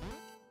right.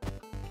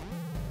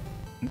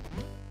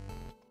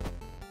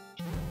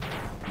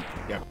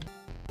 Yeah.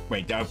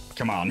 Wait,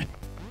 come on.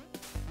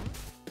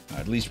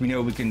 At least we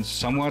know we can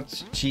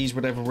somewhat cheese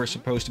whatever we're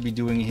supposed to be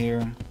doing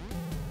here.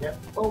 Yeah.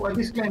 Oh, a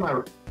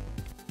disclaimer.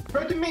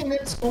 30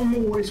 minutes or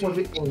more is what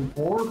we aim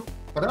for,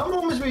 but I'm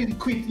almost ready to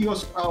quit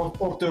just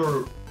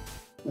after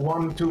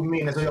 1-2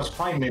 minutes or just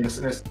 5 minutes,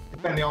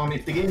 depending on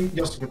if the game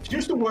just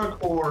refuses to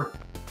work or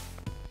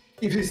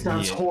if it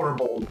sounds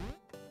horrible.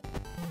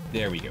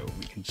 There we go.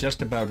 We can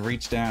just about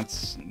reach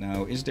that.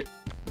 Now,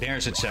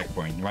 there's a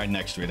checkpoint right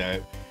next to it.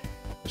 I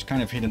was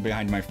kind of hidden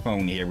behind my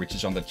phone here, which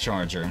is on the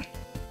charger.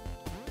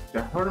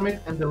 The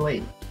Hermit and the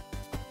Lake.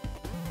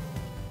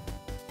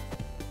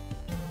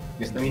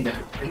 Yes, I mean the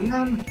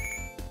Hillyan.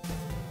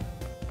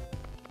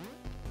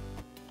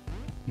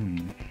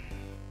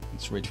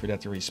 Let's wait for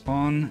that to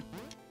respawn.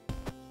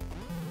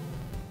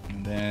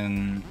 And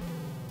then...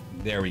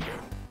 there we go.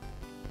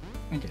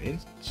 Okay,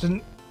 it's a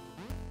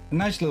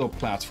nice little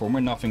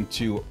platformer, nothing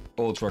too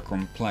ultra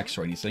complex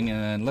or anything.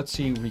 And let's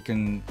see if we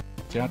can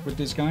chat with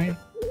this guy.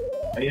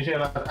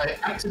 I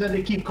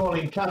accidentally keep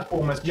calling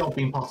platformers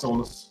jumping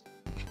puzzles.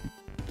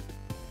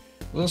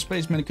 Little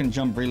spaceman can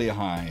jump really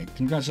high.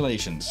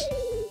 Congratulations.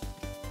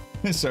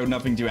 So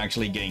nothing to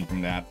actually gain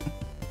from that.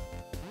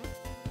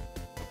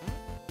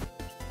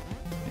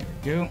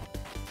 There we go.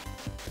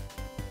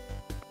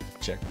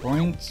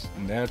 Checkpoint.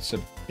 And that's a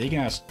big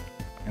ass...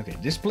 okay,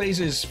 this place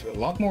is a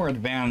lot more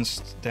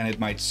advanced than it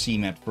might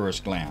seem at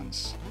first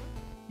glance.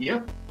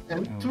 Yep,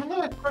 And to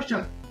another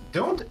question,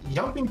 don't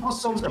jumping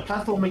puzzles and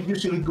platforming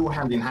usually go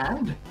hand in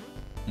hand?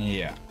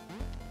 Yeah.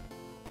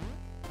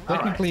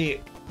 Technically,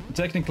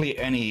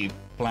 any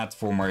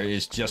platformer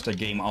is just a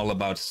game all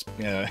about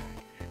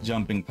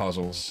jumping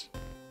puzzles.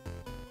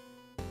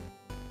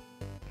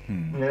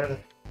 Yeah.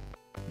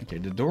 Okay,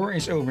 the door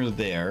is over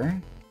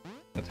there,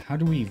 but how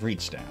do we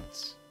reach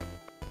that?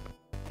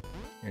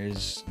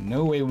 There's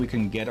no way we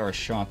can get our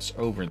shots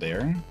over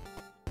there.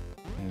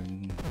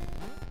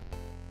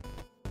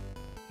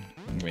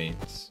 Wait.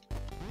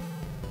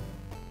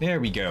 There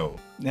we go.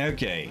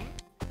 Okay.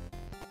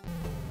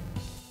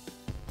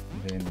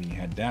 Then we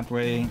head that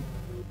way.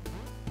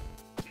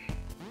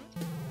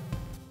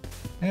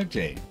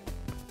 Okay.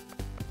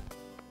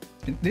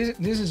 This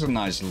is a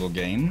nice little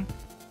game.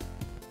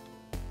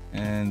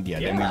 And yeah,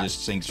 then we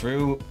just sink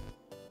through.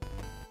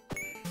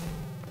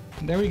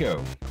 There we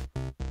go.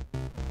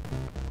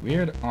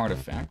 Weird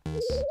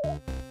artifacts.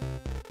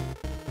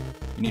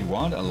 You need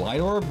what? A light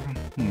orb?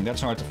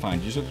 That's hard to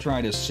find. You should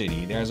try this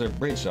city. There's a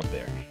bridge up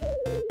there.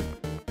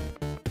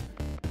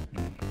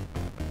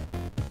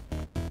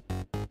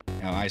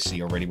 Now I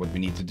see already what we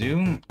need to do.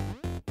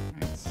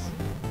 Right.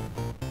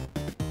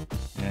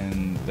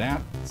 And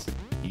that.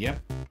 Yep.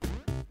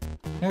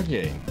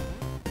 Okay.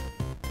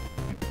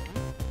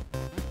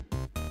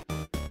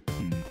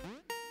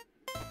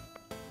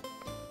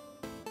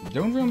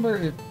 Don't remember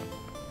if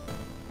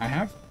I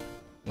have,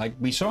 like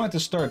we saw at the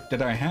start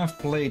that I have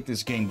played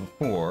this game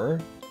before.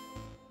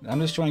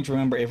 I'm just trying to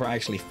remember if I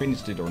actually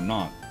finished it or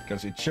not,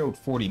 because it showed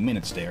 40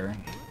 minutes there.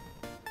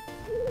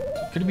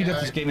 Could it be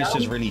that this game is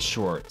just really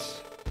short?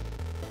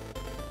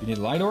 You need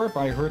light orb?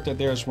 I heard that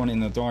there's one in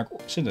the Dark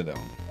Citadel.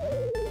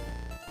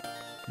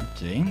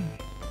 Okay.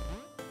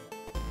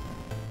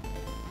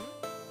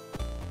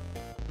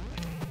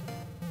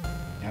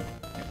 Yep.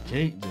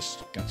 Okay,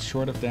 just got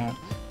short of that.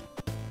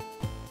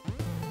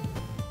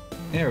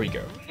 There we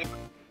go.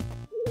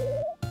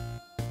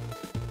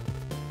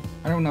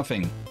 I know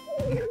nothing.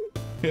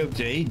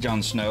 Okay,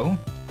 Jon Snow.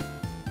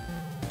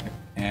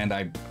 And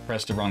I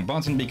pressed the wrong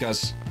button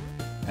because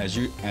as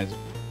A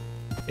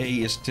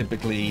is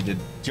typically the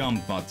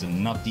jump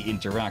button, not the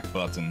interact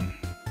button.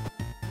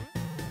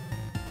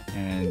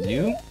 And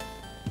you?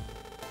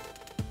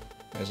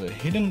 There's a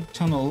hidden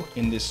tunnel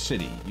in this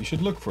city. You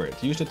should look for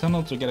it. Use the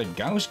tunnel to get a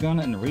Gauss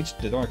gun and reach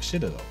the Dark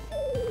Citadel.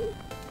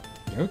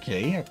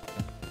 Okay.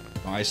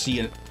 Oh, I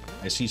see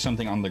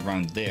something on the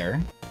ground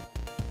there.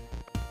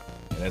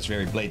 Yeah, that's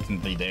very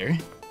blatantly there.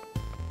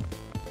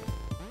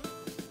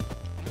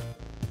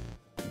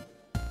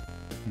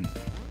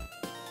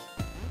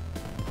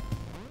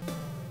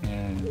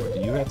 And what do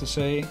you have to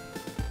say?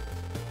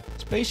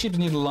 Spaceships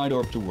need a light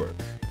orb to work.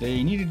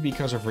 They need it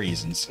because of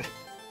reasons.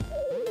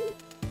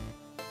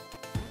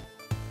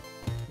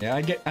 Yeah,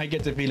 I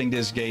get the feeling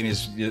this game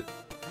is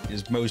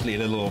mostly a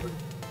little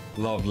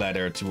love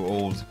letter to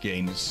old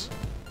games.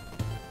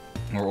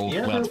 Or old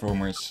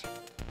platformers.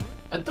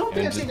 I don't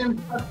think I've seen any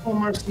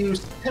platformers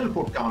use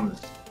teleport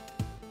guns.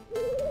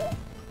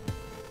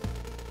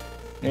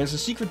 There's a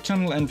secret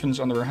tunnel entrance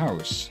under our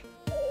house.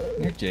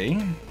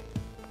 Okay.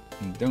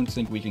 Don't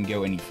think we can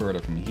go any further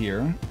from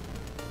here.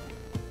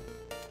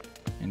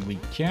 And we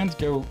can't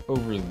go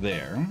over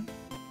there.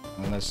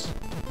 Unless...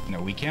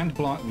 No, we can't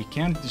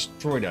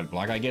destroy that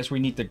block. I guess we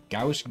need the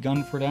Gauss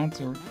gun for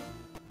that, or...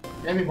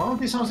 Maybe one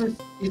of these houses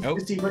is the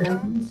secret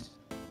entrance.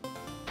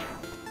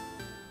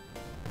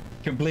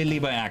 Completely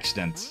by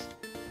accident.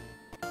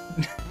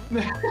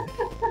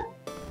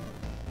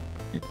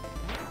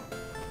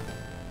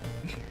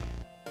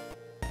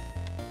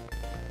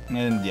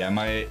 And yeah,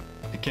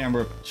 the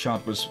camera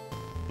shot was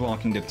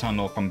blocking the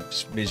tunnel from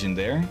vision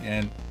there,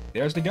 and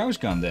there's the Gauss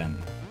gun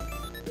then.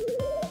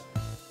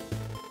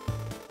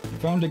 You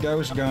found the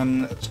Gauss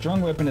gun, a strong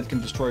weapon that can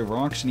destroy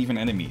rocks and even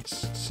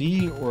enemies.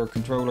 C or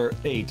controller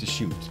A to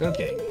shoot.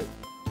 Okay.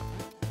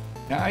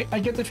 Now I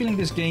get the feeling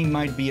this game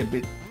might be a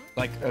bit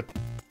like a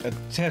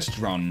test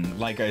run,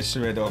 like I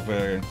said of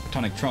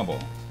Tonic Trouble.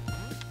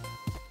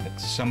 That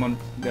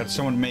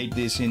someone made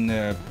this in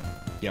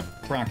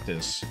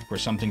practice for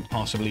something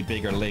possibly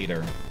bigger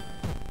later.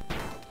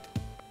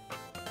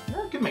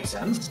 Yeah, could make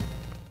sense.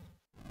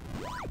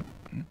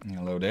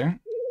 Hello there.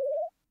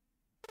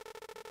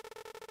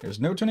 There's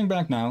no turning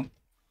back now.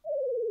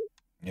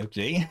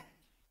 Okay.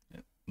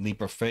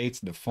 Leap of Fate,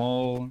 the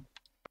fall.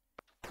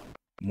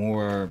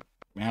 More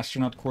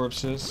astronaut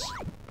corpses.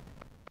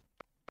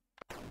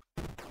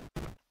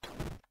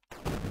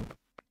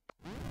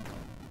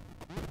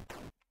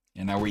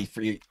 And now we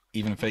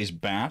even face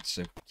bats.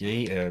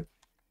 Okay,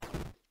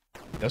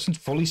 doesn't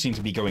fully seem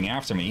to be going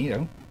after me,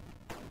 though.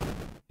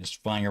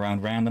 Just flying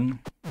around random.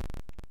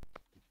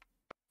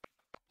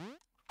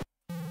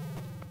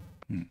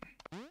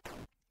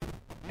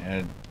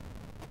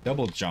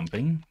 Double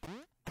jumping.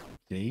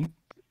 Okay.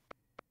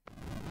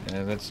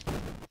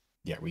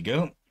 Yeah, we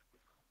go.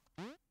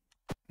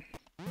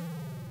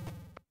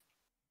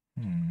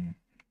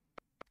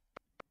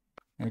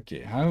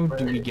 Okay, how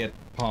do we get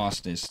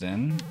past this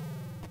then?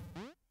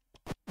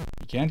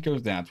 We can't go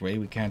that way,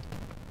 we can't...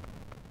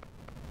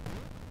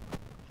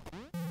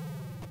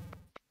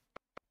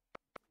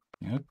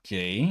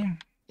 Okay.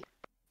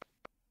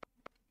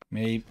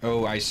 Maybe...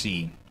 Oh, I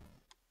see.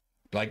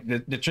 Like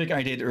the trick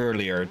I did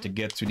earlier to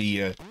get to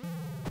the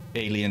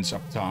aliens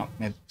up top.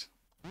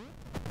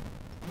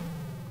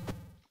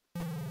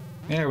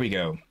 There we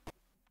go.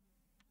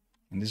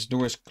 And this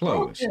door is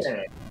closed.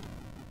 Okay.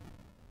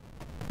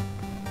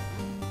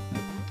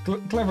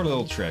 Clever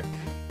little trick.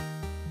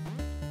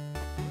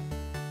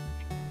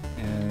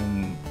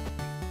 And...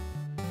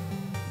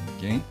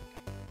 Okay.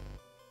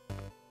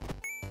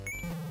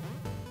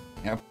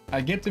 Yep, I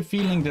get the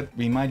feeling that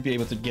we might be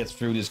able to get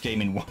through this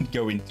game in one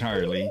go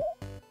entirely.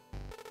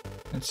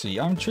 Let's see,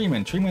 I'm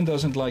Treeman. Treeman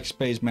doesn't like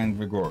Spaceman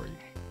Gregory.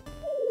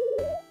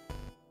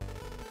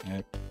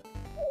 Yep.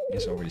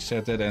 Yes, I already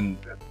said that, and...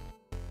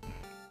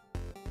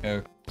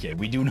 Okay,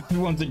 we do not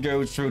want to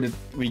go through the...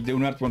 We do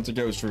not want to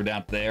go through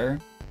that there.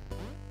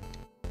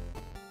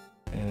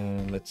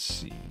 Let's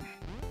see.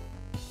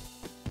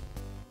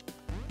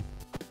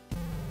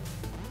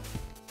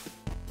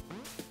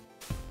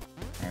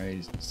 I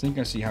think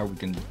I see how we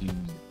can do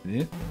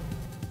it.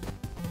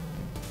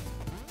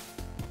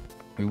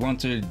 We want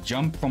to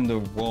jump from the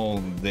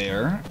wall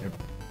there.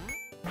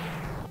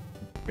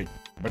 Wait,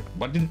 but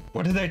what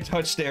did I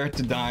touch there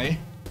to die?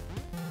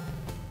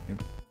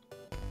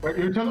 Wait,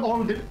 you can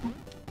already...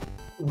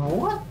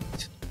 What?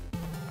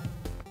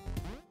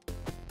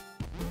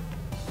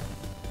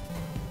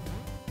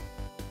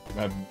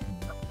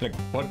 Like,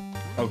 what?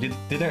 Oh,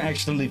 did I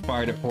actually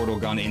fire the portal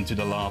gun into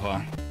the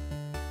lava?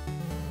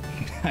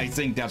 I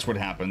think that's what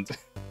happened.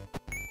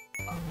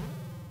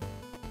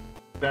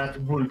 That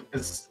would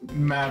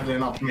madly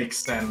not make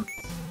sense.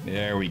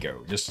 There we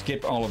go. Just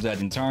skip all of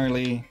that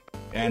entirely.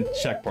 And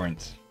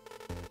checkpoint.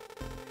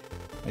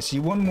 I see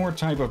one more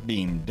type of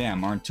beam.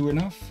 Damn, aren't two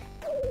enough?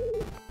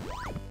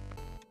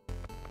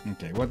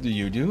 Okay, what do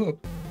you do?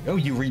 Oh,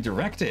 you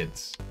redirect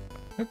it.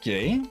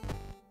 Okay.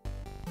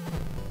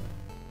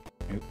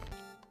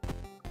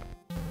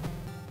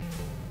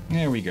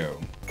 There we go.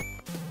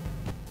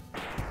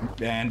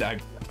 And I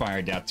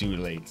fired that too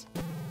late.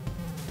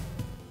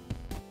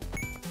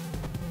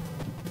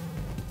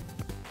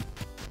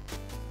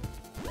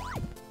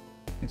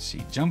 Let's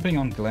see, jumping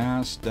on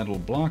glass, that'll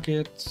block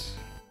it.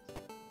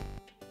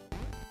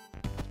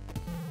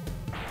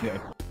 Yeah.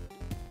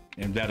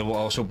 And that will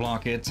also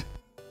block it.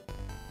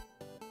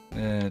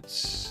 Let's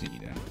see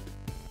then.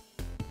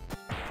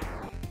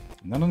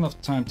 Not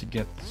enough time to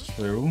get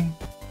through.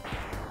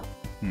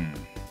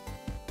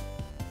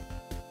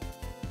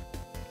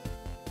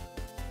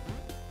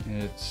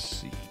 Let's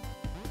see.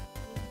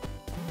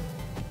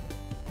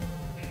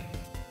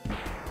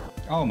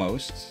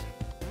 Almost.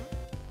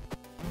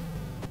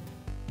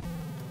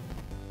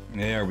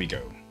 There we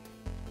go.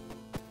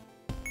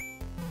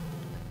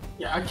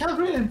 Yeah, I can't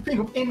really think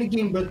of any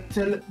game but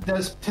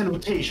there's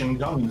teleportation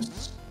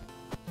guns.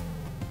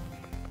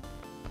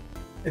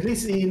 At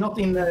least not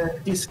in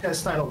this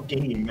style of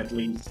game, at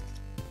least.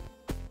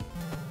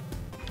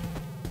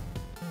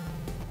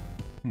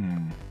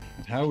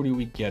 How do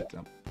we get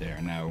up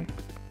there now?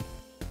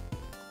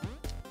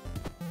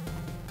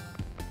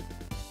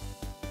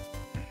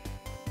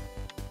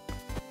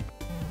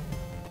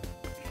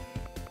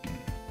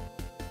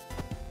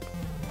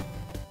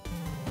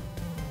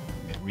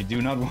 We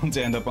do not want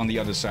to end up on the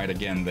other side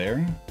again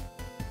there.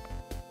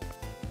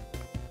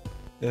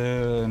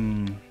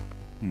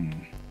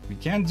 We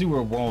can't do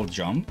a wall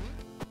jump.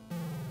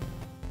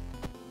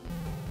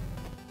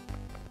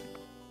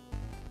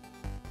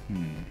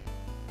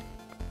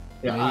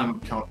 Yeah, I'm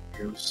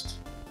confused.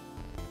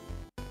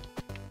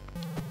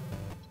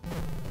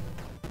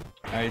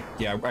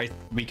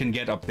 We can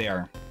get up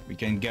there. We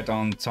can get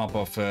on top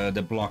of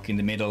the block in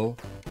the middle.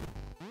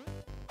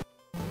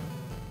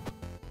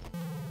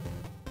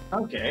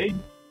 Okay.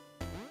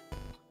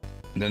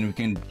 Then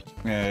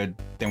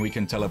we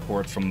can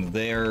teleport from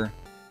there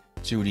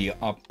to the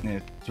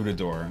to the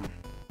door.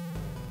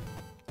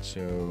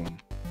 So,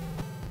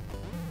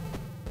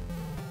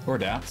 or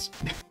that.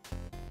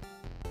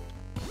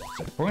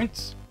 Set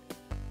points.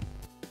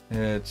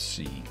 Let's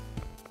see.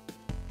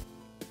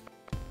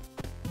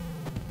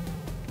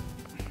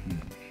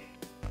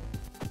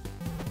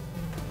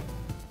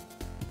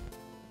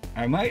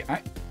 I might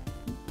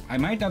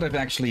not have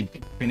actually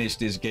finished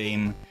this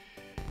game,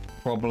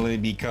 probably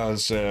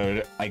because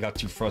I got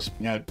too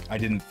frustrated. I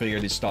didn't figure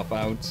this stuff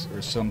out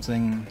or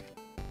something.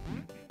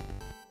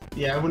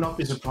 Yeah, I would not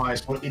be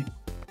surprised. But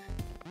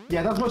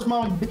yeah, that was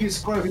my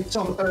biggest gripe with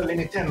some early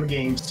Nintendo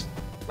games.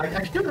 Like,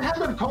 I could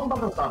handle the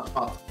combat and stuff,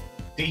 but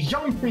the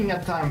jumping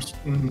at times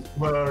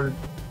were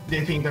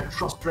the thing that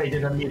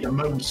frustrated me the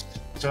most.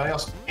 So I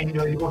just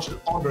enjoyed watching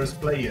others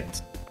play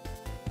it.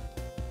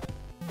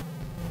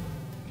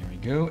 There we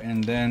go,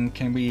 and then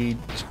can we...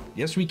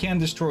 Yes, we can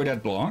destroy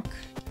that block.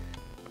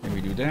 Can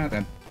we do that?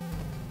 And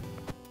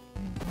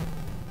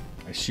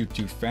I shoot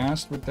too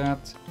fast with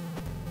that.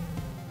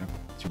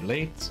 Too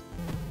late.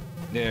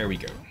 There we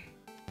go.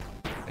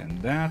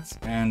 And that,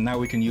 and now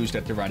we can use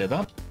that to ride it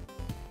up.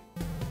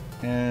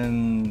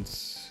 And...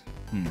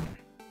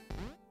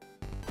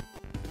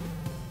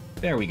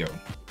 There we go.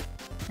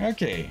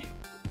 Okay.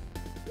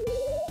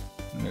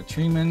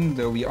 Treeman,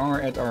 though we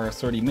are at our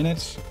 30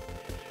 minutes.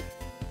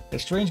 A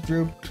strange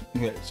clue.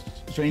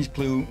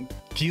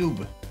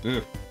 Cube.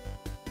 Ugh.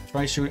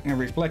 Try shooting and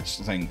reflects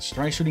things.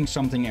 Try shooting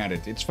something at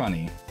it. It's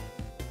funny.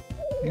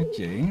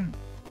 Okay.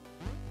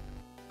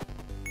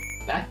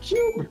 That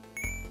cube.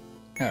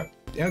 Oh,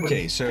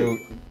 okay. So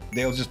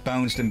they'll just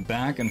bounce them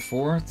back and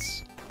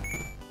forth.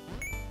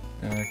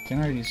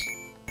 Can I just?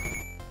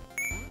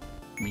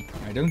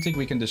 I don't think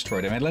we can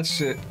destroy them. And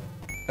let's.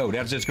 Oh,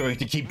 that's just going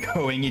to keep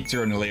going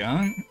eternally,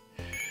 huh?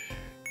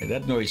 Yeah,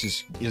 that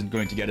noise isn't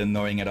going to get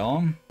annoying at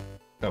all.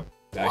 Oh,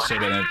 I say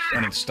that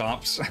and it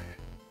stops.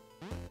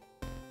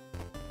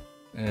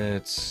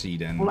 Let's see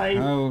then. Like,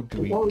 how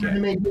do we get?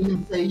 Make me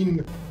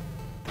insane.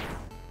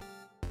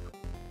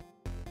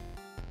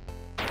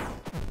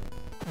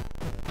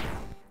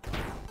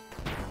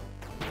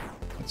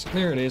 Let's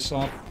clear this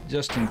up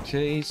just in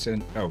case.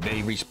 And oh,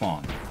 they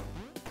respawn.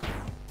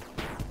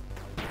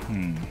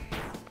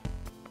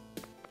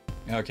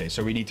 Okay,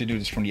 so we need to do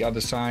this from the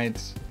other side.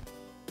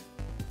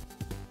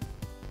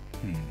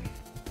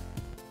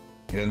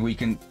 Then we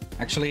can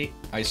actually.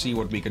 I see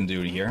what we can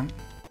do here.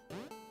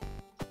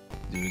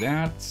 Do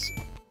that.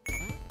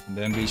 And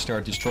then we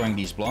start destroying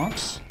these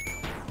blocks.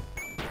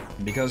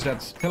 Because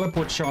that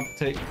teleport shot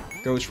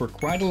goes for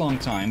quite a long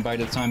time. By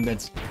the time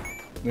that's...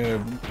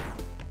 no,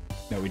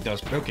 it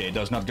does... Okay, it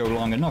does not go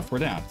long enough for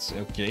that.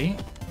 Okay.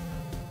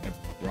 Yep,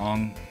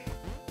 wrong.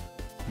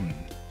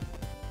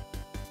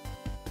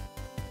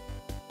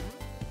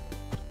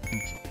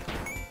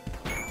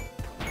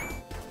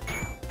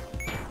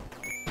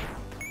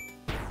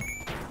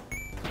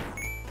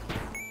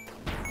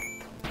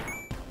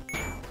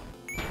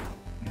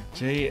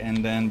 Okay, and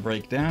then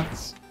break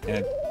that.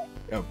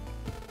 Oh,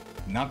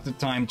 not the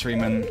time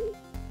treatment.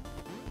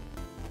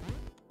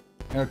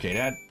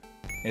 Okay,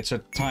 it's a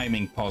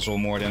timing puzzle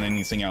more than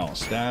anything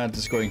else. That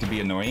is going to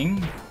be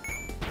annoying.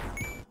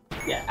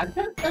 Yeah, I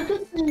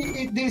could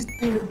see this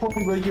being the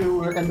point where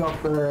you end up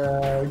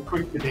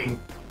quitting.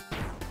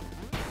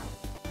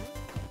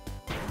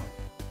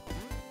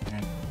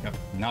 Yep,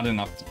 not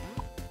enough.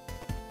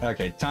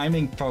 Okay,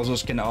 timing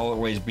puzzles can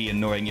always be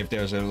annoying if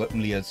there's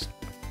only a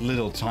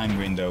little time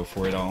window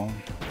for it all.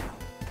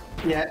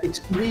 Yeah,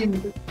 it's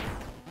really...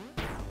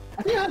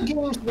 I think I have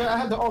games where I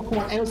have to ask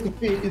someone else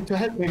to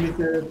help me with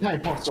the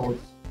time puzzles.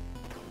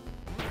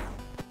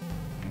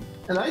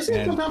 And I see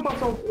some time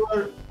puzzles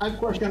where I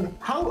question,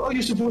 how are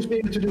you supposed to be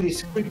able to do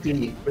this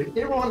quickly? But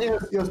everyone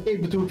else is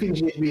able to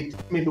finish it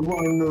with maybe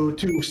 1 or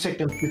 2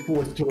 seconds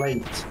before it's too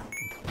late.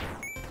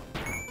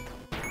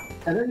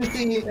 And then you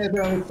see at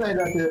the side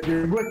that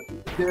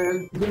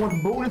the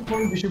most bonus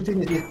point you should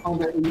finish it on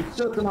a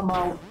certain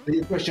amount.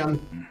 The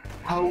question,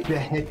 how the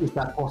heck is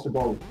that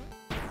possible?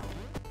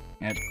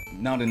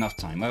 Not enough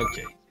time,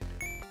 okay.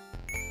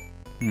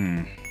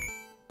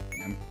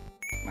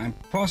 I'm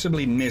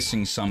possibly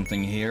missing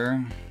something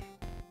here.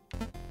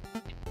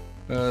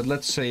 But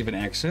let's save and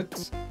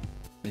exit.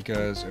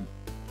 Because,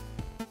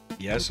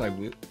 yes, I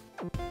will.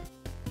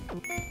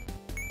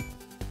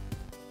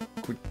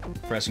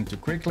 Pressing too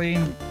quickly.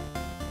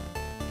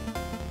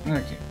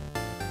 Okay.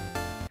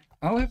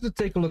 I'll have to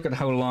take a look at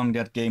how long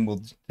that game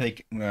will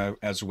take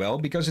as well,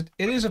 because it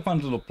is a fun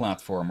little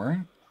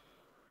platformer.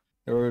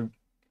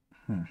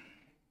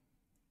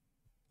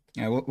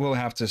 Yeah, we'll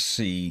have to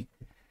see.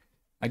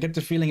 I get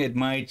the feeling it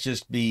might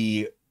just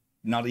be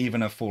not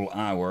even a full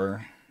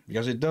hour,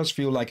 because it does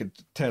feel like a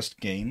test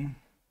game.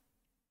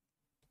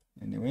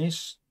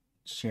 Anyways,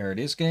 share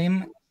this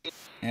game.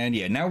 And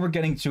yeah, now we're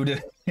getting to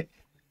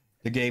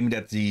the game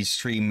that the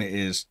stream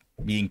is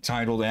being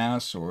titled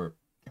as, or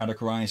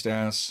categorized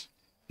as,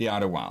 The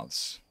Outer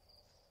Wilds.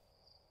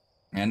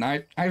 And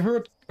I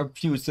heard a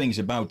few things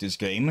about this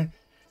game,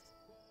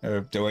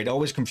 though it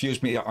always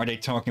confused me. Are they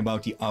talking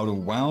about the Outer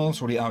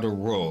Wilds or the Outer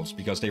Worlds?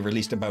 Because they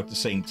released about the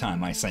same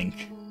time, I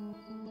think.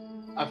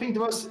 I think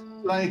there was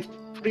like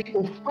 3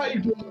 or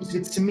 5 games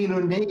with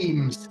similar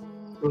names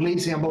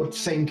releasing about the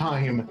same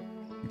time.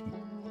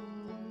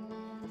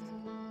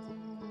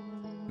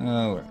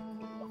 Oh.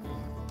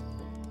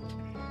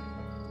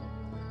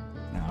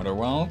 Outer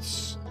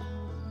Wilds.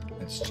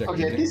 Let's check.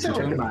 Okay, this I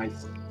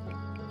recognize.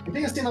 I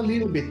think I've seen a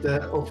little bit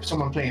of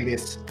someone playing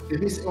this.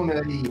 It is only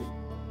a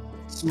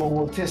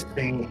small test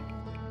thing.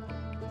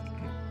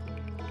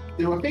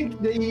 So I think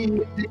they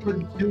were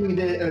doing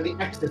the early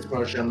access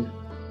version.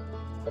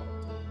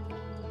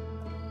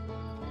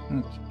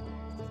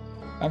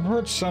 I've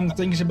heard some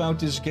things about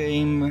this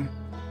game,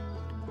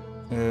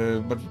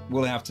 but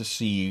we'll have to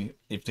see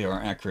if they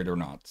are accurate or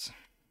not.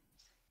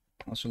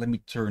 Also, let me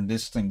turn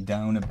this thing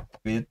down a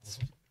bit.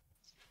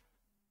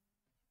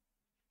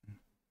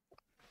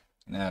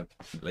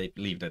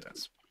 Leave that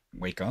as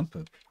wake up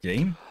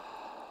game.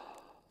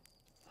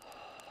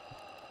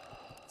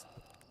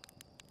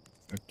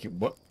 Okay,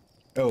 what?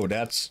 Oh,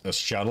 that's a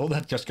shuttle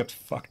that just got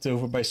fucked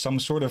over by some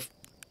sort of...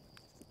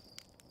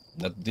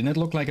 That didn't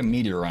look like a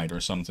meteorite or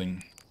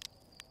something.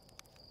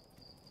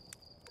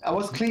 I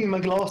was cleaning my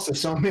glasses,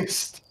 so I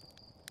missed.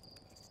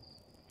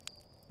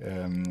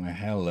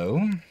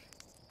 Hello?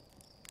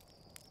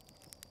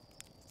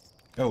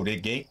 Oh, the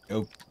game.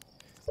 Oh,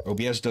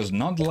 OBS does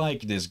not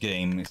like this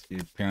game,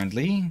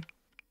 apparently.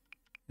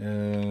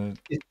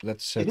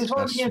 Let's set. It is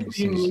one game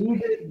you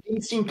need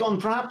desync on,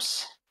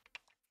 perhaps.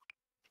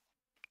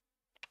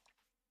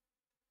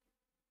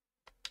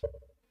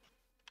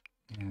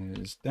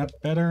 Is that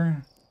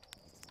better?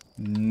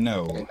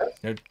 No.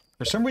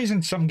 For some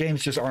reason, some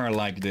games just are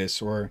like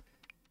this. Or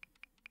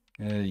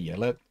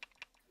yeah,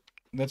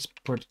 let's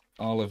put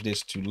all of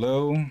this to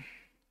low.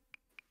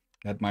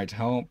 That might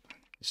help.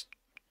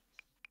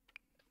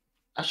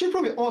 I should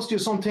probably ask you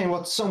something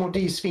what some of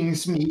these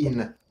things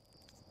mean.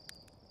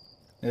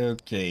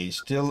 Okay,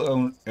 still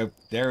on. Oh,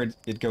 there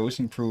it goes,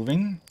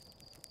 improving.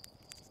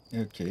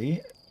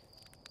 Okay,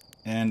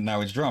 and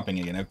now it's dropping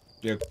again.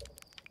 Is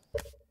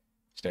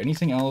there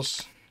anything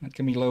else that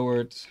can be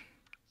lowered?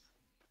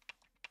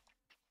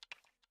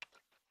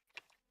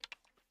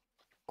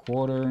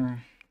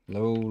 Quarter,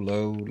 low,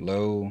 low,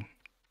 low.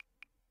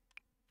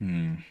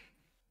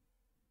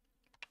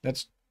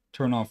 Let's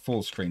turn off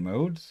full screen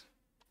mode.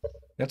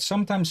 That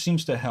sometimes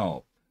seems to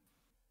help.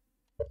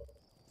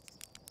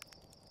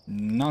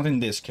 Not in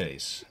this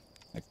case.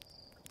 Like,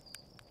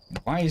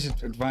 why is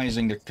it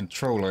advising the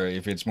controller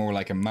if it's more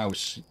like a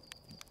mouse,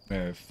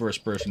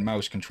 first-person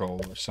mouse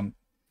control or some?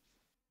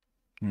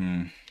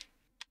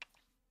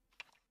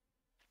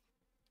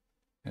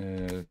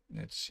 Let's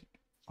see.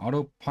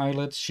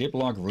 Autopilot, ship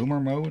log, rumor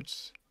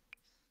modes.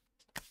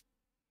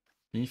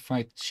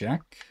 Refight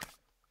check.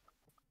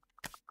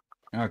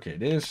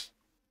 Okay,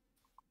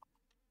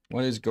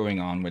 what is going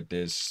on with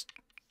this?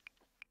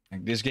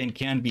 Like, this game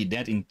can be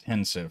that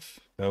intensive.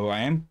 Though I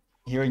am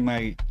hearing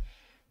my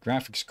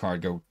graphics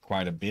card go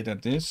quite a bit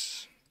at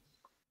this.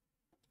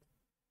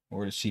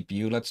 Or the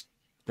CPU. Let's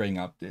bring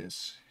up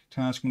this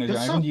task manager.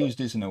 I haven't used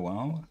this in a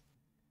while.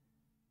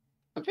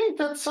 I think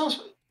that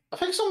sounds. I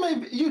think some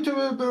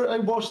YouTuber I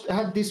watched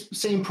had this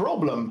same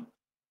problem.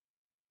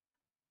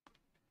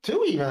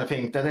 Too, even I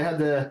think that they had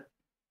that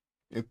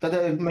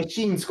the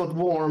machines got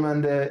warm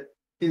and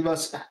it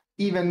was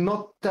even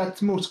not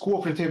that much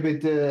cooperative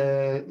with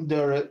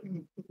their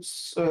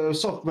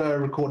software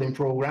recording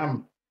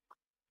program.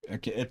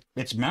 Okay,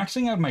 it's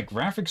maxing out my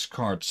graphics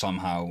card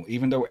somehow,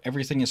 even though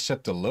everything is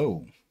set to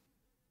low.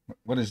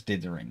 What is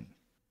dithering?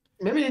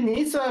 Maybe it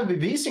needs a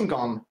VSync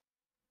on.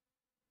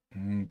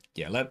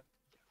 Yeah,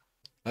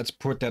 let's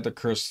put that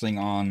accursed thing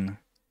on.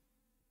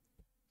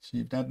 See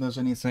if that does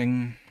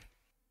anything.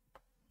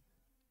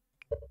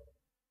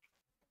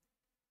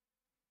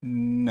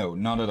 No,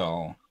 not at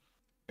all.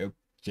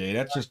 Okay,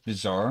 that's just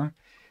bizarre.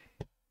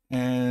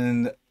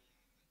 And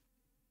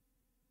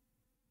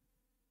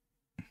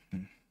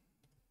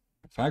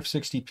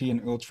 560p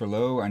and ultra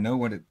low. I know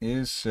what it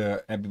is.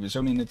 Abby was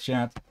only in the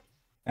chat.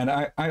 And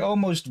I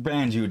almost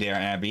banned you there,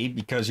 Abby,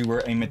 because you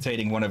were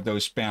imitating one of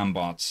those spam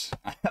bots.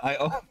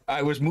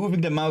 I was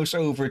moving the mouse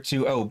over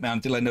to,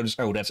 until I noticed,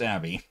 that's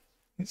Abby.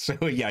 So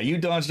yeah, you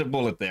dodged a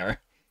bullet there.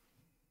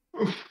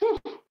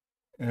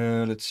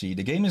 Let's see.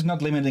 The game is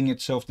not limiting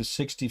itself to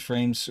 60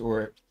 frames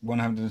or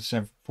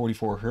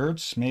 144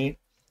 hertz.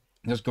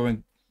 Just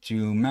going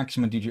to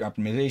maximum due to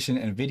optimization.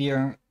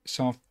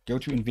 Go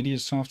to NVIDIA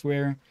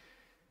software.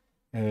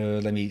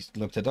 Let me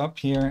look that up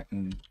here.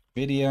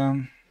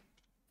 NVIDIA.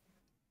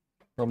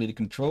 Probably the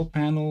control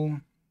panel.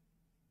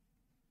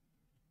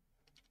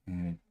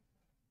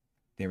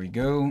 There we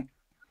go.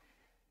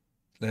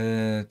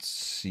 Let's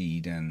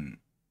see then.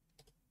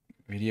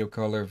 Video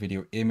color,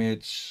 video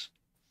image.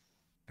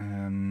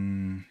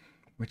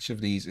 Which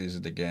of these is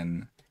it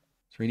again?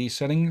 3D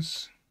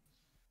settings.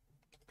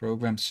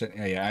 Program set.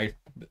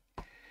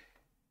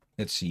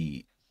 Let's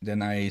see.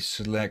 Then I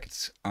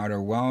select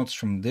Outer Wilds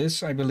from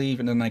this, I believe,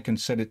 and then I can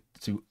set it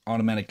to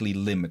automatically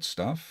limit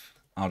stuff.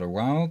 Outer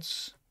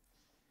Wilds.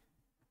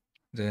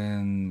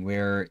 Then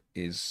where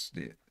is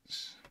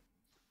this?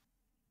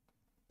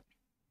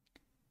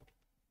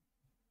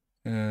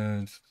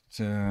 It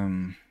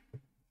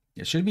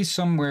should be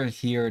somewhere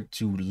here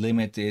to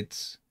limit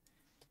it.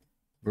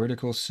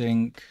 Vertical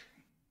sync.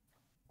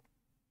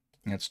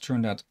 Let's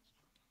turn that,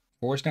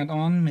 force that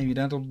on. Maybe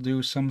that'll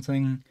do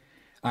something.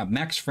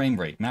 Max frame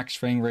rate. Max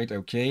frame rate,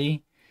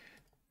 okay.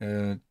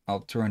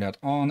 I'll turn that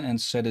on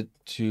and set it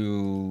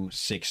to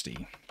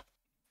 60.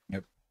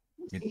 Yep.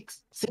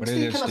 What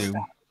did it do?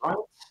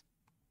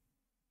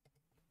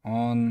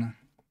 On,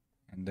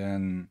 and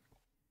then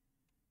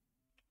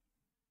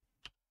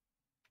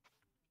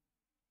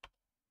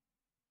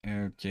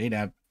okay,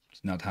 that's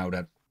not how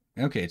that.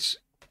 Okay, it's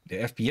the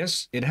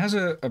FPS. It has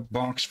a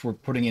box for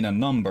putting in a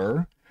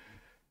number,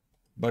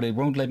 but it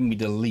won't let me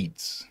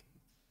delete.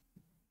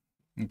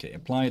 Okay,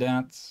 apply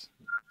that.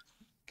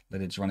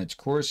 Let it run its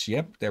course.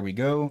 Yep, there we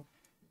go.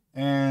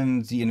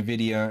 And the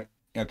NVIDIA.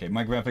 Okay,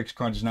 my graphics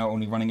card is now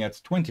only running at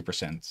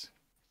 20%.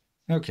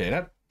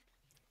 Okay,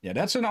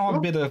 that's an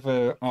odd bit of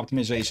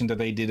optimization that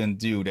they didn't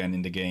do then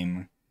in the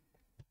game.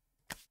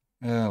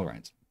 All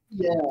right.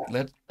 Yeah.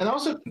 And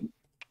also,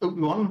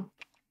 one.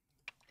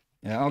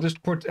 Yeah, I'll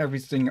just put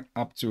everything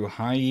up to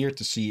high here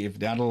to see if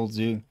that'll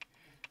do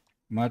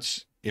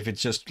much. If it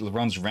just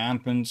runs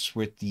rampant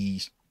with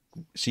the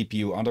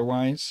CPU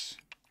otherwise.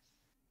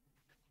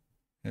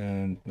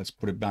 And let's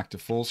put it back to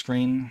full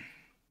screen.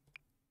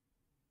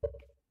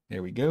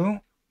 There we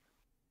go.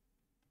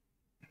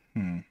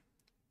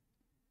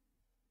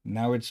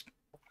 Now it's,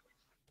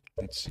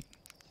 let's see.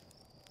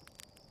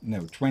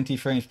 No, 20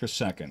 frames per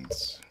second.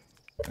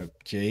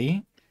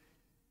 Okay.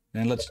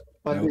 Then let's,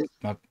 But no, the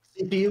not,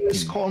 CPU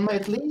is calm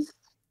at least.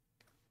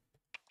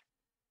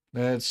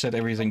 let's set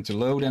everything to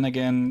low then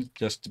again,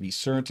 just to be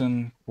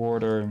certain.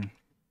 Quarter.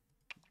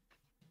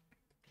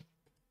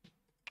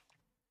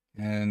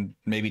 And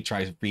maybe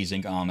try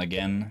freezing on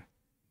again.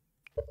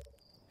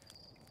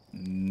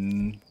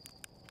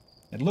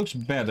 It looks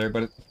better,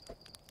 but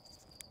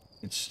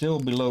it's still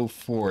below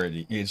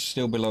 40. It's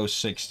still below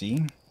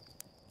 60.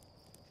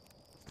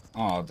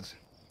 Odd.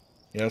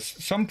 Yes,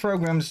 some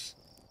programs...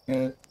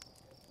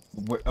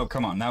 oh,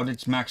 come on. Now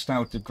it's maxed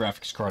out the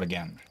graphics card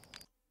again.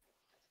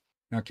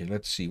 Okay,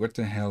 let's see. What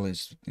the hell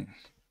is...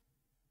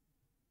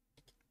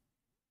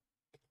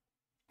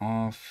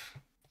 Off...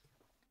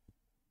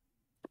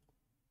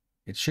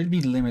 It should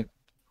be limit.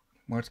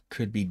 What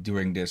could be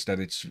doing this? That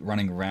it's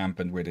running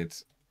rampant with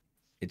it.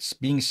 It's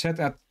being set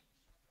at.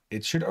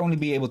 It should only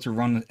be able to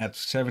run at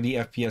 70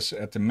 FPS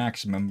at the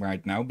maximum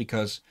right now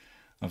because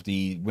of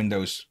the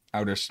Windows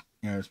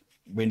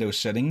Windows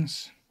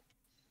settings.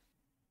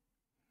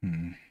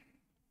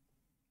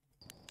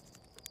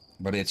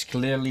 But it's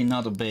clearly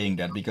not obeying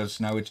that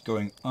because now it's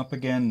going up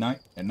again.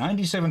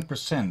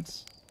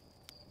 97%.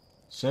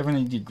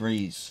 70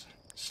 degrees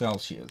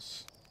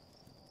Celsius.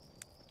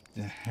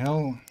 The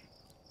hell?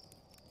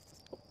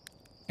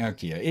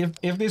 Okay,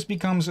 if this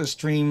becomes a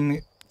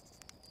stream,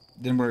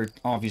 then we're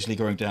obviously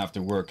going to have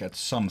to work at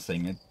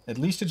something. At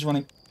least it's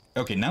running...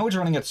 Okay, now it's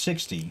running at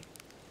 60.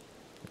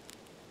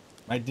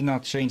 I did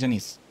not change any...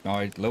 No,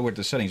 I lowered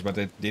the settings, but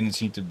it didn't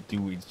seem to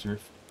do it.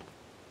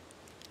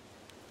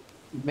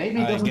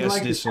 Maybe it doesn't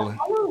like this will...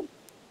 color?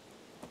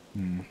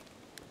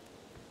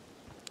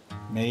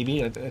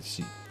 Maybe, let's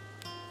see.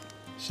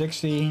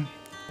 60.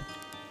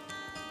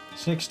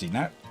 60,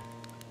 now...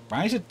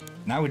 Why is it...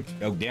 Now it...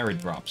 Oh, there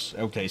it drops.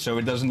 Okay, so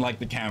it doesn't like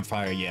the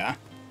campfire, yeah.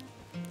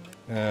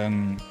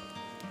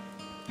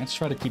 Let's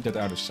try to keep that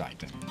out of sight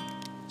then.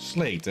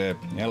 Slate,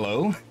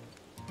 hello.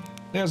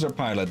 There's our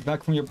pilot,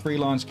 back from your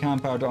pre-launch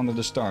camp out under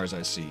the stars,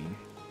 I see.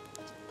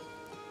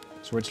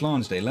 So it's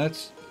launch day.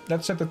 Let's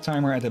set the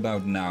timer at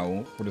about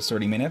now for the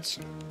 30 minutes.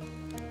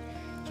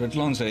 So it's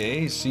launch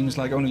day, eh? Seems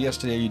like only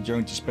yesterday you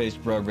joined the space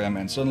program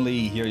and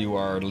suddenly here you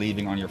are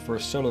leaving on your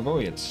first solo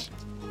voyage.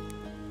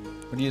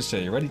 What do you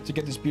say? Ready to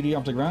get this beauty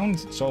off the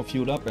ground? It's all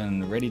fueled up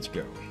and ready to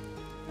go.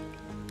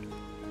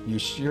 You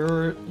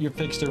sure you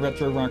fixed the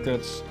retro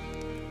rockets?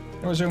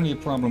 There was only a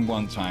problem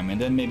one time,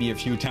 and then maybe a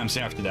few times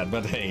after that,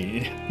 but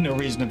hey, no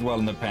reason to dwell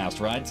in the past,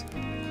 right?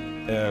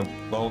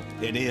 Well,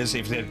 it is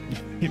if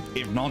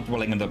not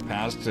dwelling in the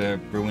past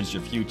ruins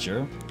your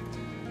future.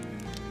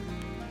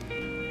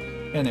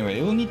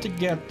 Anyway, we'll need to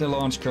get the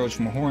launch codes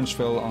from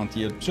Hornsville onto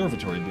the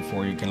observatory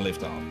before you can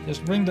lift off.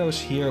 Just bring those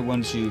here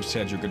once you've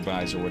said your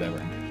goodbyes or whatever.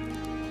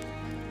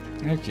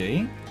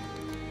 Okay.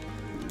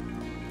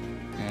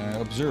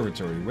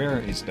 Observatory, where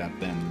is that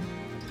then?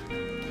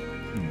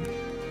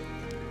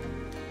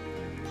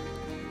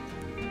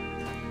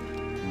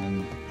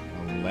 And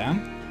a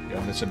lamp?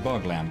 Yeah, that's a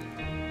bug lamp.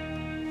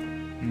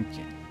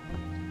 Okay.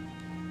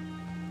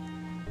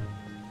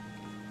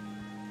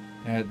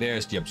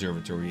 There's the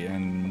observatory,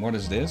 and what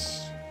is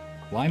this?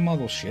 Fly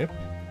model ship?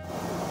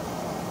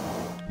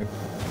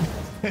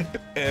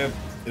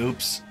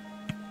 Oops.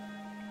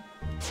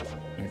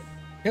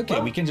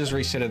 Okay, we can just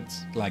reset it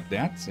like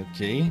that.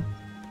 Okay.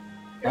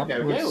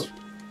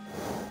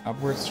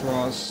 Upward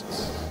thrust.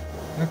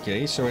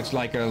 Okay, so it's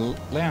like a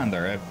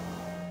lander.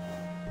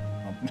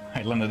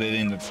 I landed it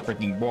in the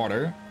freaking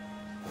water.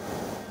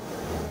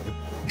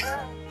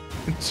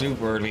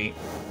 Super early.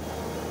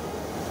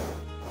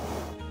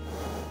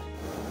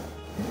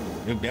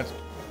 Oop, that's...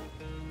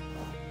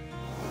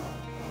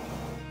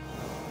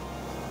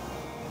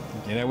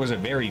 Okay, that was a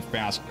very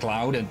fast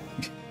cloud and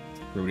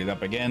screwed it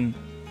up again.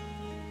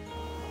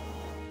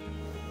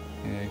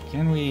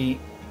 Can we...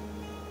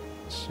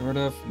 Sort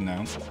of?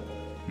 No.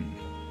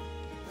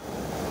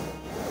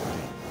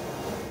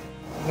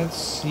 Let's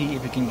see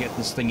if we can get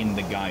this thing in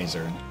the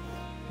geyser.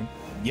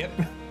 Yep.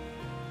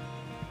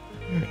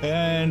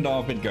 And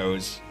off it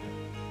goes.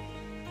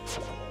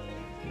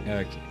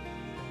 Okay.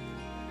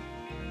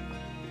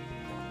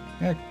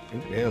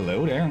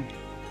 Hello there.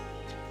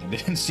 I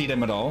didn't see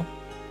them at all.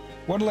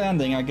 What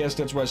landing? I guess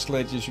that's why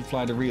Slate should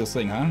fly the real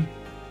thing, huh?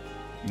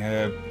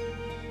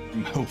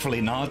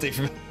 Hopefully not,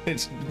 if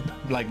it's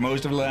like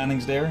most of the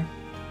landings there.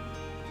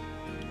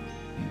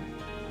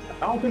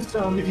 I'm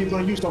concerned if you're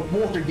going to use a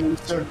water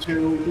geyser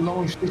to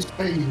launch this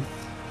phase.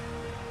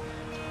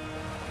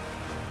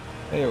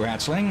 Hey,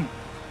 Hatchling.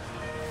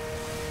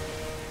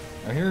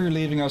 I hear you're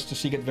leaving us to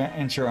seek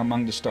adventure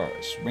among the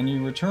stars. When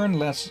you return,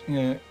 let's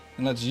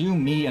you,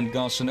 me, and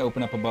Gosson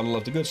open up a bottle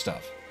of the good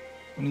stuff.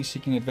 Only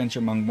seeking adventure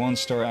among one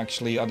star,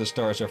 actually, other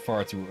stars are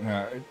far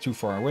too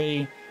far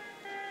away.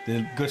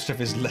 The good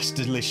stuff is less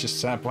delicious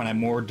sap and a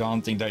more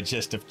daunting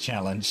digestive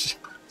challenge.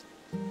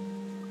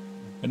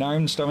 An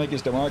iron stomach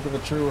is the mark of a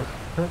true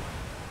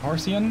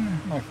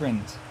Hillyan, my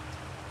friend.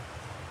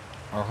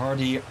 Our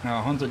hardy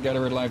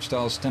hunter-gatherer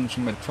lifestyle stems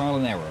from a trial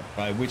and error,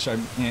 by which I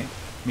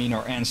mean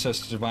our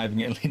ancestors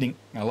surviving and leading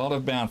a lot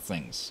of bad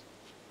things.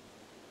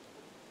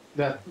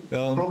 That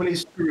probably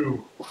is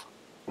true.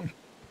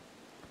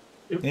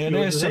 Yeah,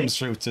 there's some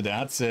truth to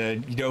that.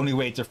 The only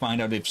way to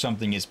find out if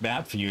something is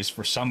bad for you is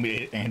for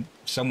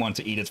someone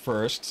to eat it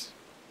first.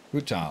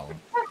 Brutal.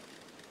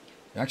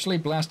 Actually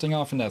blasting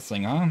off in that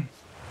thing, huh?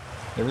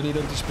 They really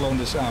don't explode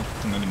this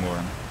often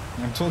anymore.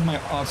 I'm told my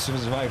odds of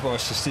survival are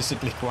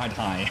statistically quite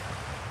high.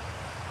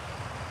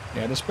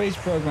 Yeah, the space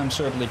program's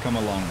certainly come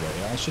a long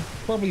way. I should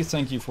probably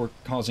thank you for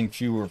causing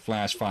fewer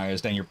flash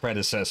fires than your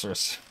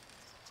predecessors.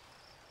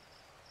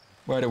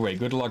 By the way,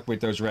 good luck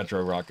with those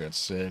retro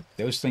rockets.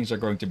 Those things are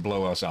going to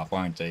blow us up,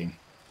 aren't they?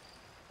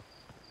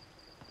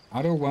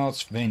 Outer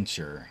Wilds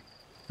Venture.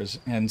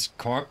 And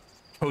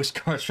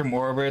postcards from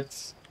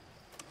orbit.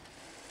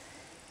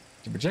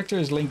 The projector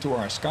is linked to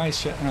our Sky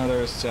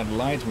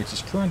satellite, which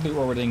is currently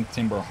orbiting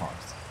Timber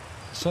Hearth.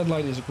 The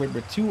satellite is equipped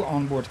with 2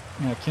 onboard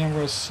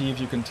cameras. See if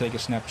you can take a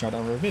snapshot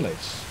of our village.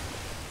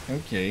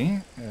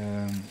 Okay.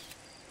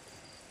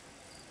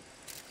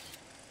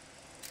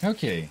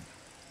 Okay.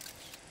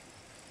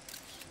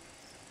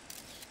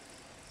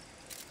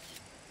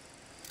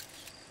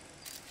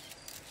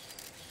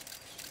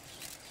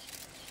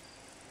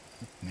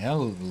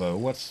 Hello,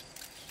 what's...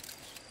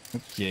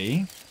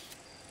 Okay.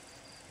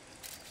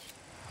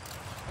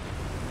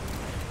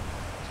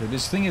 So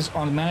this thing is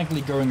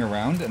automatically going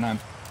around and I'm...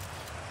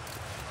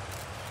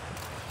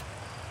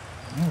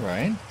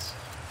 Alright.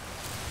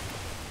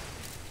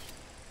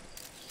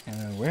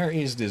 Where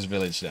is this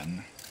village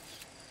then?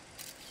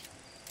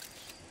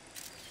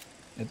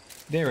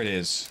 There it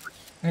is.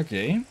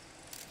 Okay.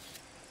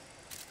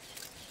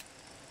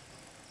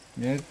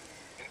 Yeah.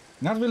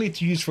 Not really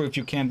too useful if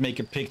you can't make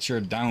a picture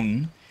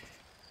down.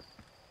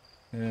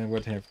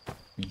 What have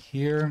we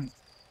here?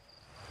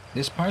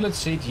 This pilot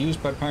seat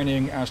used by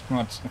pioneering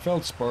astronaut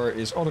Veldspar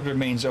is all that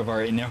remains of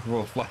our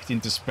inaugural flight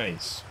into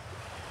space.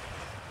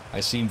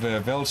 I seem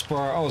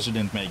Veldspar also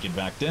didn't make it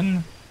back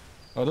then.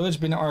 Although it's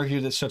been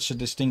argued that such a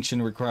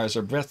distinction requires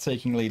a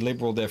breathtakingly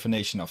liberal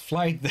definition of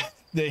flight,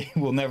 they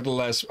will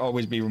nevertheless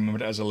always be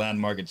remembered as a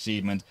landmark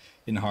achievement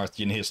in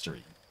Hillyan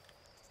history.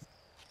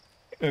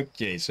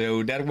 Okay,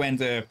 so that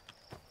went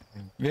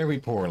very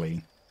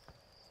poorly.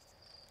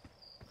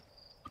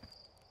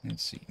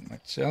 Let's see,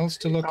 much else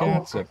to look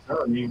at?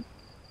 Yeah,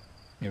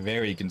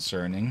 very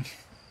concerning.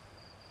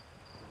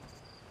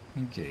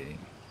 Okay.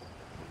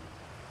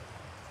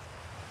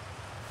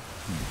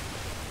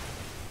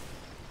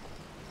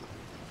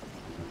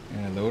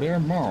 Hello there,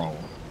 Marl.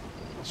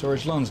 So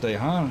it's launch day,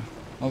 huh?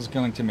 I was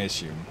going to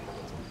miss you.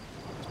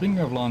 Speaking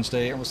of launch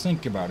day, I was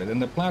thinking about it,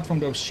 and the platform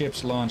those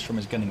ships launch from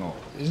is getting old.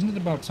 Isn't it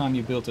about time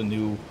you built a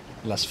new,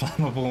 less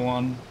flammable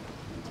one?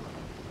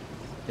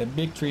 That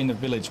big tree in the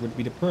village would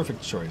be the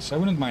perfect choice. I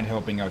wouldn't mind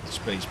helping out the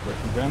space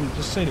program.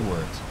 Just say the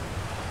word.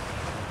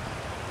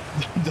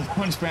 The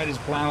launch pad is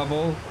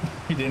flammable.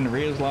 You didn't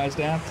realize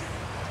that?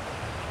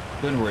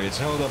 Don't worry, it's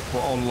held up for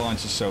all the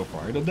launches so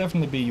far. It'll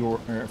definitely be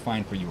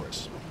fine for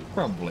yours.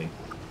 Probably.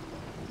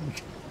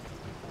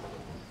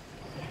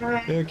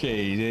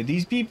 Okay,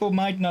 these people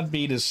might not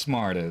be the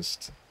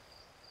smartest.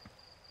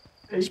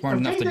 Smart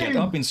enough to get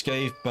up in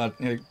space,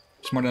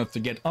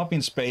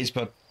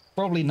 but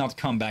probably not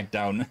come back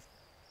down.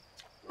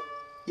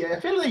 Yeah, I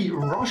feel like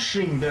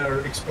rushing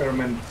their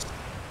experiments.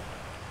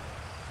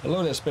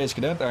 Hello there, Space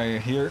Cadet. I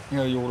hear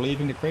you're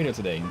leaving the crater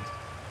today.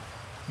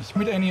 If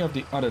you meet any of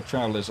the other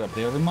travelers up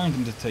there, remind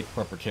them to take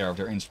proper care of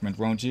their instrument,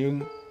 won't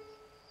you?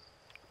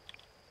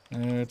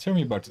 Tell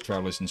me about the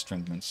travelers'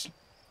 instruments.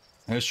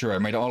 Sure, I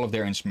made all of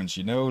their instruments,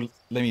 you know.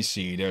 Let me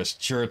see, there's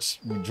church,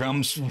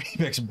 drums,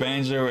 Rebec's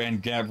banjo,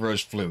 and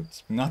Gavro's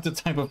flute. Not the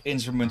type of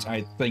instruments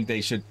I think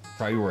they should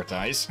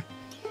prioritize.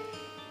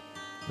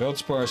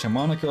 Veldspar's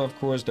harmonica, of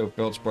course, though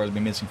Veldspar has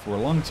been missing for a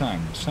long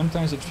time.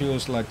 Sometimes it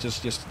feels like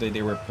just yesterday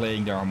they were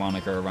playing their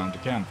harmonica around the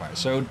campfire.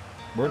 So,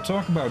 we're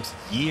talking about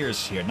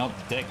years here, not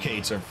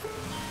decades of...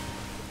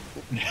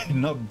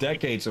 not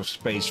decades of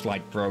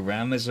spaceflight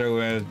program,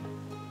 so,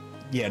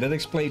 yeah, that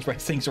explains why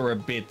things are a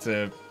bit,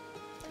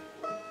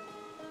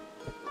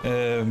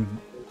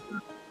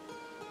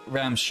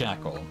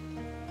 ramshackle.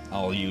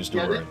 I'll use the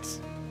word.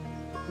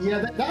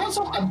 That's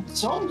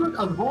some good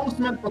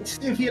advancement, but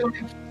still feel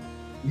like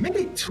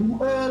maybe too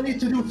early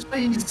to do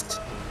space.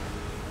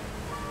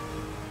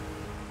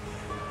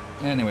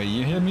 Anyway,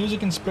 you hear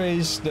music in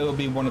space, that'll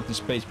be one of the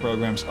space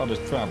program's other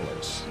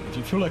travelers. If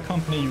you feel a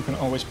company, you can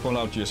always pull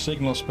out your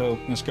signal scope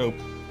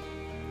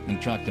and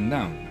track them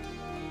down.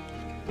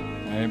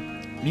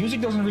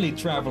 Music doesn't really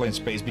travel in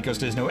space because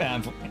there's no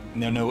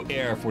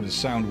air for the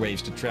sound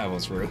waves to travel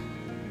through.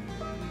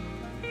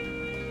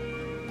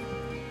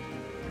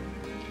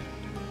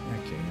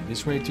 Okay,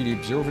 this way to the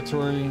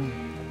observatory.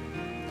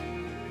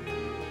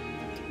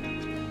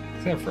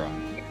 Zephyr.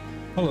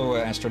 Hello,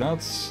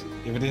 astronauts.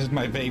 if it isn't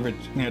my favorite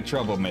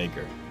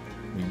troublemaker.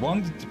 We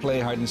wanted to play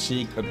hide and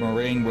seek, but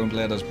Moraine won't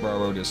let us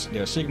borrow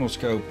their signal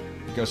scope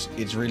because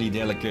it's really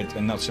delicate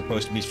and not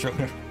supposed to be thrown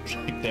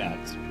like that.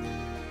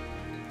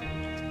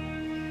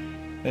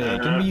 Hey,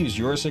 can we use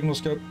your signal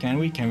scope? Can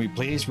we? Can we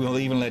please? We'll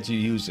even let you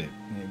use it.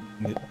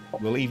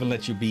 We'll even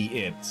let you be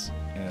it.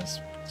 Yes.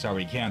 Sorry,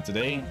 we can't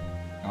today.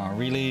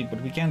 Really?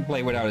 But we can't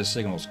play without a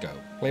signal scope.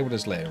 Play with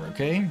us later,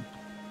 okay?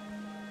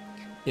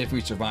 If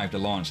we survive the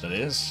launch, that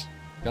is.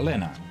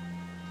 Galena.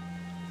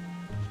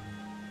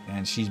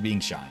 And she's being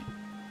shy.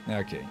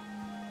 Okay.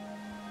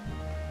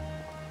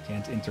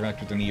 Can't interact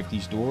with any of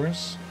these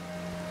doors.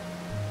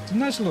 It's a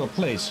nice little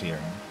place here.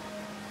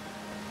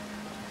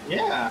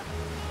 Yeah.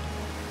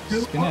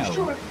 I'm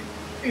sure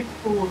it's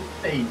for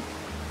thing.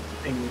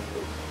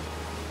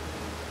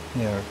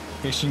 Yeah,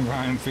 fishing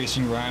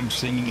rhyme,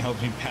 singing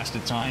helps me pass the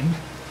time.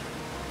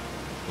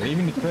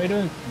 Leaving the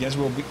crater? Guess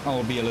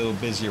I'll be a little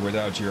busier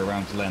without you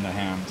around to lend a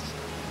hand.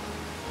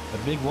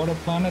 A big water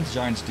planet,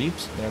 Giant's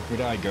Deeps, there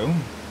could I go.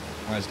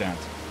 Why's that?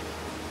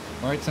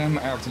 Right time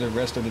after the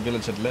rest of the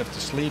village had left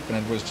to sleep and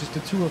it was just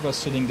the two of us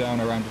sitting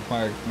down around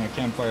the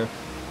campfire,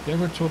 they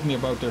were told me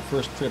about their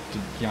first trip to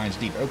Giant's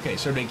Deep. Okay,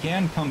 so they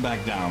can come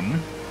back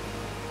down.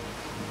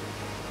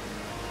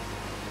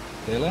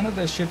 They landed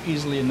their ship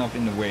easily enough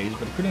in the waves,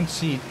 but couldn't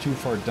see too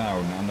far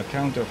down on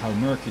account of how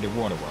murky the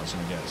water was,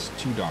 I guess.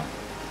 Too dark.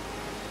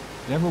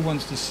 Never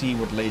wants to see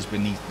what lays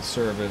beneath the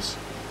surface,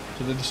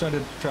 so they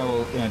decided to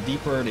travel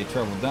deeper. They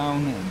traveled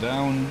down and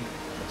down,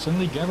 but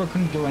suddenly Gabber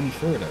couldn't go any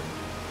further.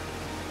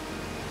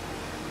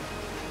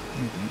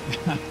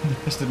 I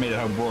estimated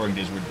how boring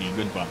this would be.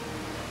 Goodbye.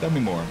 Tell me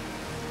more.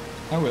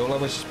 I will. I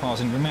was just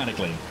pausing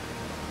dramatically.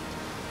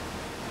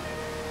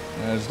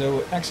 As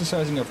though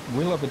exercising a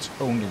will of its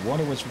own, the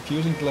water was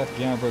refusing to let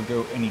Gabbro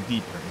go any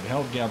deeper. It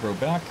held Gabbro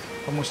back,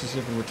 almost as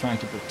if it were trying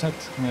to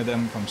protect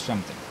them from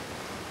something.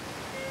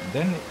 And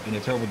then, in the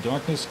terrible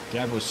darkness,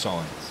 Gabbro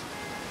saw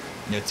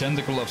it. The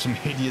tentacle of some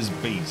hideous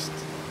beast.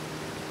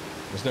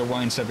 Was there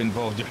wine step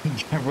involved during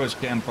Gabbro's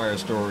campfire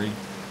story?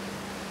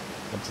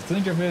 But to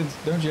think of it,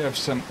 don't you have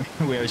some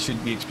way I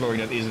should be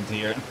exploring that isn't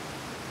here?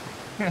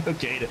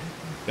 Okay,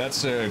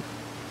 that's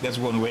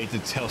one way to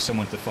tell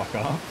someone to fuck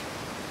off.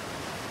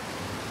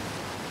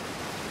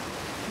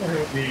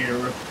 Oh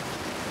dear.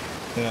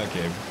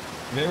 Okay,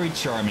 very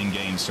charming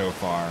game so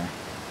far.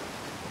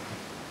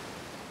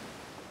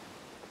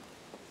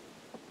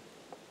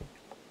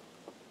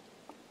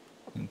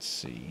 Let's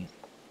see.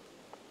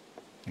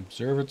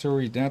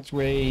 Observatory that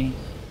way.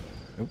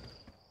 Oh,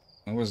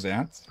 what was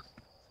that?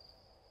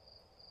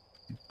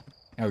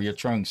 Oh, you're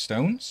throwing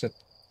stones?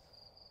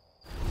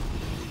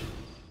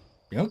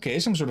 Okay,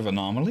 some sort of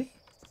anomaly.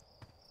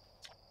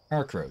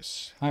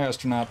 Arcros. Hi,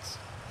 astronaut.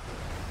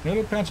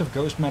 Another patch of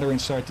ghost matter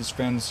inside this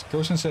fence.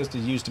 Ghosten says they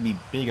used to be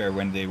bigger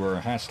when they were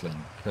hatchling,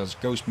 because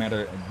ghost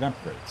matter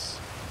evaporates.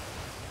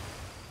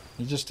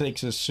 It just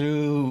takes a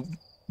super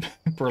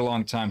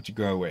long time to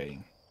go away.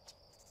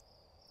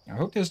 I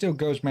hope there's still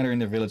ghost matter in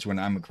the village when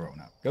I'm a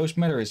grown-up. Ghost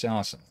matter is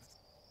awesome.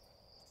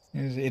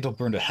 It'll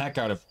burn the heck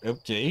out of...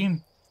 Okay.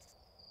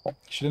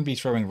 Shouldn't be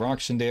throwing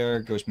rocks in there.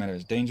 Ghost matter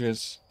is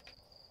dangerous.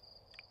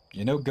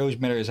 You know ghost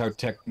matter is how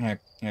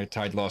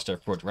Tide lost their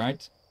foot,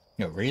 right?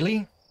 No,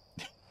 really?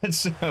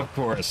 Of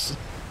course.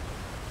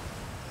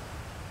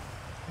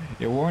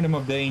 You warn them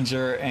of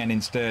danger and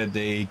instead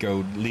they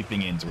go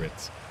leaping into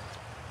it.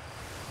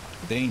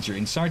 Danger.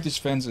 Inside this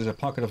fence is a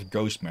pocket of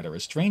ghost matter, a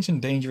strange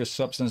and dangerous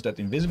substance that's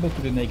invisible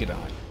to the naked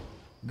eye.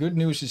 Good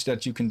news is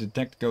that you can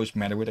detect ghost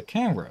matter with a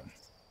camera.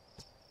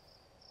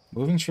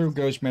 Moving through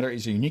ghost matter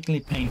is uniquely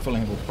painful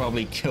and will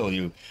probably kill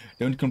you.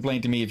 Don't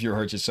complain to me if you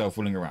hurt yourself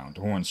fooling around.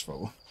 Horns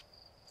full.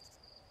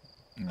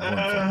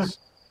 Let's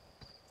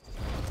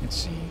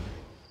see.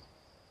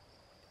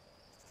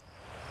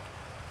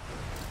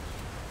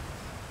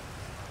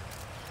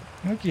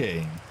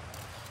 Okay.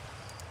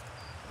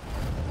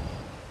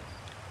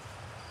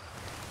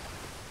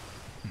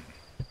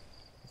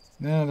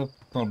 Yeah, that'll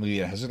probably be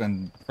a hazard,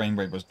 and frame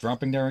rate was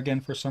dropping there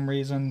again for some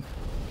reason.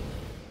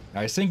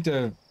 I think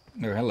the...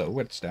 Oh, hello,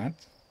 what's that?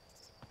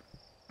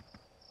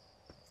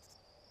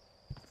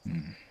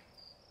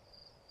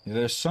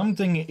 There's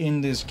something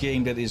in this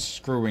game that is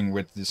screwing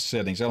with the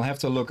settings. I'll have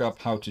to look up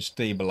how to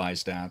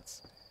stabilize that.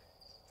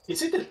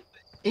 Is it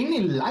any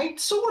light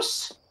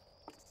source?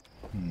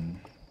 I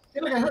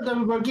feel like I heard that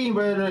about a game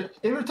where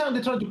every time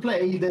they tried to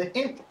play,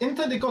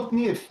 anytime they got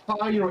near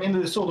fire or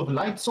any sort of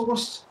light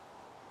source,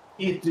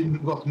 it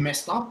got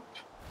messed up.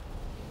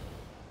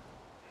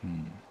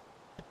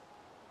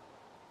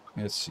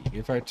 Let's see,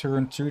 if I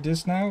turn to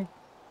this now...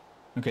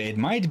 Okay, it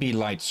might be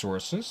light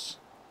sources.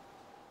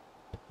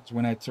 It's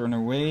when I turn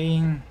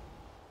away...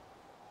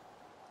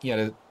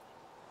 Yeah,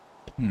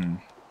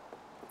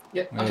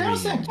 Yeah, I can't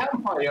stand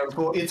Campfire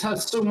for it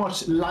has so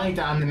much light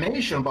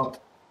animation,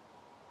 but...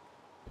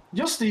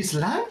 Just these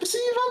lamps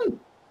even?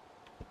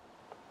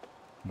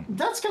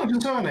 That's kind of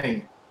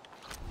concerning.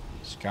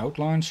 Scout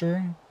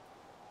launcher?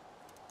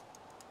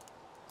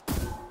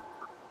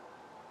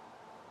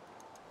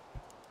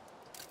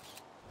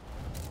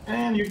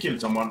 And you killed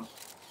someone.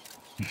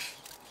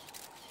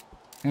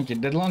 Okay,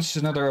 that launches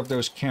another of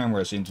those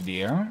cameras into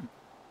the air.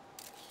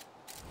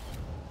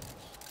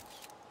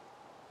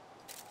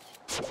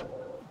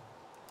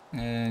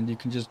 And you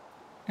can just...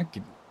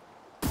 Okay.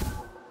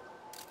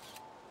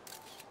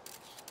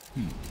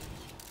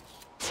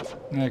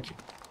 Okay.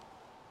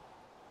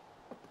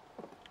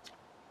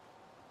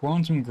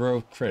 Quantum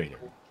Growth Crater.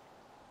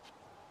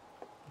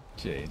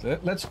 Okay,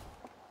 let's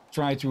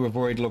try to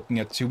avoid looking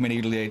at too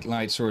many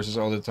light sources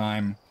all the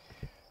time.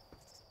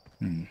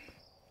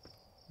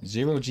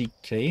 Zero G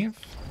Cave?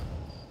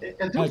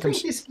 I don't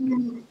think this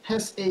game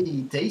has a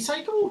day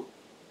cycle.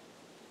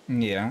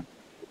 Yeah.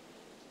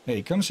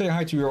 Hey, come say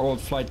hi to your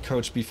old flight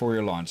coach before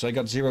your launch. I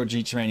got Zero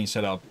G training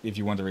set up if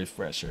you want a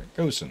refresher.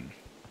 Gosen.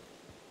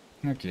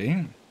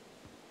 Okay.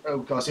 Oh,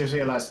 because you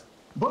realize,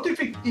 what if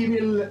it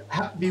will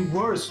be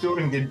worse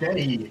during the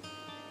day?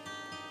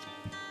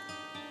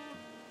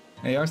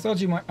 Hey, I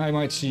thought I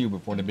might see you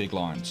before the big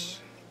launch.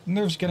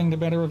 Nerves getting the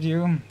better of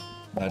you?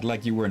 I'd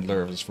like you weren't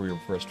nervous for your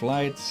first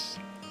flight.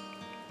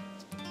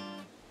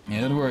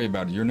 Yeah, don't worry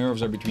about it. Your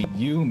nerves are between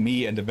you,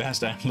 me, and the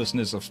vast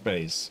endlessness of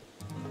space.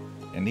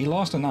 And he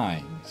lost an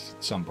eye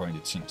at some point,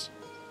 it seems.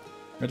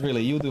 But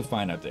really, you'll do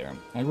fine out there.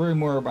 I'd worry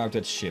more about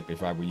that ship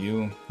if I were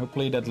you.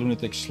 Hopefully that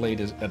lunatic Slade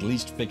has at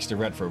least fixed the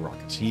retro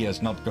rockets. He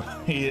is not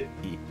he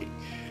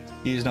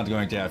is not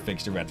going to have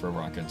fixed the retro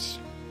rockets.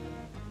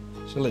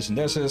 So listen,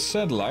 there's a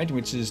satellite,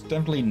 which is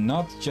definitely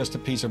not just a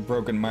piece of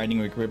broken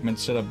mining equipment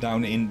set up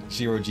down in the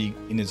Zero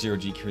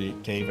G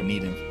cave and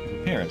needing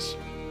repairs.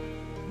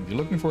 If you're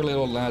looking for a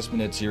little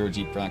last-minute Zero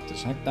G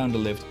practice, hack down the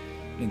lift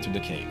into the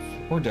cave.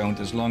 Or don't,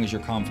 as long as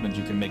you're confident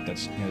you can make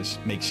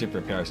make ship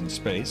repairs in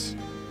space.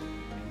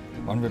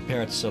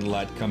 Unrepaired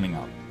satellite coming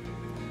up.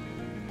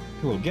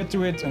 Cool, get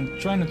to it and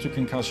try not to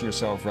concuss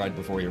yourself right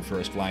before your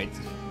first flight.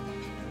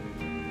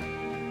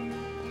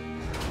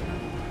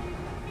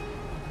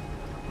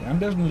 Yeah, I'm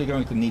definitely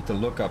going to need to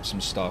look up some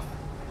stuff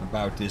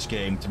about this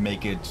game to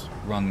make it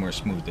run more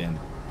smoothly.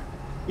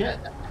 Yeah,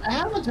 I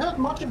haven't heard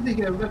much of the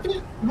game. I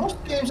think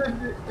most games I've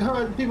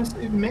heard people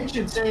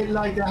mention say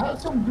like they have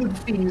some good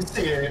things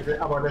to say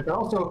about it.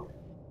 Also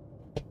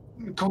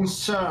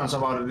concerns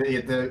about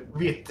it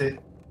with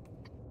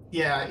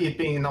yeah, it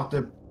being not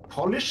the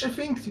polish, I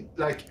think.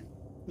 Like,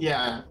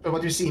 yeah,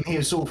 what we've seen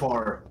here so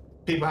far,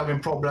 people having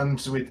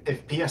problems with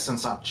FPS and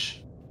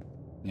such.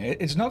 Yeah,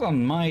 it's not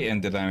on my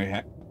end that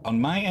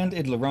on my end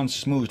it'll run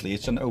smoothly.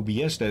 It's on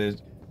OBS that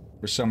it,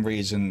 for some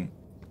reason,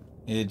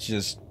 it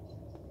just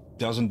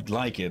doesn't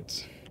like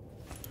it.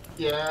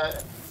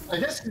 Yeah, I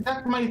guess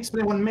that might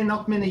explain why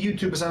not many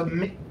YouTubers have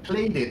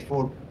played it,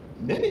 for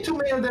maybe too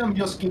many of them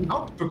just gave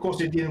up because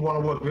they didn't want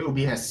to work with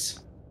OBS.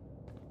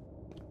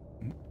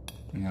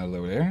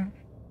 Hello there.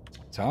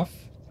 Tough.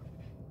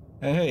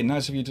 Hey,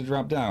 nice of you to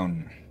drop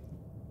down.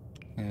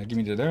 Give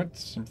me the dirt.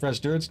 Some fresh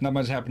dirt. Not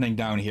much happening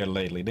down here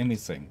lately, didn't you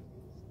think?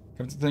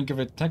 Come to think of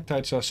it,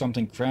 Tektite saw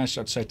something crash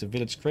outside the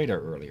village crater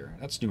earlier.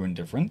 That's new and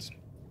different.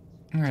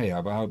 Hey, how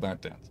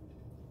about that?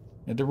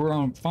 Yeah, they were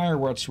on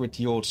firewatch with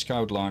the old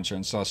scout launcher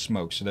and saw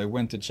smoke, so they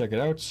went to check it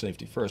out.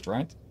 Safety first,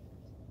 right?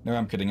 No,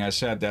 I'm kidding. I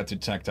said that to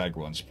Tektite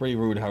once. Pretty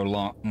rude how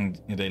long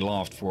they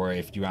laughed for,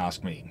 if you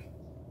ask me.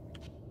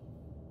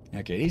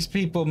 Okay, these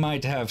people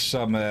might have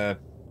some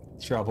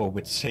trouble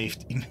with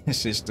safety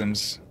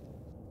systems.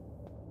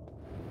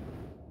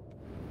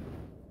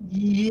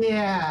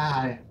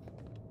 Yeah,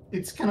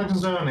 it's kind of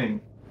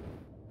concerning.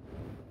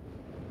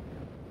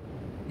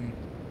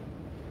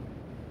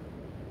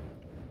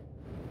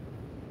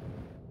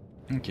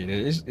 Okay,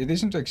 it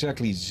isn't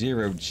exactly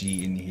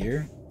 0G in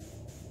here.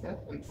 Yeah,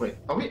 wait,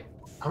 are we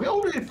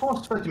already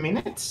past 30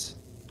 minutes?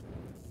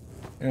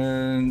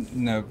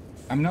 No.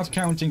 I'm not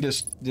counting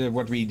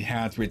what we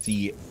had with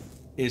the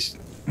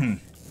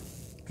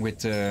with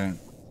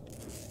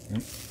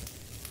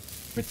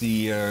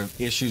the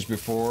issues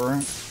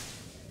before.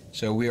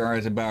 So we are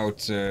at about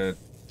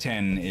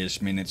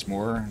 10-ish minutes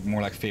more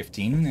like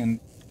 15, and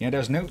yeah,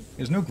 there's no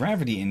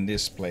gravity in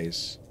this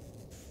place.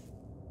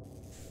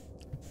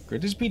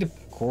 Could this be the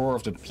core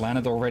of the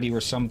planet already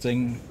or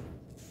something?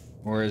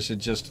 Or is it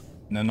just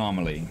an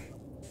anomaly?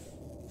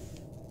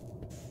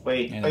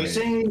 Wait, anyway. Are you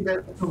saying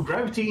that the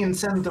gravity in the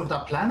center of the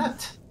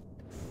planet?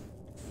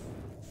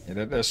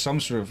 Yeah, there's some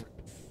sort of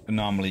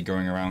anomaly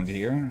going around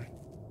here.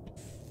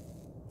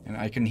 And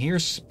I can hear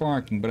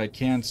sparking, but I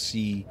can't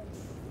see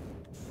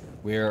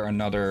where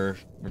another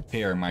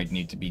repair might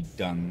need to be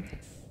done.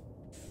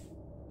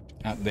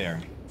 Out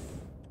there.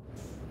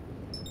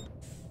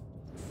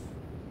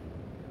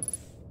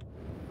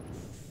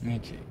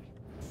 Okay.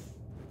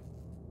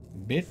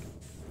 Bit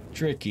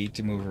tricky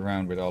to move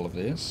around with all of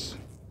this.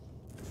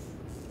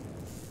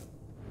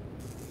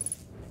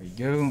 There we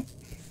go.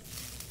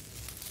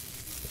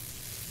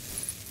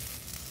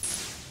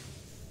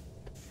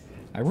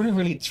 I wouldn't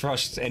really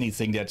trust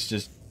anything that's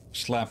just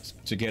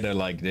slapped together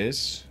like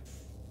this.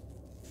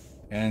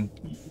 And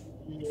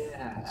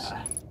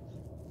yeah,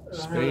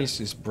 space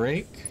is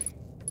break.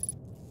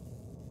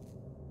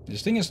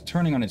 This thing is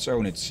turning on its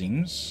own, it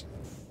seems.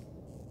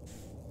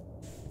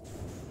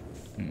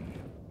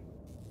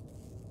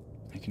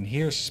 I can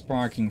hear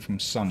sparking from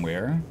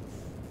somewhere.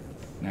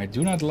 And I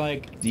do not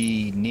like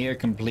the near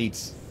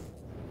complete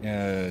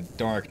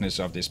darkness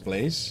of this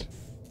place.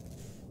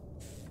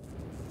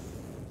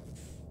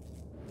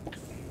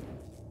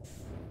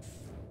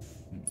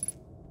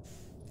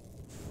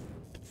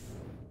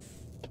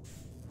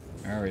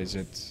 Where is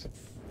it?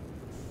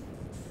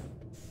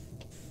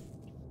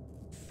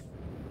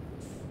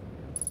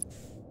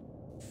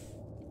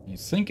 You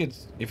think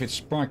if it's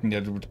sparking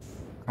that it would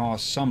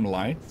cause some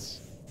light?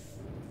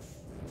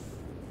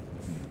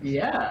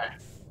 Yeah.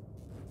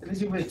 At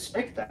least you would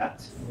expect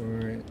that.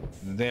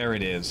 There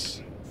it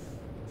is.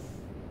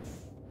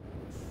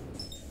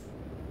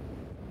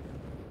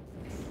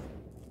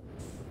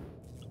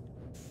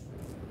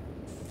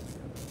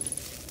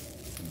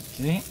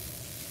 Okay.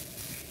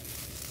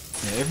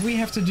 Yeah, if we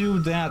have to do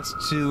that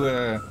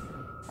to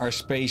our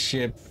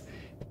spaceship,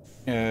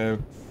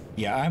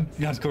 yeah, I'm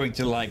not going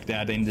to like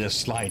that in the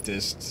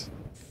slightest.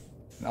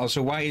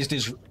 Also, why is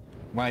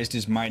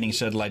this mining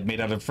satellite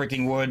made out of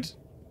freaking wood?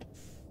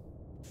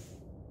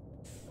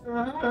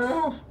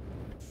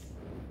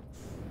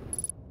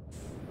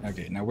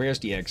 Okay, now where's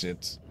the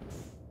exit?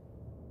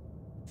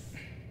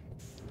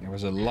 There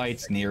was a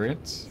light near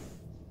it.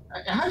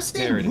 I have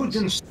seen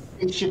wooden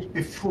spaceship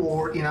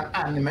before in an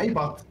anime,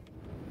 but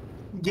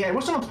yeah, it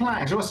wasn't a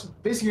plank. It was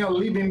basically a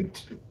living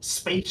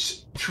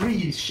space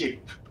tree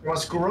ship. It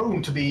was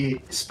grown to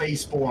be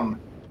spaceborne,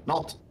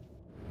 not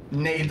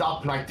nailed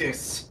up like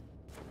this.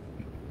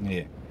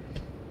 Yeah.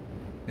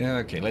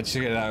 Okay, let's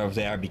get out of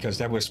there because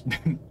that was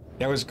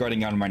that was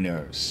getting on my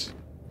nerves.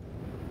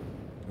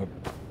 Oh,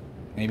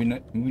 maybe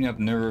not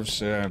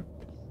nerves.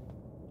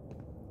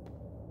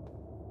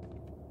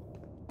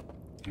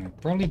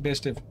 Probably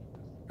best if.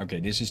 Okay,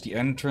 this is the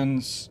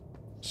entrance.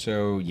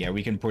 So yeah,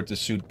 we can put the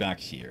suit back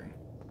here.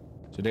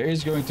 So there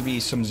is going to be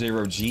some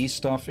 0G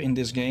stuff in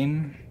this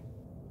game.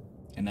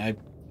 And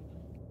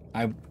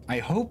I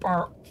hope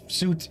our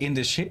suit in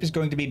the ship is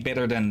going to be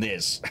better than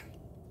this.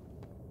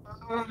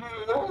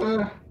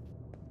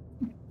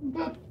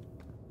 But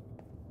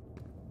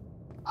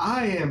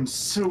I am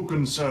so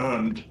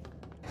concerned.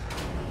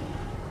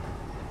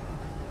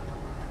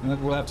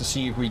 And we'll have to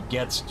see if we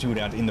get to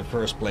that in the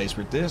first place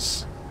with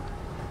this.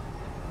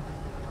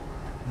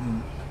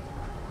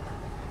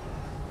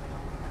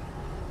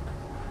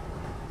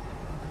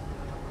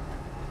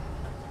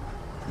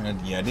 And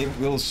yeah,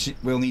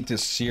 we'll need to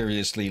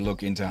seriously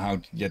look into how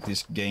to get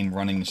this game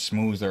running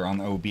smoother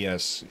on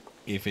OBS,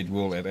 if it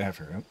will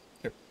ever.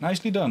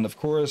 Nicely done. Of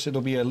course,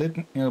 it'll be a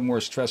little more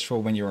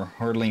stressful when you're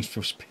hurtling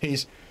through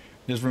space.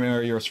 Just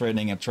remember your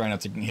training and try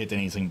not to hit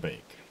anything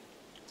big.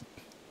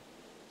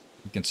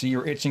 You can see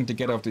you're itching to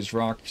get off this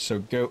rock, so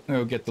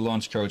go get the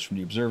launch codes from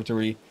the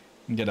observatory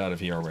and get out of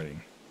here already.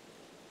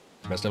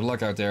 Best of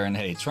luck out there, and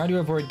hey, try to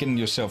avoid getting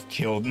yourself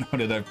killed now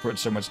that I've put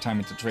so much time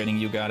into training.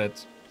 You got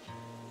it.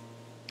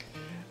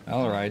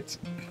 Alright.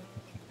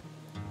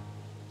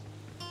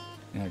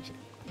 Okay.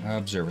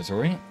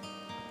 Observatory.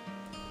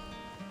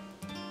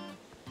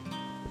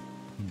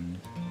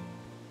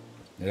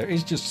 There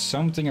is just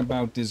something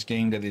about this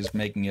game that is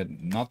making it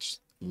not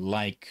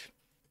like...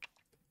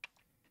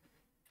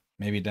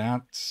 Maybe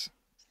that...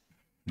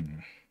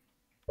 Then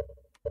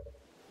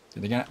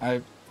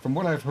again, from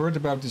what I've heard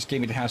about this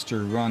game, it has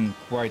to run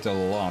quite a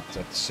lot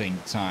at the same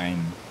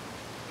time.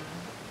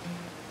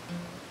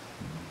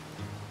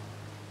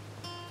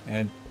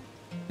 And...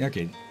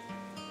 Okay.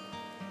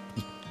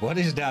 What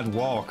is that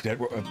walk? That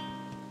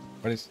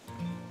what is...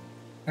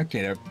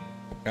 Okay,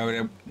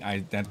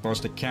 that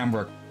was the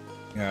camera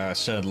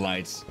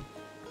satellites.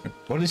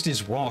 What is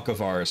this walk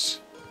of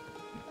ours?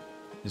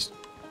 It's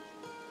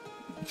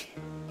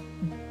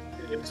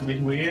a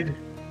bit weird.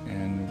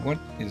 And what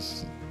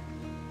is...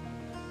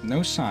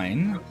 No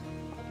sign.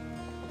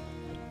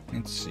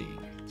 Let's see.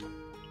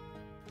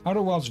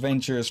 Outland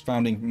Ventures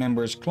founding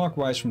members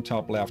clockwise from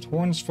top left: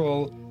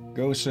 Hornsfall,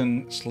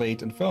 Gosen,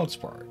 Slate, and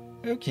Feldspar.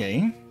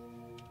 Okay.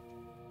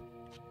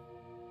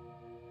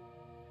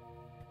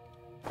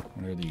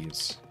 What are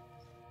these?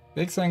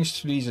 Big thanks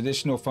to these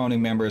additional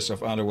founding members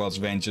of Outland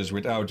Ventures,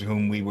 without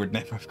whom we would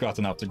never have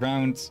gotten off the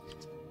ground.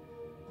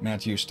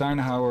 Matthew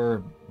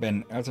Steinhauer,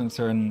 Ben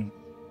Atherton,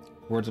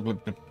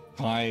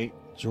 Pie,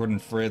 Jordan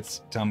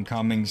Fritz, Tom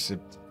Cummings.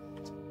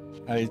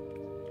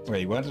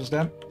 Wait, what was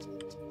that?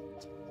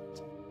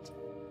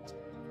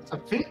 I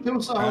think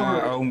those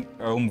are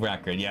Ohm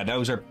Record. Yeah,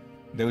 those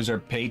are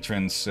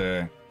patrons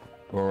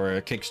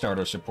or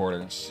Kickstarter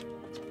supporters.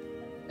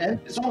 And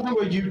some of them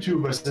were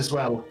YouTubers as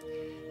well.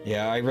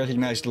 Yeah, I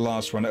recognize the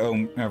last one,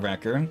 Ohm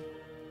Record.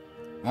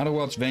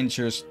 Outland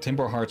Ventures,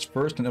 Timber Heart's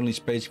first and only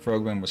space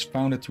program, was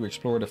founded to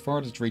explore the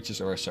farthest reaches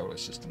of our solar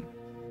system.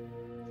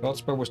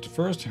 Feldspar was the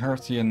first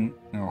Hearthian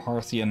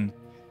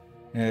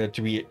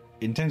to be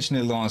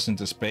intentionally launched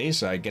into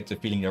space. I get the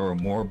feeling there were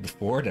more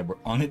before that were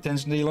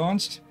unintentionally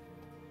launched.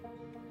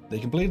 They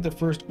completed the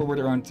first orbit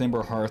around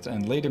Timber Hearth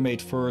and later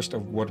made first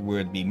of what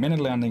would be many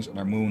landings on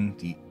our moon,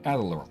 the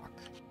Adelrock.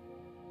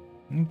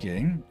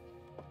 Okay.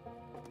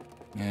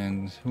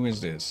 And who is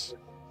this?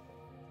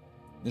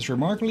 This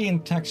remarkably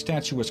intact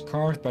statue was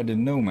carved by the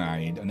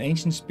Nomai, an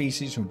ancient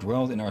species who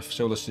dwelled in our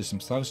solar system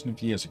thousands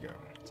of years ago.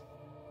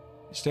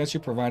 The statue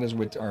provides us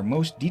with our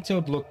most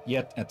detailed look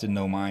yet at the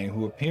Nomai,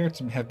 who appear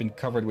to have been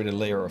covered with a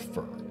layer of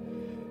fur.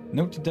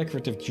 Note the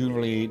decorative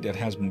jewelry that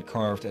has been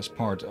carved as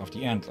part of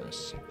the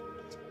antlers.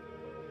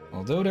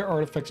 Although their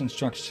artifacts and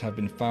structures have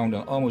been found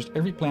on almost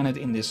every planet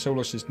in this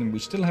solar system, we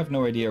still have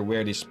no idea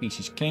where this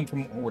species came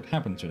from or what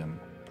happened to them.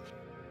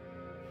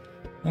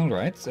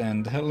 Alright,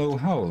 and hello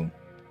Howl.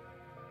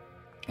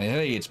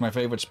 Hey, it's my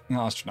favorite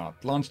astronaut.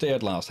 Launch day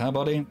at last, huh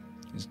buddy?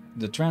 It's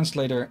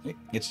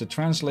the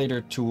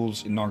translator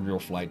tool's inaugural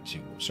flight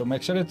too. So I'm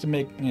excited to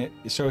make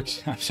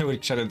I'm so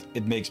excited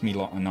it makes me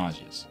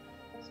nauseous.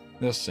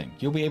 Just think,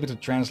 you'll be able to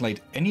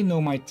translate any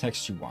Nomai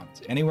text you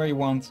want, anywhere you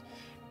want.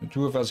 The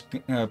two of us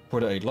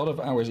put a lot of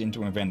hours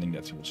into inventing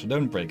that tool, so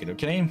don't break it,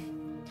 okay?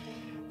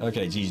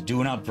 Okay, geez,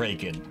 do not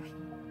break it.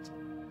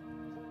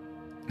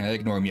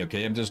 Ignore me,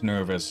 okay? I'm just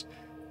nervous.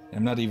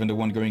 I'm not even the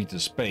one going into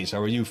space. How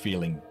are you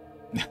feeling?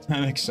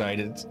 I'm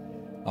excited.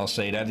 I'll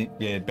say that.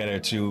 Yeah, better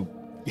to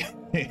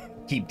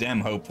keep them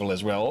hopeful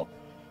as well.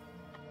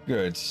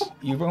 Good.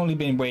 You've only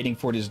been waiting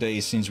for this day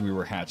since we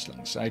were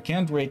hatchlings. I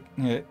can't wait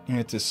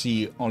to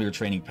see all your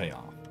training pay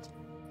off.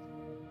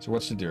 So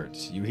what's the dirt?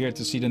 You here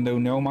to see the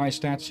Nomai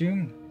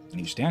statue? A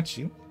new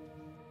statue?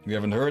 You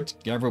haven't heard?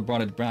 Gavro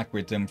brought it back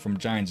with them from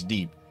Giant's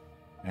Deep.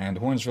 And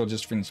Hornsville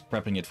just finished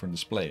prepping it for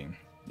display.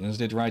 This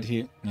is it right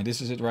here.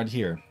 This is it right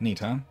here. Neat,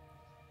 huh?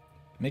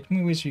 Make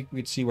me wish we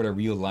could see what a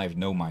real-life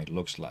Nomai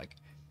looks like.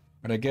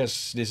 But I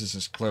guess this is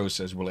as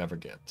close as we'll ever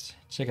get.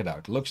 Check it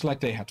out. Looks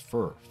like they had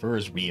fur. Fur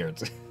is weird.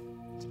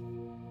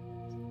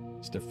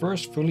 It's the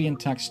first fully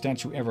intact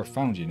statue ever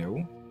found, you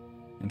know.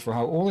 And for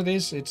how old it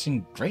is, it's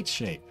in great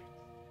shape.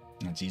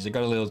 Oh, geez, I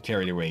got a little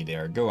carried away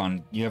there. Go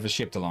on. You have a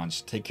ship to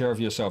launch. Take care of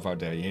yourself out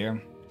there, you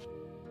hear?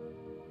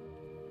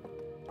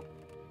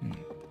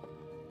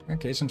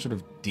 Okay, some sort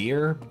of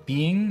deer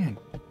being.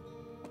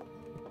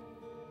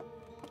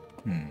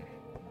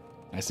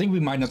 I think we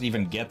might not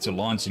even get to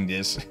launching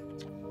this.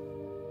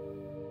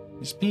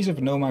 This piece of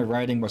Nomai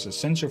writing was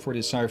essential for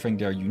deciphering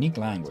their unique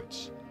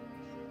language.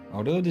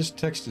 Although this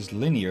text is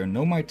linear,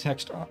 Nomai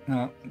text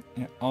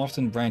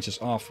often branches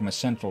off from a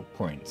central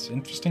point.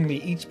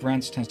 Interestingly, each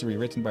branch tends to be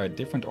written by a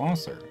different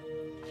author.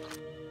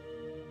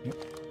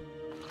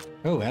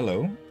 Oh,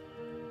 hello.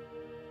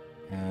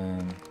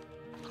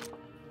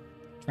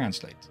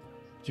 Translate.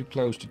 Too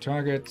close to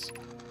target.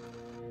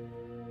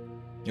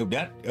 Oh,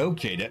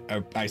 okay.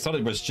 I thought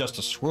it was just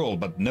a scroll,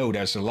 but no,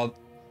 there's a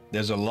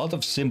lot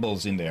of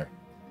symbols in there.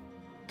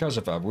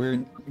 Kosovo,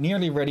 we're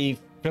nearly ready.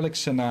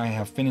 Felix and I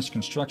have finished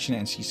construction,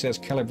 and she says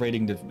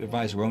calibrating the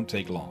device won't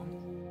take long.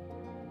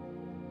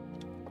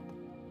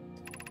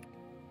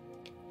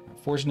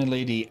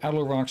 Fortunately, the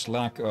Outer Rock's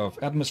lack of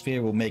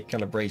atmosphere will make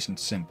calibration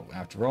simple.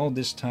 After all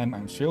this time,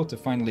 I'm thrilled to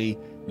finally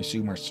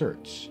resume our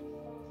search.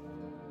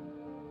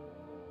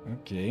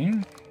 Okay,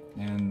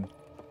 and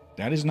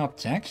that is not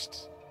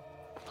text?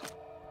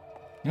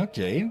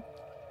 Okay,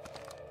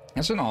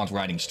 that's an odd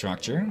writing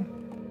structure.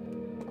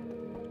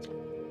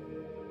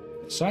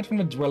 Aside from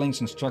the dwellings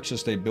and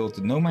structures they built,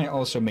 the Nomai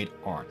also made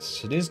art.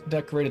 This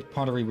decorated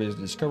pottery was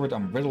discovered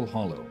on Riddle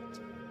Hollow.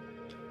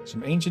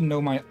 Some ancient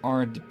Nomai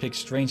art depicts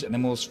strange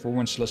animals,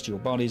 foreign celestial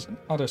bodies, and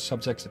other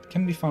subjects that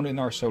can be found in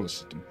our solar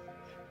system,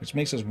 which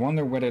makes us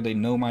wonder whether the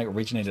Nomai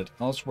originated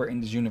elsewhere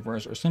in this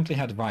universe or simply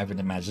had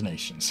vibrant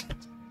imaginations.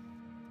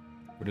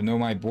 Were the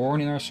Nomai born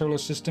in our solar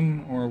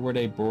system, or were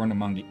they born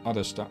among the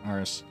other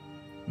stars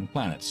and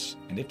planets?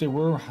 And if they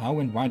were, how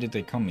and why did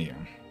they come here?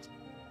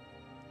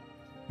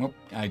 Well,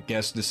 I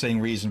guess the same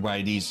reason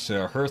why these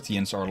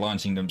Hillyan are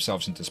launching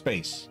themselves into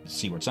space, to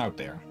see what's out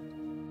there.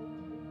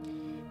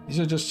 These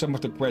are just some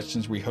of the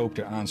questions we hope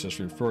to answer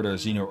through further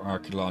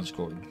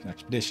xenoarchaeological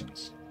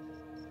expeditions.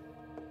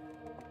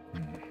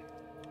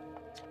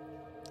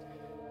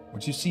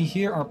 What you see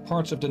here are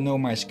parts of the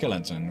Nomai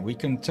skeleton. We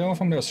can tell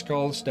from their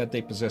skulls that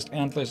they possessed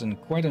antlers and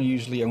quite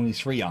unusually only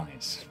 3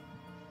 eyes.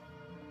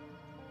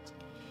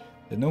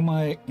 The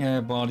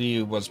Nomai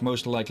body was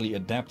most likely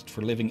adapted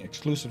for living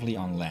exclusively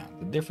on land.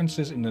 The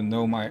differences in the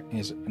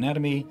Nomai's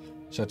anatomy,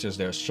 such as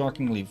their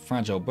shockingly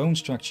fragile bone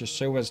structure,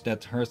 show us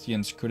that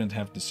Hillyan couldn't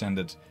have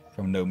descended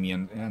from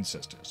Nomian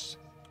ancestors.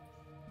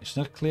 It's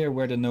not clear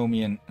where the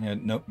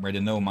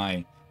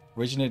Nomai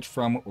originated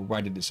from or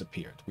why they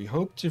disappeared. We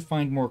hope to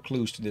find more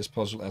clues to this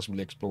puzzle as we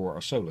explore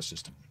our solar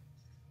system.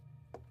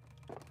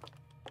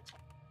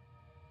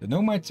 The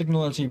Nomai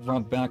technology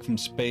brought back from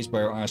space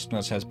by our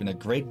astronauts has been a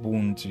great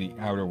boon to the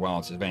Outer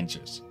Wilds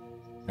adventures,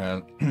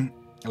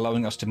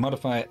 allowing us to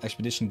modify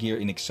expedition gear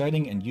in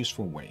exciting and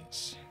useful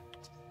ways.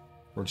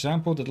 For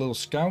example, the little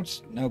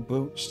Scout now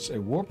boasts a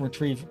warp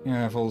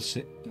retrieval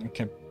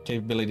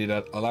capability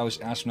that allows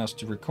astronauts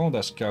to recall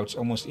their Scouts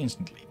almost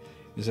instantly.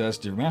 This has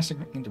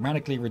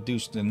dramatically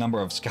reduced the number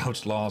of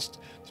Scouts lost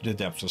to the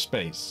depths of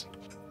space.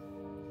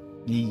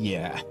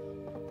 Yeah.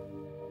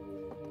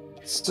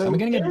 So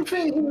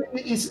everything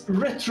is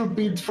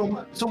retrobid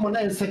from someone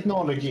else's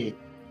technology?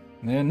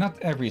 Not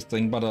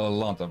everything, but a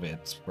lot of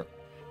it.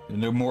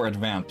 The more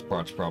advanced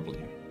parts,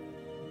 probably.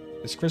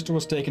 This crystal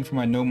was taken from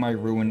my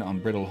Nomai ruin on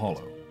Brittle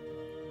Hollow.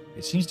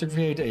 It seems to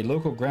create a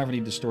local gravity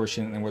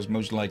distortion and was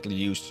most likely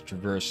used to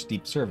traverse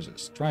steep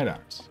surfaces. Try it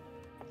out.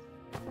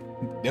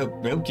 Oh,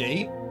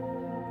 okay.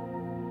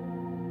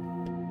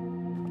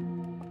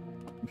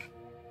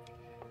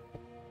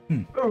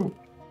 Oh,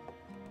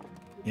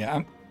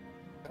 Yeah,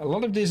 a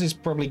lot of this is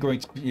probably going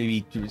to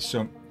be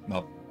some...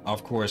 Well,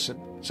 of course,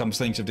 some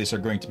things of this are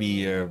going to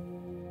be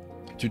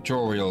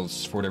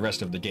tutorials for the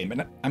rest of the game.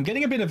 And I'm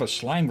getting a bit of a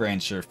Slime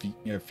Rancher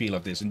feel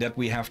of this, in that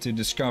we have to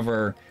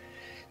discover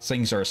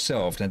things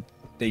ourselves, and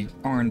they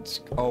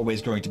aren't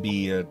always going to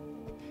be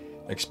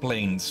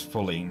explained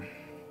fully.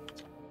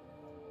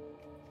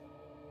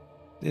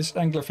 This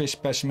anglerfish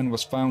specimen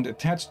was found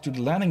attached to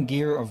the landing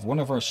gear of one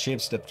of our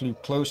ships that flew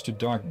close to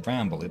dark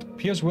bramble. It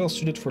appears well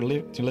suited for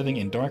living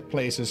in dark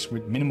places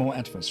with minimal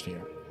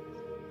atmosphere.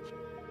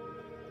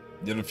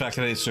 The fact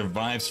that it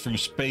survives through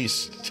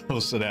space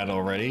tells us that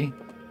already.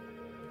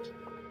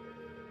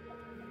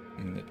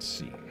 Let's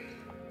see.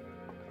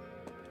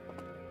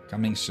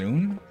 Coming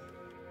soon?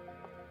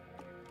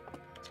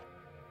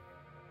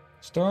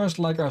 Stars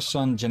like our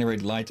sun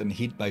generate light and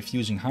heat by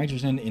fusing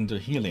hydrogen into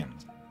helium.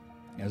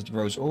 As it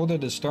grows older,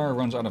 the star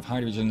runs out of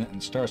hydrogen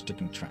and starts to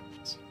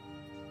contract.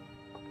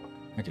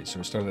 Okay, so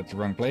we started at the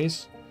wrong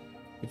place.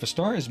 If a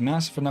star is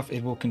massive enough,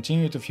 it will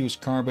continue to fuse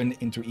carbon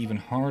into even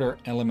harder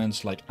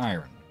elements like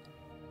iron.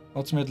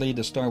 Ultimately,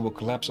 the star will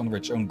collapse under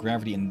its own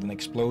gravity and then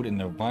explode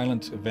in a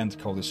violent event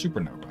called a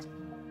supernova.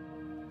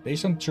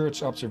 Based on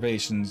Church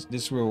observations,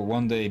 this will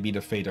one day be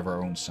the fate of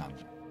our own sun.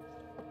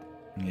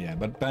 Yeah,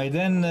 but by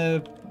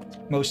then,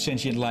 most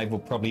sentient life will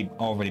probably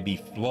already be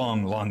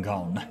long, long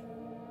gone.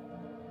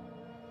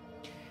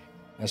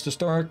 As the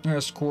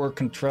star's core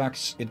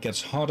contracts, it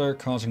gets hotter,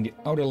 causing the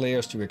outer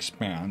layers to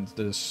expand.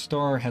 The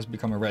star has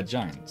become a red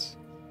giant.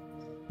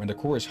 When the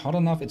core is hot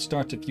enough, it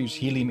starts to fuse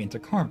helium into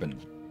carbon.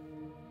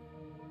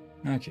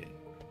 Okay.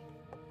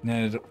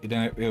 Then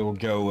it will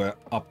go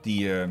up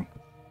the...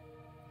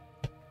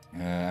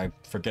 I'm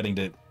forgetting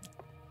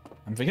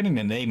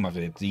the name of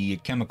it, the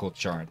chemical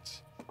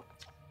chart.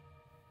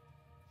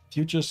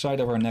 Future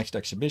site of our next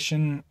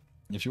exhibition.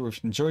 If you have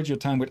enjoyed your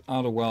time with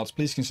Outer Wilds,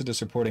 please consider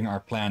supporting our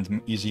planned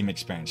museum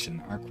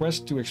expansion. Our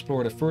quest to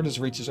explore the furthest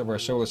reaches of our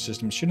solar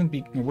system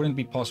wouldn't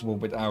be possible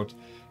without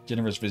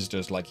generous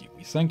visitors like you.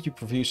 We thank you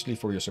profusely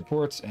for your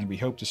support, and we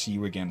hope to see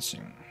you again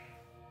soon.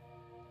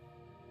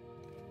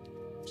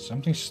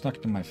 Something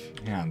stuck to my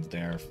hand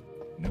there.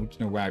 Don't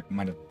know where I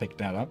might have picked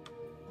that up.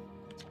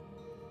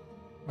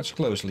 Watch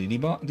closely.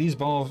 These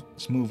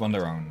balls move on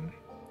their own.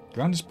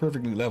 Ground is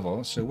perfectly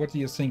level, so what do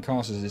you think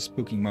causes this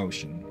spooky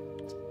motion?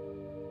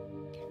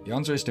 The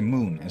answer is the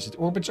moon. As it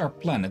orbits our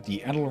planet,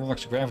 the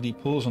Adelrock's gravity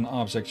pulls on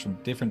objects from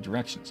different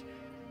directions.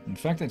 In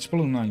fact, it's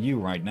pulling on you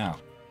right now.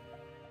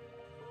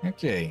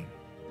 Okay.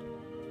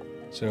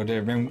 So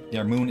their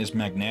moon is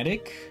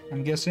magnetic,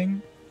 I'm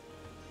guessing?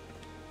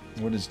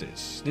 What is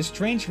this? This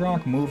strange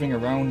rock moving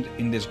around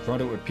in this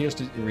grotto appears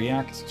to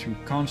react to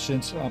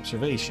conscious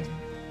observation.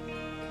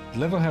 The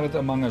level-headed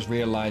among us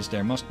realize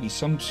there must be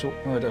some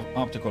sort of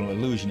optical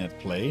illusion at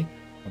play,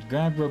 but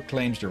Gabbro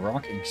claims the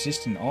rock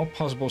exists in all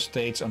possible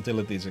states until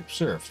it is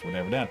observed,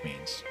 whatever that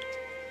means.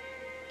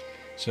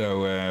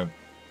 So,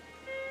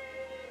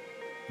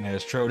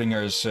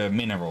 Schrodinger's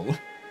mineral.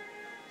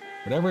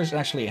 Whatever is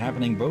actually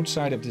happening, both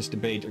sides of this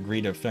debate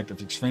agree the effect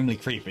is extremely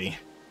creepy.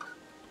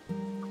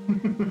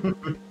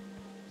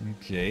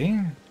 Okay,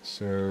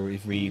 so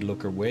if we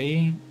look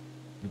away...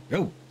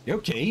 Oh,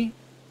 okay!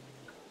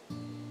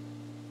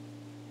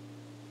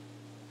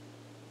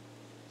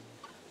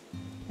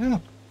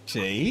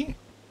 Okay.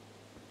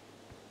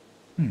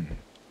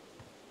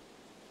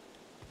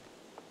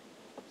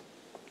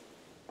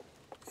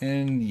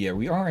 And yeah,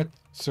 we are at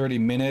 30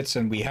 minutes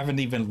and we haven't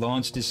even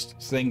launched this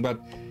thing, but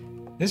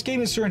this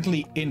game is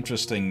certainly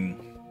interesting.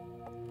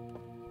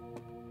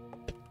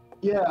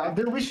 yeah,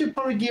 then we should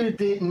probably give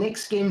the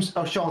next games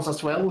a chance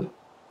as well.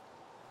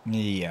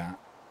 Yeah.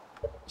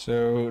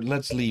 So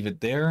let's leave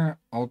it there.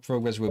 All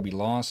progress will be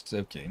lost.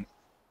 Okay.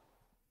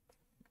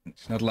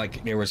 It's not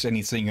like there was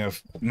anything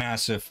of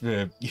massive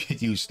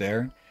use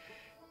there.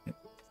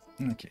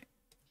 Okay.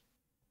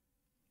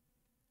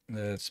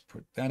 Let's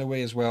put that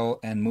away as well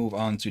and move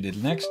on to the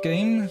next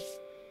game.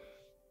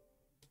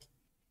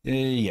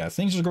 Yeah,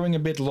 things are going a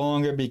bit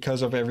longer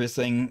because of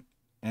everything.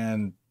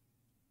 And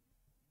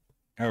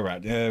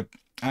alright,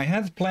 I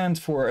had planned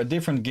for a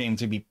different game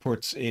to be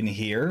put in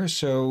here.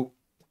 So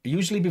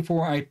usually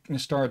before I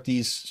start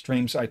these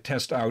streams, I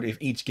test out if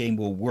each game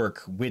will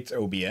work with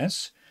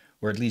OBS.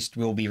 Or at least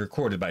will be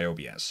recorded by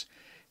OBS.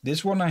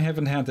 This one I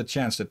haven't had the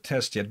chance to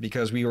test yet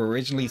because we were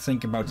originally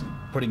thinking about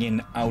putting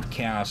in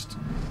Outcast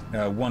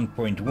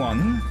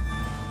 1.1.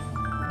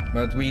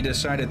 But we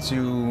decided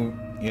to,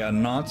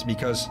 not,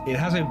 because it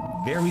has a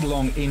very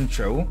long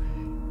intro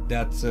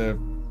that,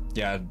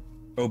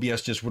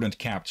 OBS just wouldn't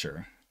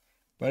capture.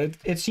 But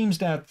it seems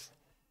that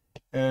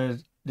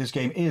this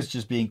game is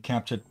just being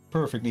captured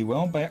perfectly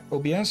well by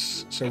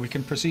OBS, so we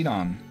can proceed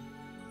on.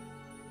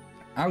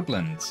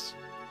 Outland.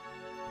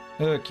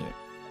 Okay.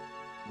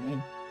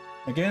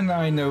 Again,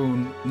 I know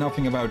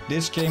nothing about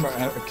this game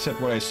except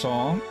what I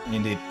saw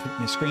in the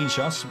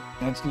screenshots.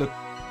 Let's look.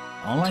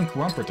 Online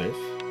cooperative.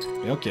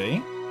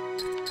 Okay.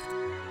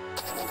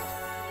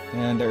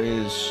 And there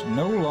is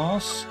no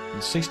loss.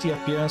 60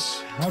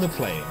 FPS. How to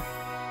play.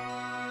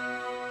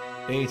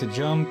 A to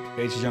jump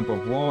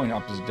off wall in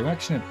opposite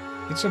direction.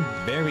 It's a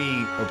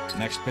very... Oh,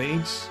 next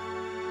page.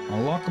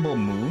 Unlockable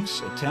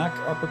moves. Attack,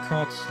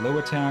 uppercut, low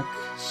attack,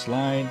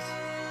 slide.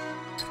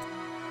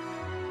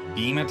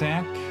 Beam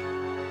attack.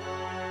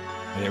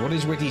 Okay, what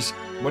is with these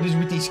with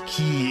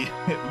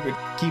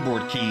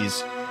keyboard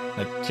keys?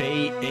 Like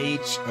K,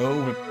 H,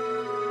 O,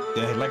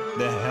 like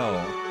the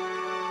hell.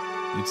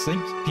 You'd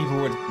think people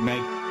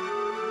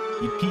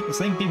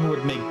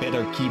would make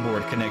better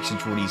keyboard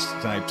connections for these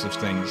types of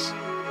things.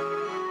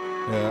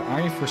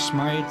 I for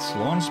smite,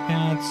 launch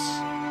pads,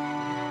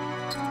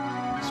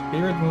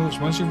 spirit moves.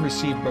 Once you've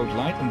received both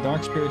light and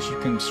dark spirits, you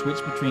can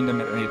switch between them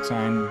at any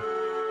time.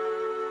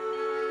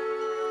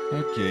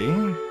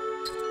 Okay.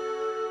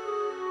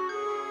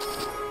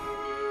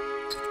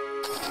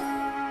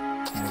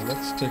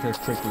 Let's take a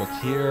quick look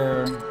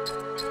here.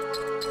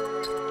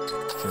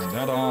 Turn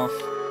that off.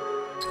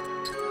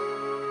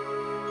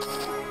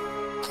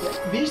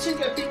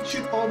 V-Sync I think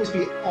should always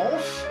be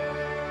off,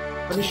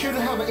 but you should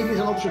have it as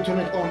an option to turn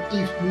it on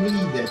if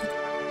needed.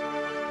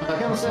 I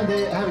can understand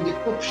they having the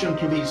option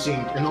to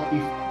V-Sync and not be,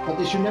 but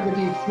it should never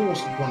be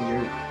forced upon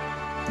you.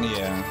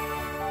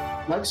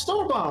 Yeah. Like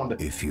Starbound.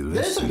 If you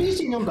There's a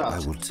V-Sync on that, I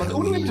will but tell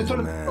only way you to of a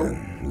turn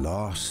man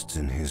lost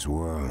in his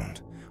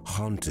world,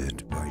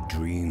 haunted by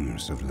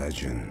dreams of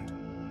legend.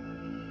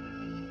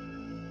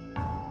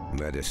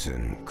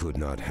 Medicine could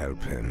not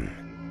help him.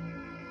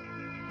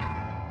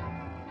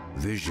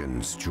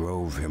 Visions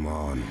drove him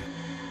on.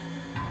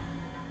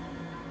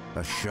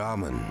 A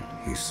shaman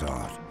he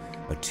sought,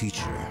 a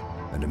teacher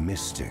and a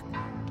mystic.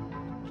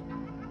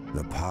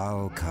 The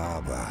Pal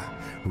Kaba,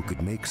 who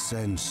could make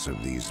sense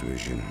of these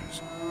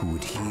visions, who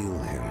would heal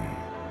him.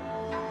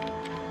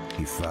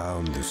 He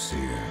found the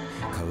seer,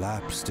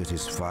 collapsed at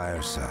his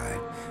fireside,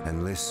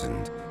 and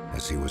listened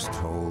as he was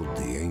told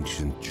the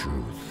ancient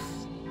truth.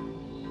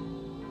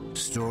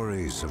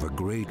 Stories of a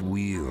great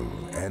wheel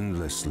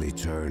endlessly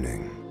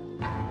turning.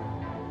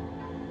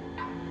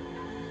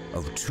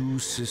 Of two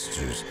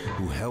sisters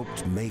who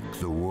helped make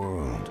the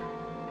world,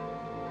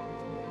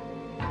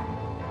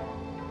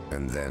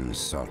 and then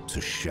sought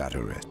to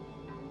shatter it.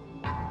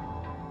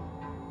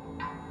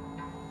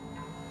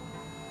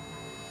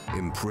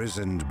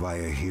 Imprisoned by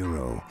a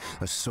hero,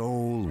 a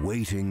soul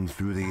waiting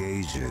through the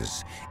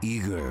ages,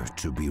 eager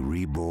to be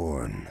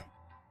reborn.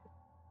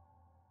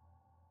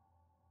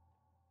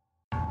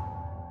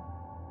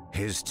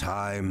 His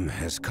time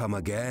has come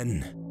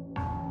again.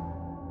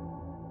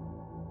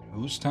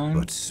 Whose time?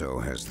 But so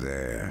has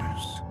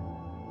theirs.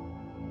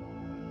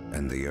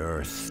 And the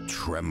earth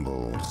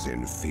trembles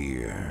in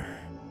fear.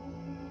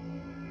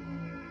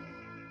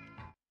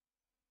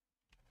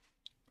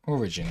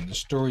 Origin. The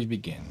story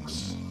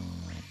begins.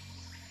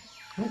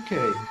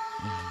 Okay.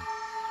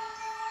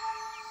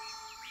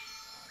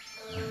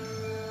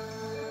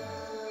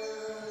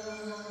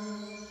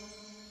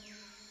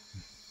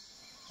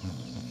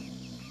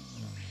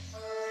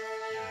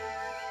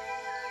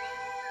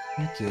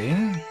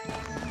 Okay.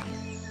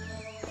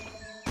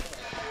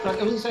 Like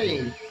I was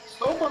saying,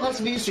 Starbound has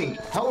V-Sync.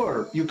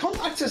 However, you can't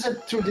access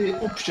it through the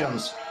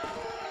options.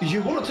 If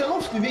you want to turn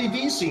off the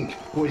V-Sync,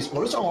 which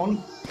is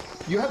on,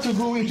 you have to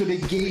go into the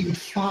game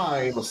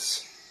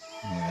files.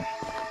 Yeah.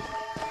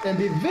 And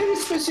be very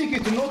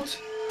specific to not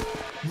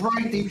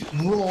write it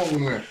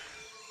wrong.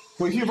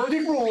 For if you write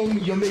it wrong,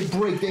 you may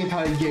break the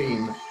entire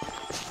game.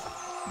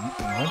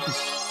 What is...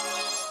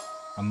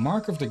 A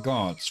mark of the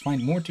gods.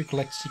 Find more to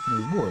collect secret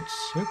rewards.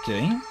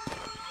 Okay.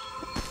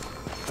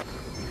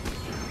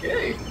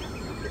 Okay.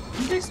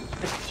 This is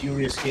a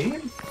curious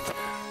game.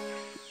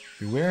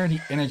 Beware the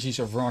energies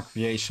of raw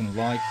creation,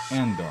 light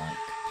and dark.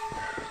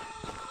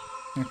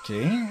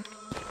 Okay.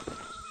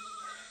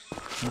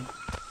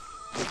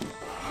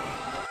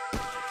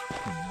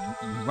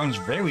 Runs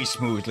very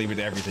smoothly with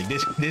everything.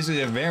 This is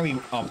a very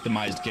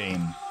optimized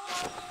game.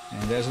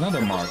 And there's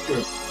another mark.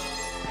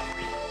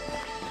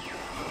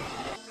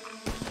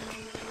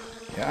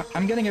 Yeah,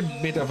 I'm getting a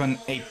bit of a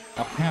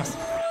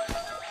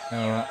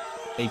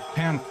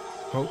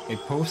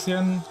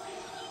potion.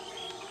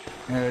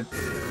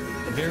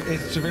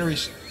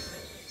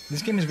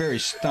 This game is very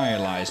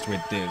stylized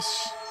with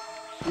this.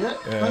 Yeah,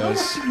 I know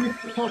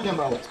what you're talking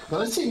about,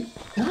 but I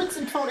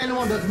haven't found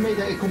anyone that made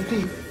a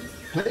complete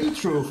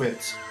playthrough of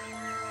it.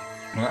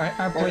 Well,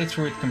 I played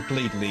through it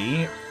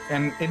completely,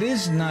 and it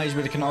is nice,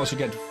 but it can also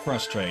get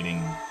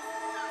frustrating.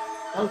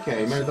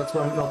 Okay, maybe that's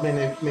why not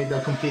many made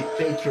a complete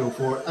playthrough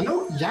for. I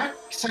know Jack,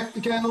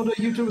 Saktika, and other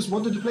YouTubers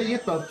wanted to play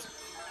it, but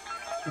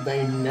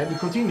they never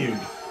continued.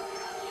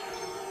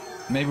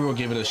 Maybe we'll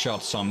give it a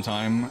shot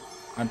sometime.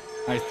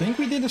 I think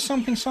we did a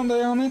something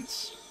Sunday on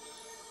it.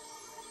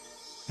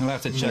 I'll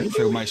have to check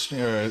through my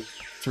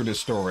through the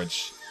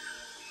storage.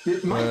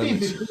 It might be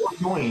before I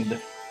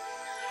joined.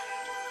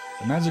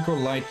 The magical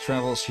light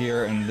travels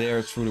here and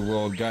there through the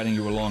world, guiding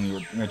you along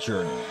your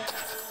journey.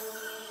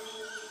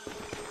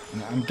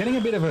 Now, I'm getting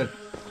a bit of a...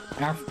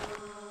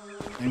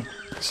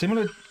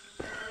 similar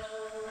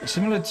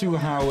to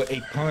how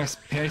a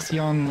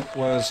Parthian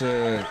was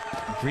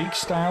Greek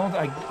styled,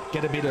 I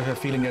get a bit of a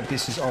feeling that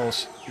this is all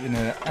in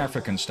an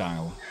African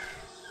style.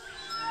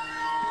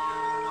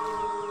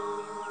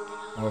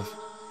 Let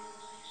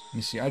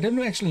me see, I don't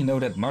actually know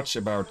that much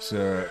about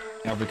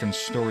African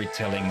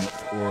storytelling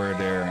or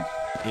their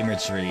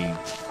imagery,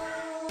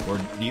 or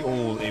the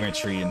old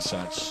imagery and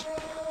such.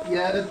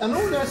 Yeah, I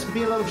know there's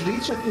been a lot of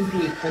research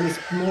into it, and it's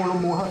more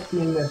and more has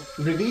been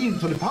revealed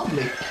to the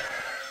public.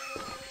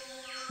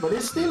 But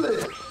it's still,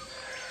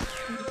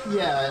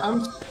 yeah,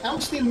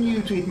 I'm still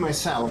new to it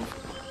myself.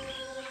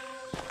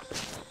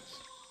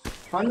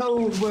 I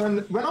know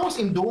when I was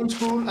in Dawn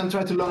School and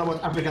tried to learn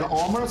about African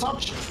armor and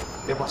such,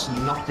 there was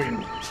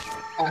nothing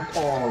at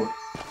all.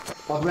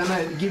 But when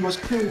Guild Wars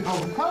 2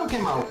 Power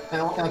came out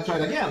and I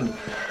tried again,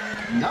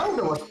 now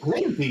there was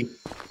plenty.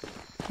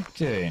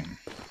 Okay.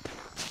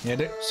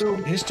 Yeah, so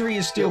history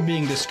is still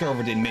being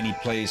discovered in many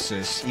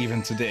places,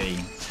 even today.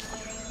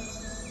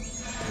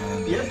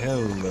 And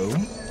hello.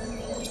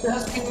 It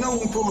has been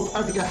known for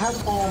Africa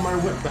have armor,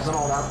 weapons and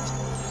all that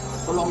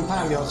for a long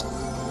time, just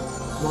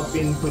not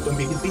been put on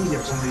Wikipedia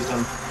for some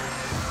reason.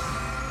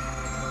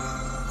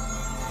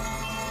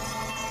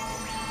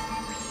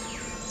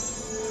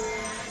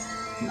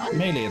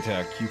 Melee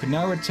attack. You can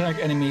now attack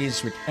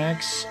enemies with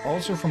X,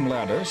 also from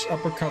ladders,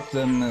 uppercut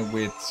them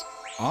with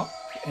up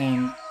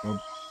and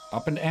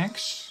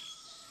X.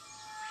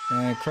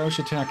 Crouch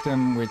attack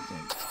them with...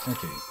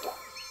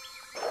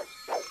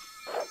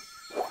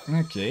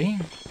 Okay.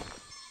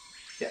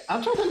 Yeah,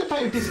 I'm trying to identify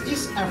if this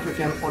is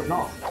African or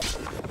not.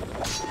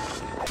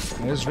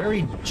 It's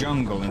very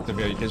jungle in the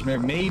video, because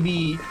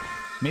maybe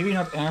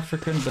not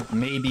African, but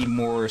maybe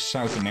more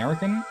South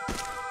American.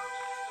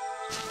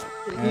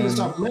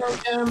 South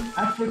American,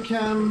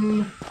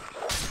 African,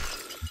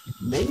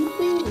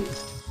 maybe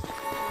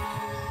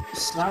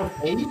South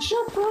Asia,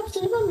 perhaps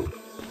even.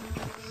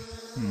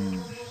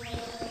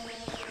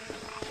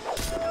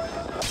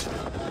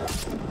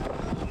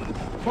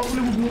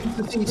 Probably would need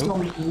to see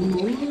some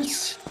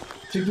names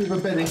to give a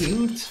better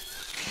hint.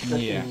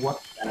 Yeah.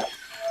 What?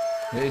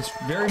 It's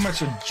very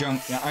much a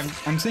junk.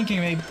 I'm thinking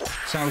maybe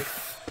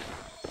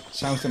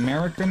South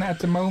American at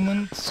the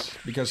moment,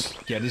 because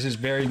this is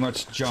very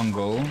much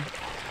jungle.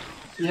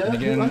 Yeah, and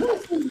again,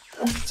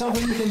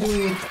 something we can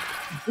do it.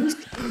 This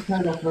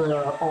kind of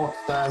art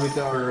style with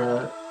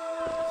our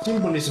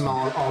symbolism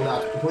and all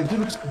that, but it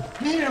looks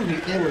very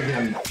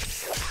elegant.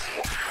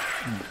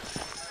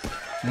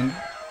 And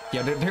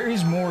there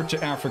is more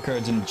to Africa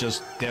than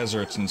just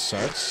deserts and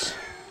such.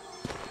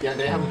 Yeah,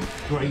 they have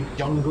great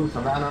jungle,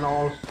 savanna and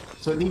all.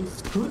 So it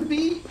could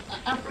be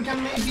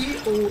African maybe,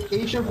 or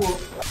Asian, or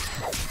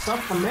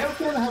South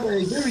American have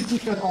a very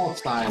different art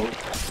style.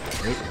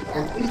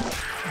 And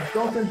it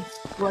doesn't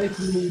strike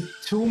me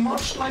too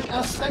much like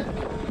Aztec.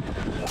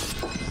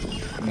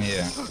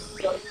 Yeah.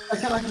 I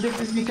kind of like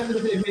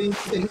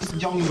it's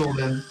jungle,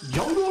 and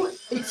jungle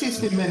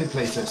exists in many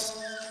places.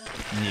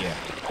 Yeah.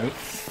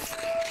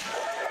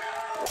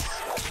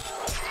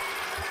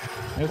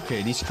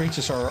 Okay, these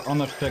creatures are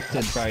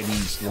unaffected by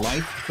these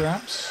light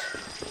traps.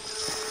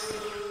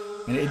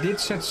 And it did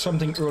say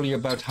something earlier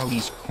about how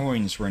these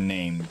coins were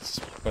named,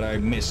 but I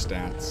missed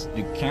that.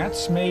 The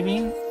cats,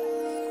 maybe?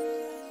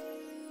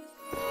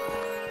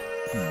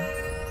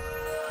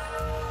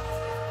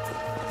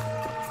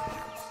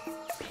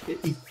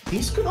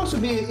 This could also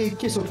be a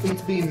case of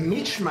it being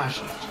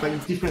mishmashed by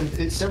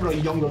different, several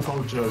younger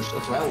cultures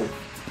as well.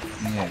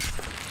 Yeah.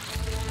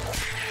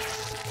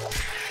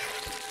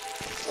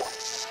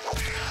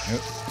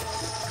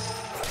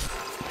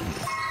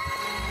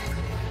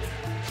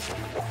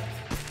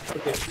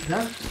 Okay,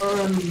 that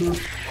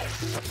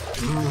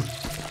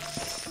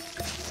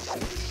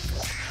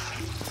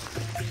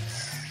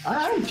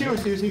I'm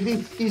curious if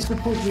it is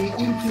supposed to be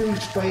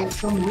influenced by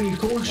some real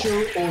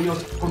culture or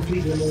just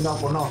completely made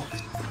up or not.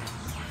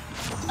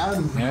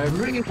 I'm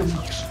really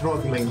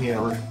struggling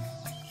here.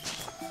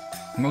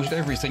 Most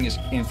everything is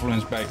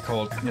influenced by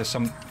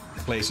some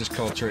places'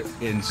 culture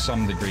in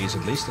some degrees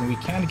at least, and we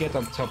can't get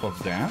on top of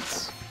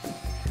that.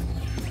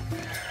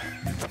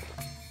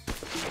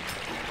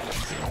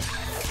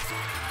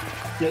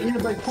 Yeah,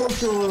 either by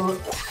cultural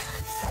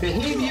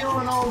behavior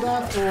and all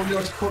that, or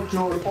just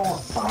cultural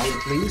art style,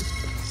 at least.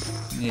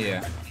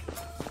 Yeah.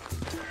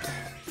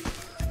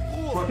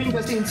 So I think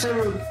I've seen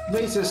several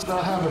races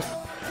that have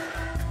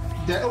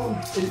their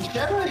own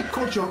generally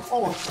cultural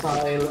art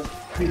style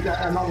with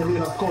another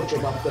real culture,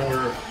 but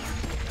they're...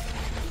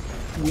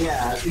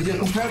 Yeah, if you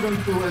compare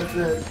them to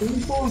the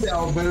people, they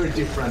are very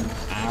different.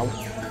 Ow.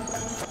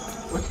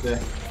 What the...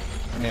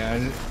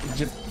 Yeah,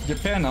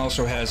 Japan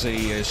also has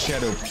a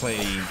shadow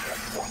play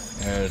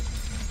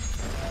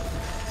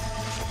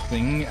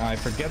thing. I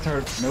forget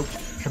her. Nope.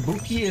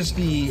 Kabuki is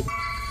the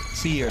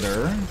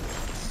theater.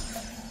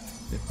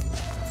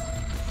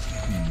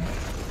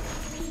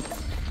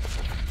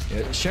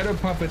 Shadow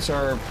puppets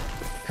are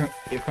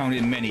found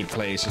in many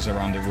places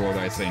around the world,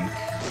 I think.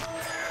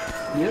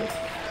 Yep.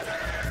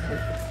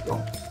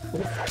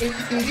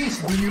 It is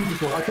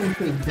beautiful, I can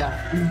say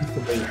that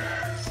easily.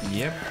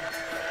 Yep.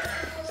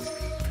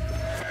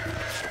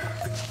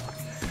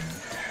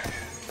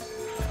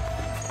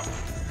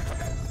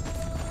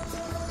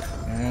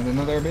 And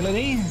another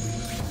ability.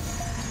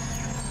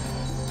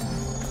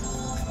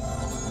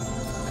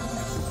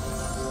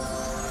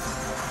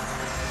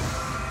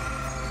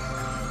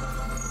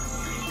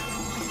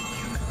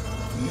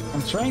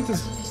 I'm trying to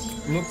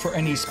look for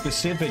any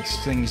specific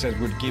things that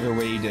would give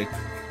away the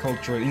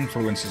cultural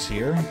influences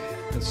here.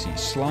 Let's see,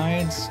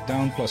 slides,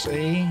 down plus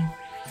A.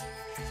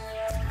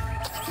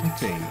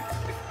 Okay,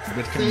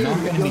 but can knock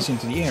enemies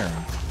into the air.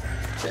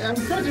 I'm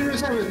trying to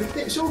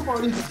remember, so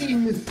far it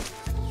seems...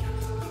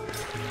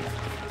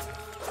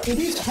 It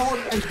is hard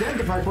to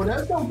identify, but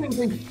I don't think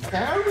they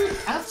carry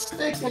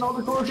Aztec and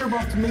other culture,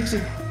 but makes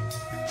it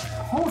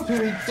hard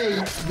to say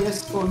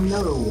yes or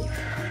no.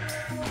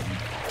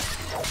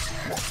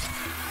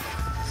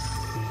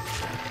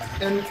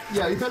 And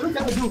yeah, if I look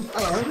at the group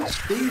urns,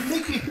 they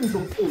make me think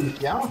of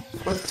Hillyan,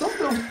 but some of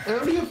those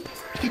earlier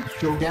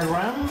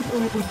pictograms,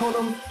 or we call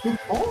them, look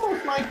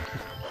almost like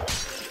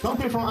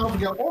something from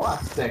Africa or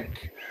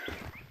Aztec.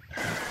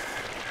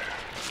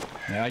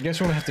 Yeah, I guess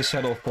we'll have to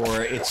settle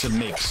for it's a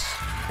mix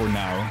for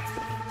now.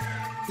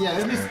 Yeah,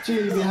 at least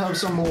till we have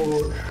some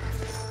more,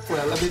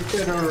 well, a bit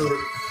better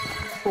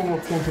form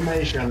of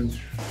confirmation.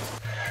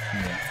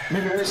 Yeah.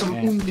 Maybe there's some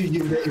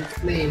interview that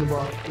explain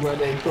where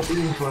they got the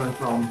influence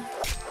from.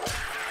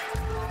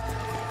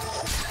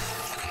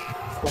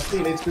 But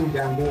still, it's too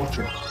damn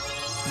water.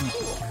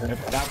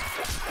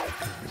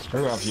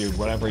 Screw off you,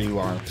 whatever you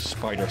are,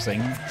 spider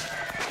thing.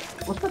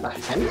 What the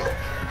hell?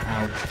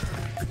 Ow.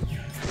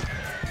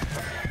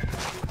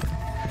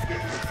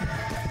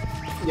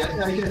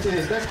 Yeah, I guess it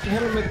is. That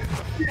helmet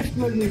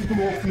definitely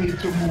brought me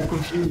to more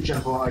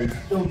confusion, for I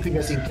don't think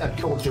I see a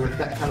culture with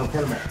that kind of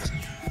helmet.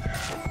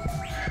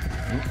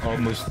 You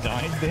almost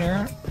died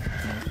there.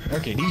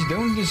 Okay, these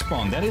don't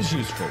despawn, that is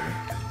useful.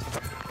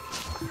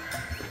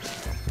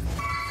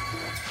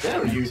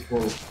 Very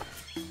useful.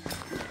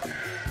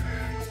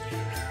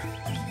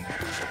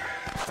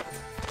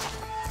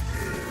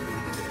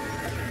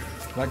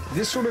 Like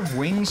this sort of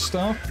wing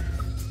stuff,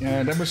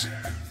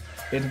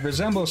 it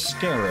resembles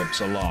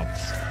scarabs a lot.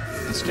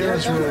 The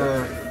scarabs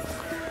were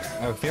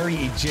a very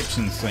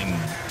Egyptian thing.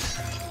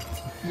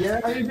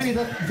 Yeah, I agree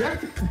that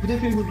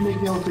definitely would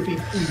make me also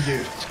think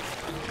Egypt.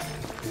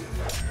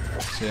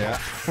 So yeah,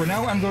 for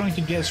now I'm going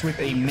to guess with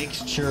a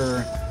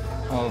mixture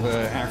of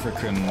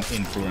African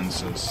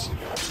influences.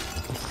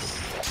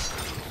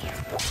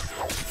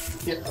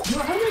 Yeah, no,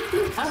 how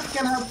many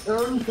African have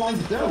urns like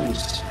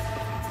those?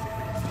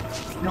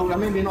 No,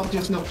 maybe not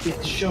just not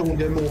showing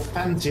the more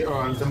fancy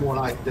urns, the more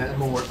like the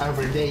more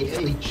everyday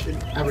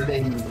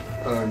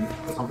urn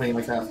or something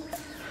like that.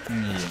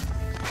 Yeah.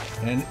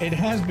 And it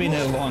has been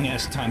a long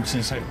ass time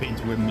since I've been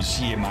to a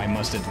museum, I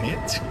must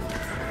admit.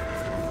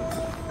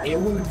 I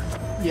would,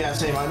 yeah,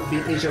 same. I've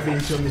been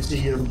to a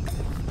museum.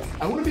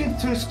 I would have been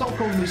to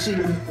Stockholm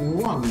Museum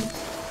once.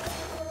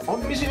 All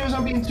the museums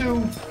I've been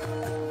to,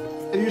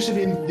 they've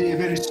usually been the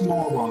very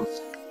small ones.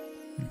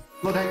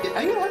 But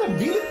I even had a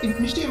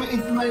museum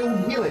in my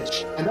own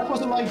village, and that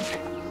was like,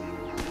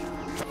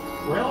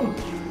 well,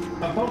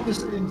 about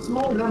this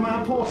smaller than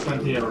my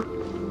apartment here.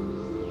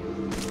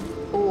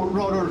 Or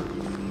rather,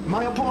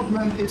 my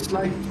apartment is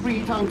like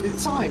 3 times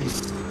its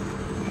size.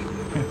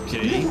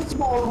 Okay. It's a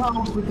small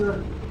house with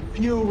a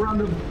few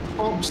random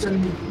obs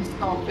and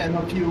stuff and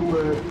a few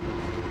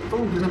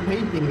photos and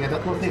painting, and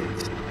that was it.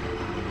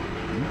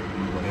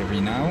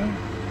 Whatever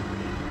now.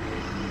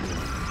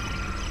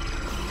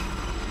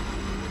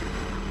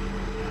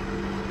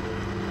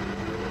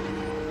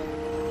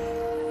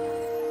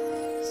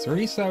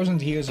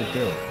 $30,000 years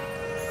ago.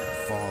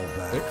 Fall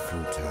back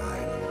through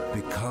time.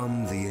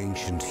 Become the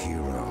ancient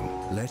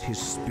hero. Let his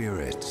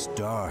spirits,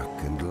 dark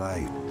and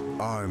light,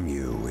 arm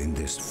you in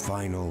this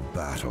final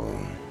battle.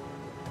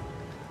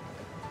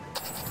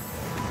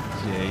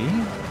 Okay.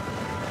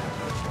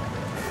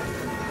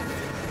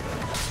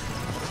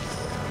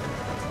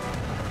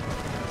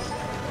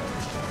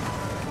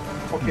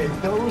 Okay,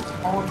 those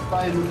aren't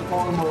by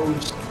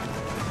almost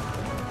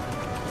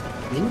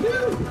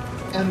Hindu,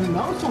 and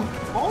now some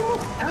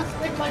almost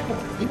aspect like a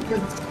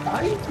different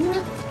style to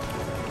it.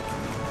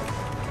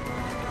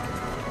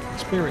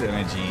 Spirit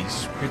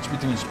energies. Switch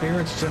between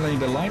spirits. Generally,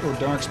 the light or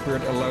dark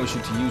spirit allows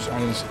you to use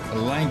items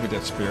aligned with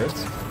that spirit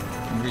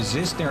and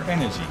resist their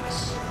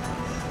energies.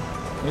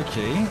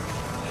 Okay.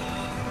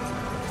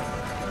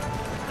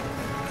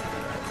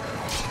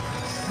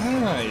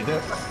 Alright,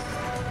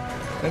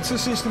 that's a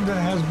system that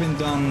has been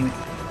done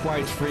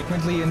quite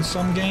frequently in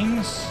some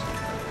games.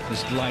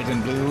 Just light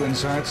and blue and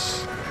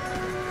such.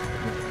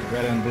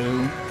 Red and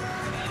blue.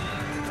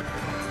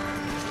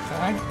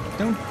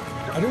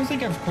 I don't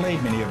think I've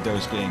played many of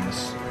those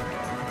games.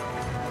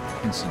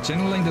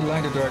 Channeling the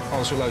light or dark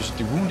also allows you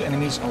to wound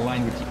enemies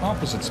aligned with the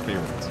opposite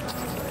spirit.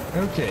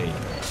 Okay.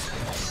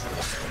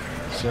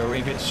 So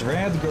if it's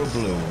red, go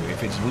blue.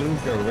 If it's blue,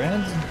 go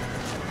red.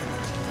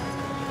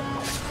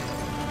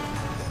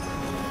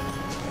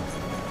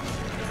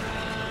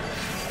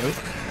 Oh.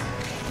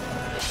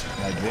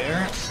 Like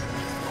there.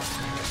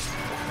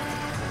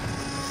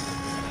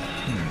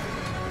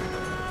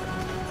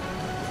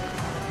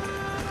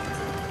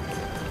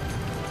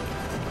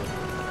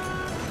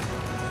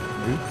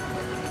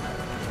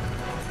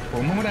 For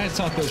a moment I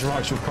thought those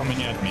rocks were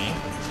coming at me.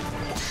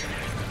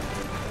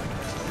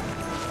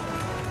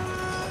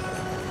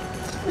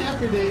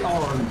 Happy they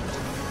aren't.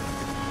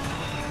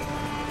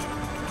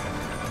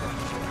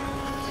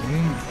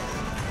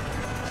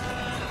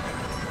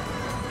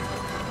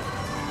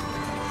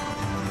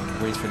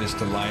 Wait for this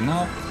to line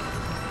up.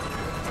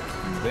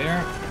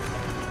 There.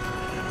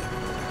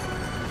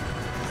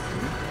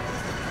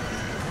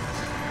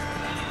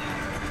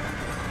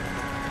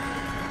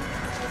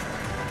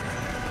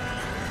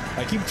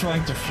 I keep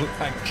trying to.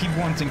 I keep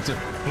wanting to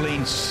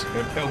flinch.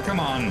 Oh, come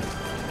on!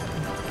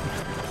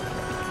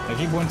 I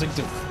keep wanting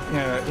to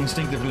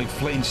instinctively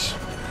flinch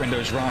when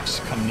those rocks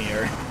come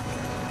near.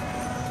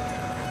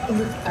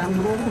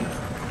 Understandable.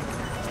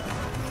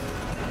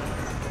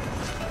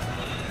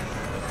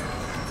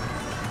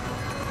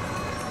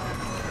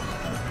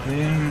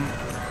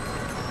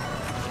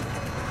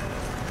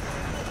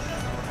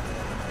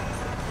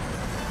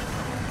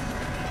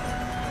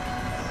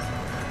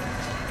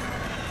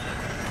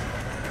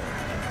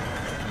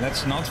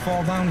 Let's not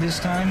fall down this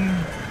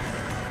time.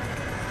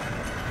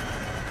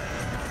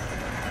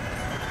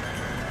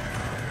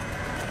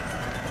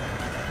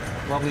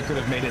 Probably could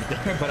have made it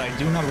there, but I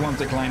do not want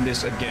to climb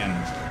this again.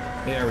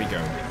 There we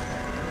go.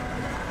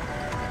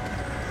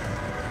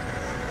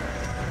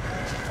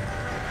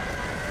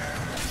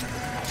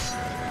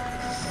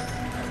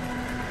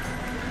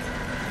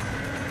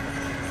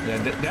 Yeah,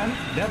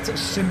 that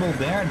symbol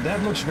there,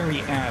 that looks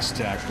very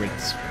Aztec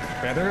with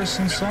feathers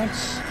and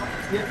such.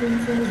 Yeah, in a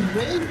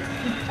way, it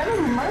kind of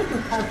reminds us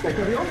of Aztec,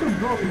 but they also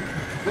draw it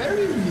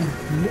very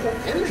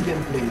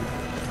elegantly.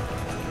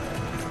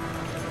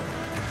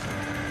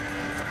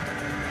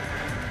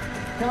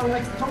 Kind of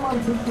like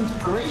someone took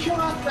inspiration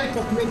aspect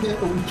of making their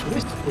own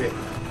twist to it.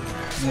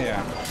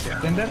 Yeah,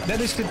 and that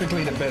is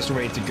typically the best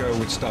way to go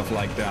with stuff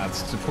like that,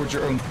 to put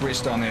your own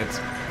twist on it,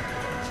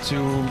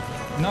 to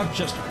not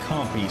just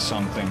copy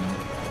something.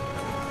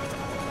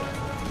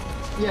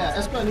 Yeah,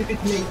 especially if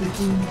it makes it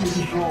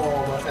easy to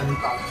draw and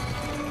stuff.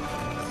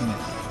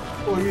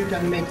 Or you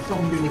can make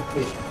some unique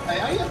twist.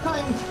 I at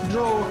times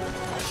draw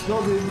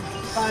the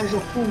size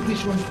of full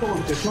visual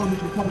sculpture,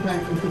 sometimes in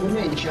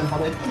combination,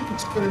 but I think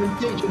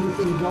experimentation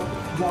is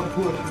what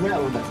works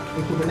well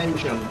in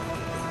combination.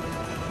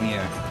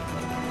 Yeah.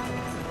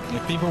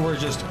 If people were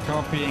just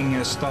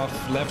copying stuff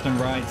left and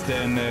right,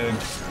 then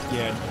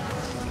yeah.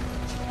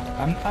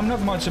 I'm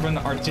not much of an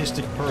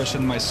artistic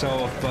person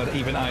myself, but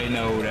even I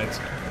know that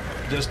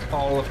just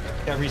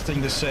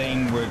everything the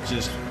same would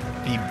just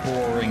be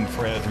boring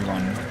for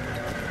everyone.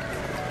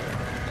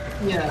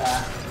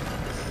 Yeah.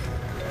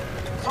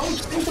 Some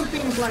simple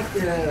things like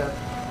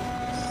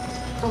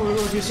some of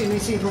what you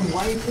see from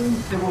Whiting,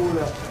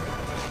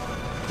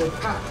 the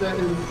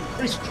pattern,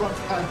 crisscross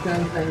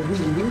pattern and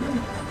weaving.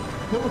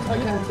 Those I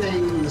can say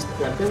is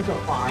that those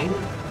are fine.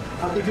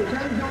 But if you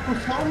can do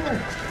some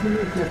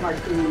uniqueness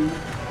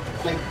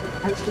like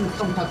pasting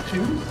some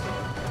tattoos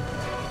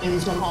in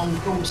some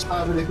on-film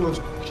style that goes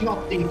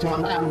plotting to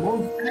an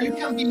animal, and you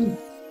can be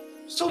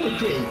sort of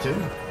creative.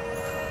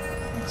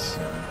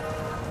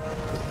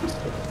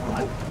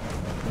 Right.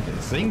 Okay,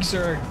 things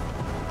are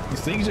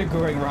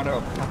going rather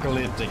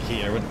apocalyptic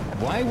here, but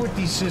why would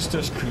these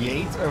sisters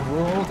create a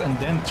world and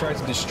then try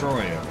to destroy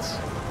it?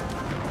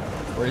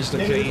 Or is the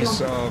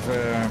case of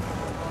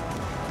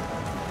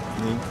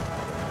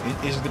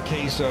is it the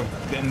case of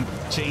them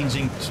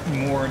changing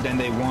more than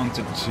they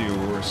wanted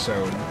to, or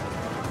so?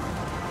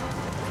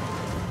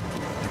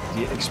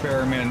 The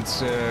experiment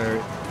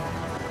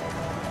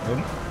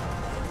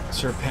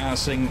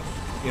surpassing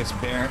its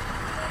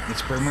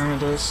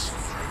parameters.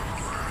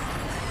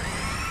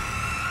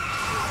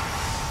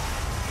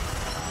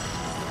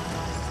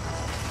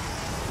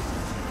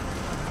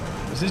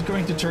 Is this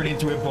going to turn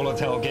into a bullet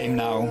hell game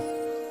now?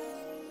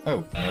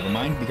 Oh, never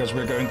mind, because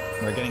we're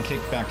getting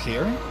kicked back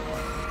here.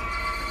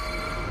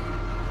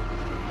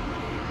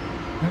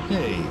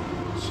 Okay,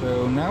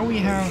 so now we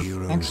have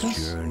access. The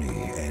hero's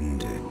journey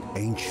ended.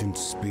 Ancient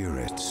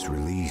spirits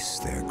release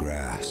their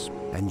grasp,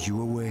 and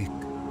you awake,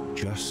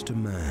 just a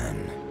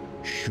man.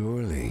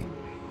 Surely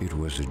it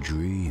was a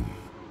dream.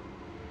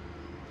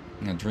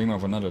 A dream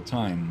of another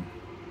time.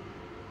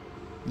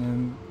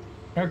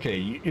 Okay,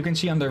 you can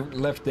see on the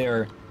left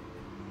there,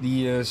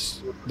 the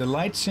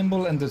light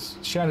symbol and the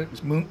shadow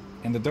moon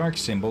and the dark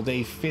symbol,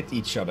 they fit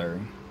each other.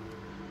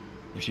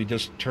 If you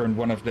just turn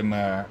one of them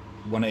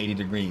 180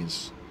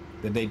 degrees,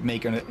 that they'd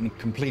make a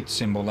complete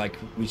symbol like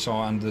we saw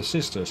on the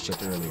sisters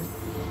just earlier.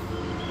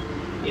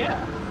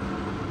 Yeah.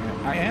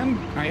 I am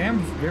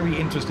very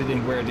interested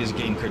in where this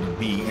game could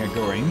be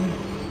going.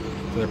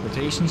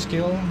 Teleportation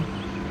skill.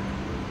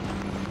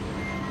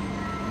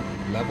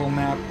 Level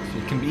map.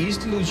 It can be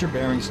easy to lose your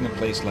bearings in a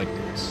place like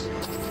this.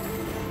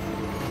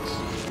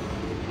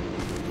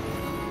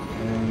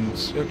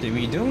 And okay,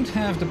 we don't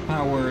have the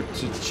power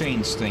to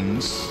change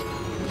things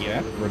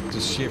yet, or to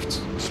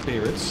shift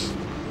spirits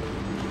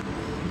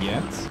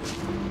yet.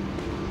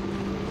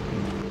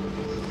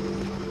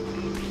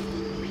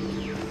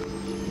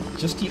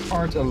 Just the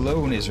art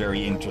alone is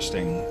very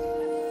interesting.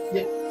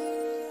 Yeah.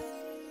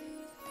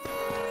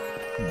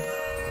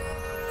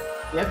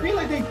 Yeah, I feel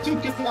like they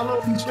took a lot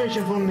of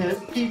inspiration from the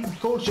people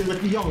culture like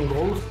the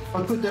jungle,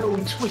 but put their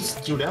own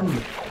twist to them.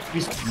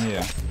 Which,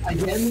 Yeah.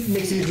 again,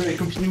 makes it very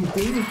confusing.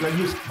 Like,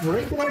 you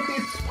recognize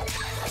it,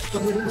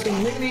 but with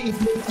something maybe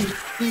it makes it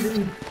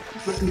even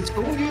with its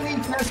own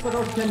uniqueness, but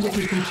also can get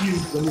you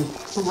confused when you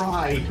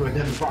try to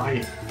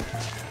identify.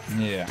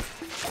 Yeah.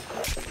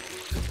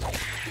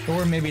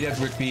 Or maybe that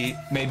would be,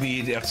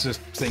 maybe that's a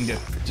thing that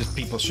just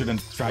people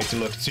shouldn't try to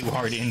look too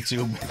hard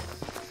into.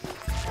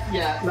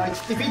 Yeah, like,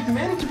 if it's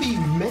meant to be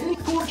many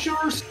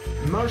cultures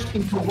merged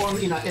into one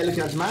in an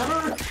elegant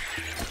manner,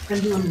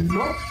 and you're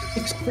not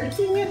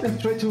expecting it and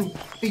try to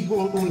figure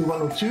only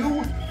one or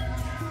two,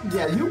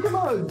 yeah, you're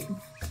gonna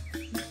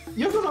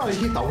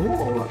hit a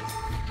wall.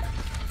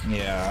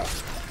 Yeah.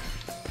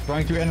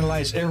 Trying to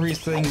analyze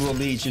everything will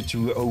lead you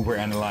to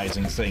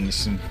over-analyzing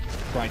things and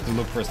trying to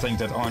look for things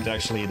that aren't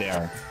actually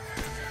there.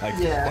 Like,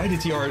 Yeah. why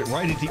did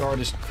the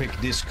artist pick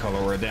this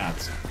color or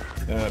that?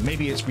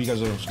 Maybe it's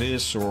because of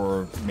this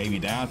or maybe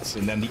that,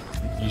 and then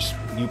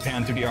you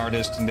pan to the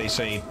artist and they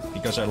say,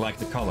 because I like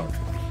the color.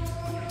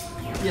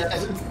 Yeah,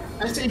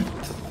 I say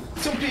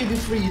completely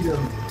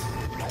freedom.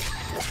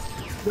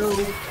 So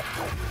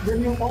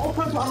when you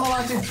open to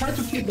analyze it, try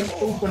to keep an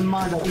open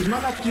mind that it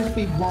might not just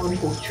be one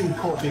or two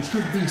cards, it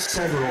could be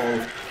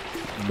several.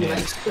 You know,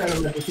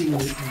 experiment to see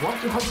what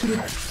you have to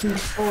do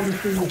all the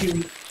things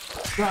you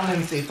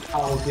balance it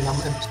out in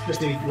a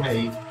specific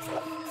way.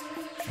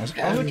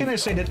 How can I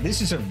say that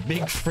this is a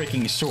big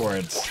freaking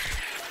sword?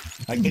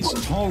 Like, it's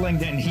taller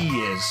than he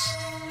is.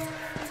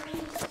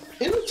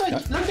 It looks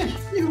like a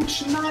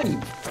huge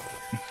knife.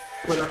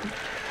 Well,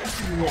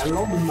 a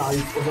long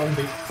knife or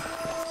something.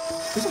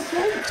 It's a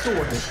great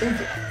sword, isn't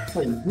it?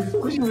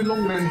 It's even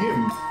longer than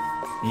him.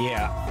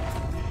 Yeah.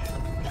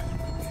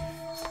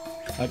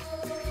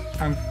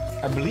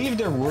 I believe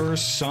there were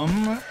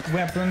some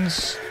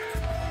weapons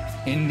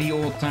in the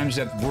old times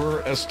that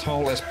were as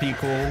tall as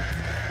people,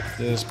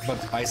 but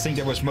I think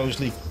that was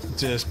mostly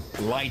just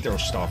lighter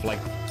stuff, like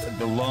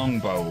the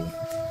longbow.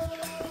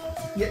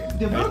 Yeah,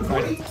 they were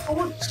great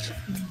swords,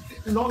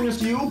 long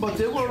as you, but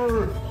they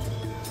were...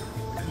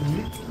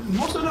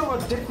 Most of them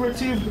were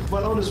decorative,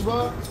 but others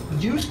were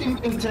used in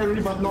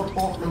military, but not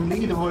often.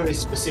 They were very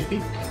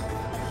specific.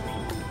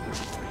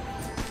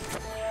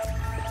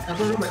 I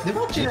don't remember. They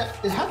were actually,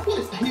 it had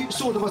been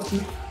sort of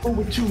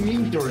over 2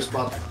 meters,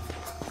 but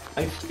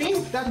I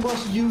think that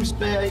was used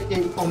by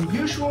an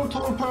unusual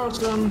tall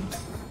person,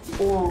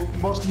 or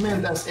was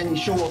meant as a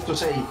show-off to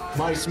say,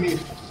 my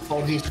smith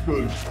are this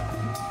good.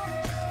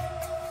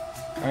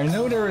 I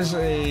know there is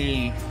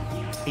a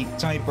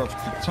type of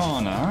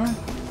katana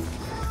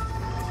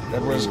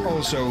that was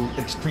also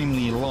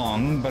extremely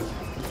long, but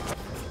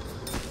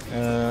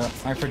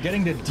I'm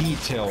forgetting the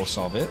details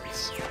of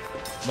it.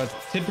 But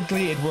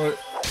typically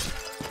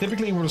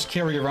it was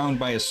carried around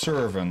by a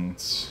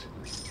servant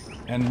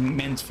and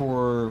meant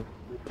for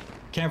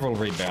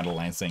cavalry battle,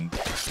 I think.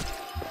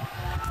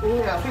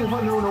 Yeah, I think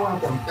I know one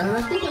of them. And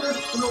I think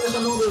there's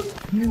another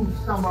new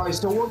samurai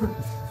sword,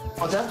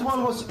 but that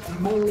one was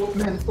more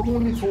meant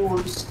only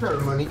for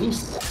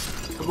ceremonies,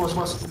 because it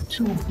was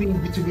too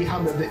big to be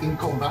handled in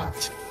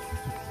combat.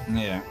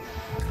 Yeah.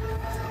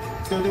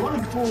 So the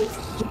one for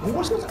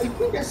horses, I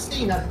think I've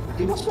seen that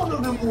it was one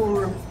of the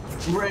more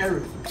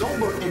rare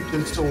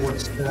double-edged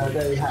swords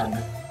they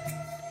had.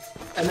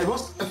 And it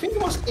was, I think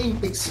it was an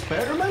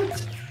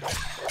experiment.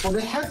 Well,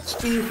 they had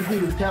spears to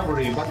deal with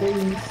cavalry, but they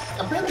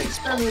apparently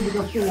experimented with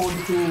a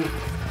sword to,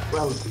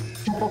 well,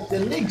 chop off the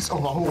legs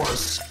of a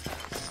horse.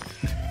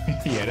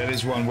 Yeah, that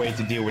is one way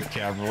to deal with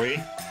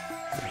cavalry.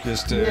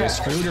 Just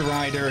screw the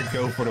rider,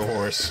 go for the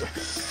horse.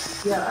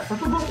 Yeah, I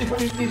forgot if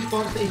this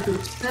was a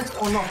success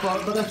or not,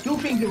 but I do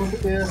think it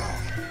was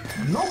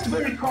not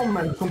very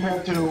common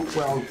compared to,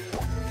 well,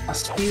 a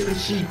spear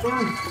is cheaper.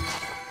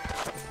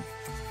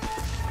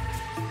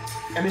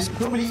 And it's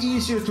probably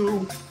easier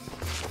to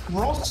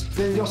cross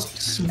than just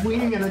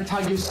swing an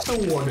entire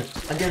sword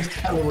against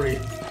cavalry.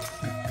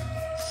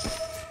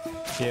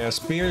 Yeah,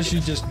 spears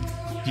you just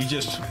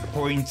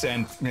point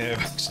and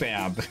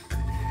stab.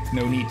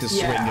 No need to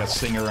swing that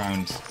thing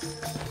around.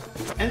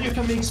 And you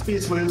can make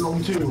spears very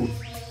long too,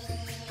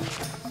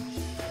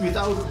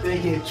 without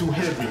making it too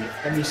heavy.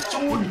 And the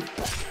sword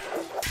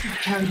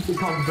can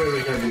become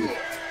very heavy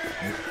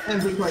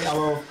and require a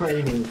lot of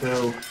training.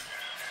 So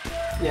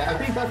yeah, I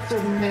think that's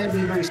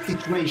maybe very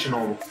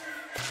situational.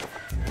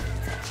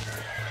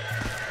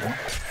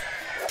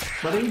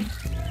 But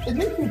it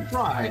makes me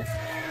try.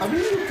 I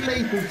really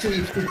play to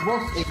see if it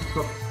was a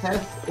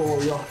success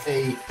or just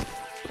a...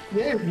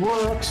 Yeah, it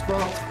works,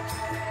 but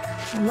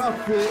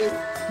not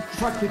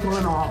practical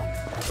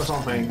enough or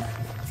something.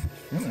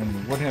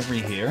 And what have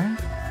we here?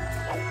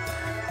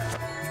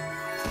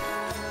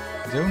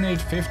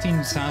 Donate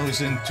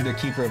 15,000 to the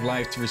Keeper of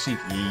Life to receive.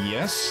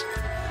 Yes.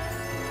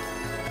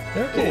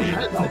 Okay.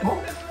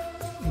 Oh,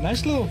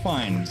 Nice little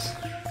find.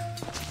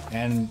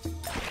 And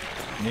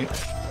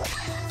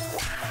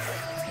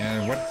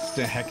what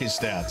the heck is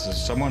that? Is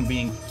someone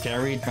being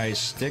carried by a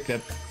stick?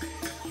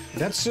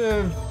 That's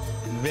a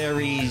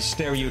very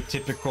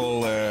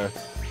stereotypical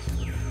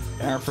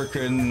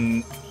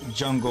African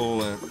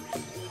jungle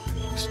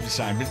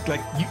design. But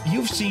like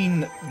you've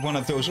seen one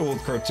of those old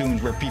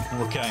cartoons where people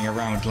were carrying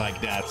around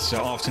like that,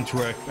 so often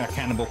to a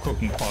cannibal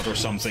cooking pot or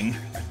something.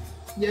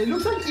 Yeah, it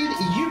looks like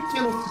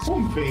Egyptian or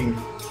something.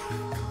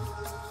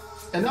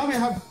 And now we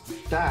have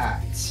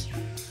that.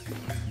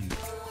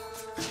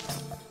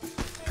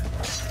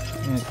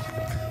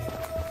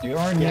 You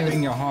are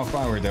nearing a half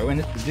hour though,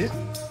 and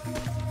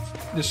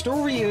the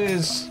story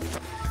is,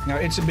 now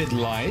it's a bit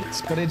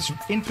light, but it's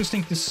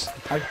interesting to.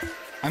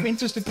 I'm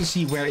interested to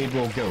see where it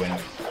will go. And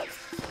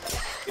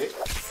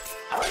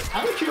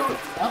I'm curious.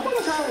 I want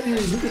to have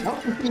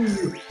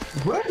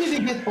where did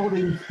he get all the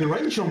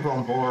inspiration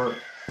from? Or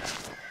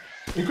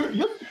you could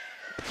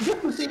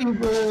just to see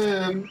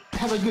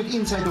have a good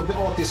insight of the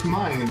artist's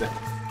mind.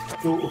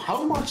 So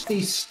how much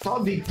they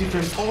study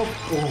different art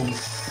forms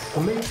to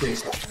make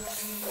this.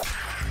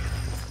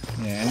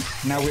 yeah, and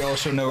now we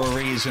also know a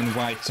reason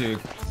why to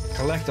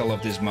collect all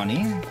of this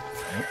money.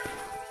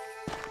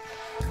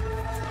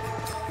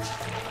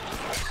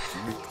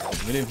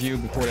 Get rid of you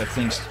before that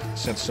thing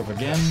sets up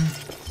again.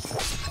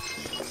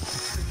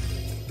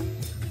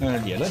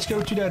 Yeah, let's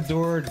go to that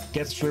door,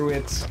 get through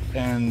it,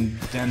 and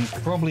then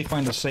probably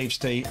find a safe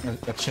state,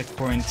 a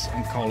checkpoint,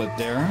 and call it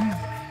there.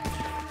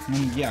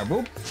 And yeah,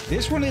 well,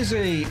 this one is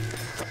a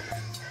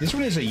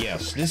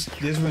yes. This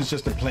one's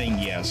just a plain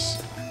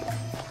yes.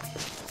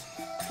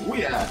 Oh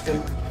yeah,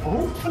 and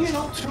hopefully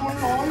not too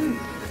long.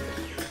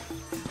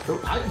 So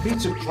I'd be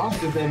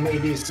surprised if they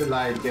made this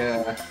like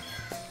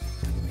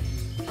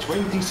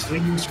 20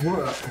 streams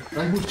worth.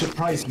 That would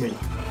surprise me.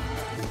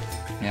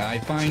 Yeah, I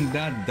find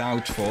that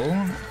doubtful.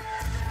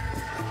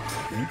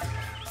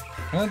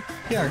 But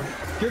yeah,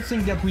 good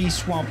thing that we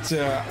swapped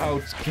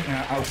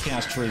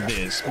Outcast for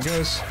this,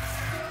 because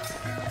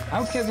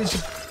Outcast is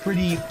a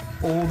pretty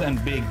old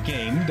and big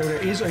game, though there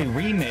is a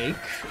remake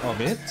of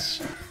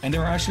it, and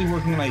they're actually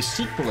working on a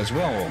sequel as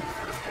well.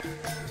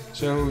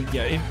 So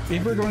yeah,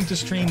 if we're going to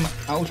stream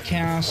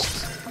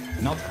Outcast,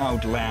 not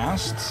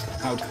Outlast,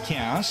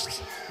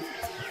 Outcast,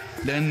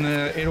 then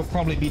it'll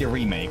probably be the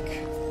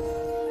remake.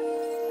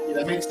 Yeah,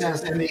 that makes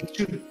sense, and it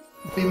should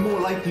be more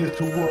likely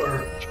to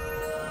work.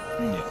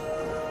 Yeah.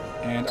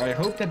 And I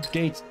hope that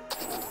gate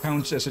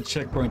counts as a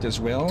checkpoint as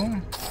well.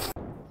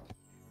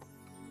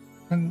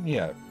 And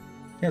yeah,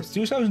 it's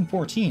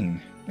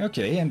 2014.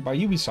 Okay, and by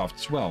Ubisoft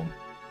as well.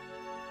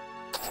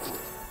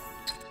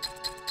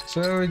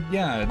 So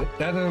yeah,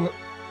 that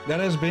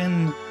has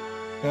been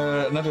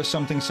another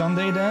Something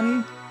Sunday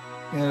then.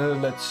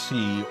 Let's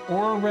see.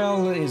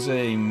 Orwell is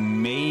a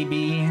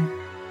maybe.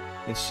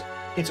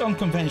 It's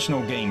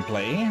unconventional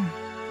gameplay.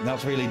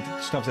 Not really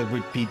stuff that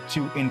would be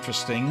too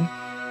interesting.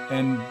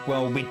 And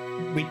well,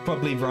 we'd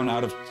probably run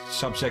out of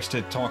subjects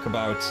to talk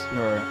about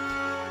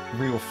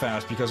real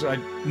fast, because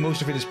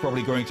most of it is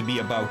probably going to be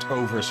about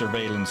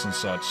over-surveillance and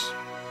such.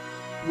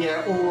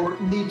 Yeah, or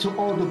lead to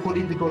all the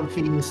political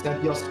things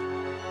that just...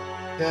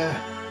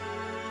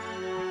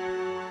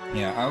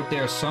 Yeah, out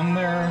there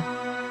somewhere.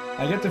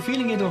 I get the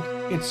feeling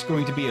it's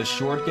going to be a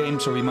short game,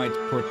 so we might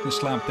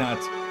slap that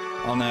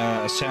on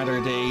a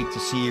Saturday to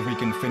see if we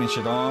can finish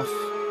it off.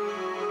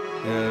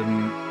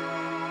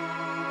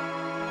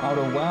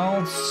 Outer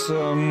Wilds,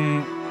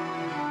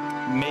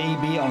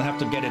 maybe I'll have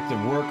to get it to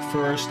work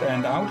first.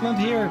 And Outland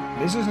here,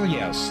 this is a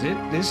yes.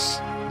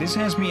 This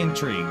has me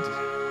intrigued.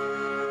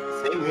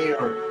 Same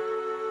here.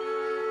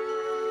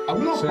 I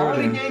will not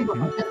buy the game, but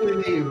I'll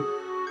definitely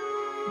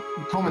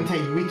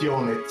commentate with you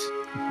on it.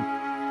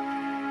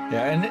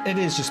 Yeah, and it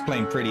is just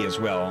plain pretty as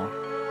well.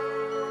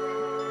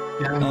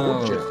 Yeah,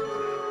 gorgeous.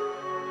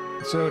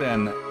 So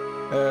then,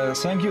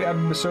 thank you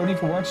Abisoni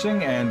for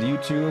watching, and you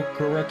too,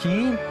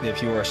 Kuraki,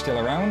 if you are still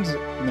around.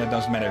 It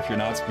doesn't matter if you're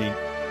not.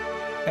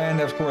 And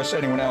of course,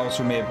 anyone else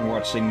who may have been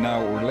watching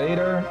now or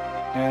later.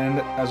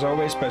 And as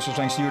always, special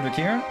thanks to you,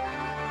 Drakir.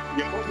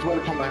 You're most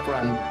welcome, my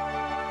friend.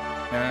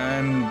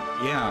 And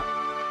yeah,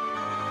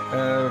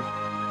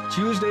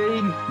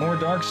 Tuesday, more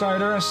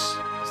Darksiders.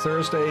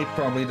 Thursday,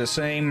 probably the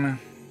same.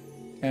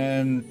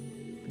 And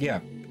yeah,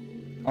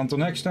 until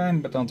next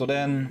time, but until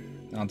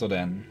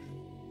then.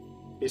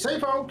 Be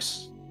safe,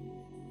 folks!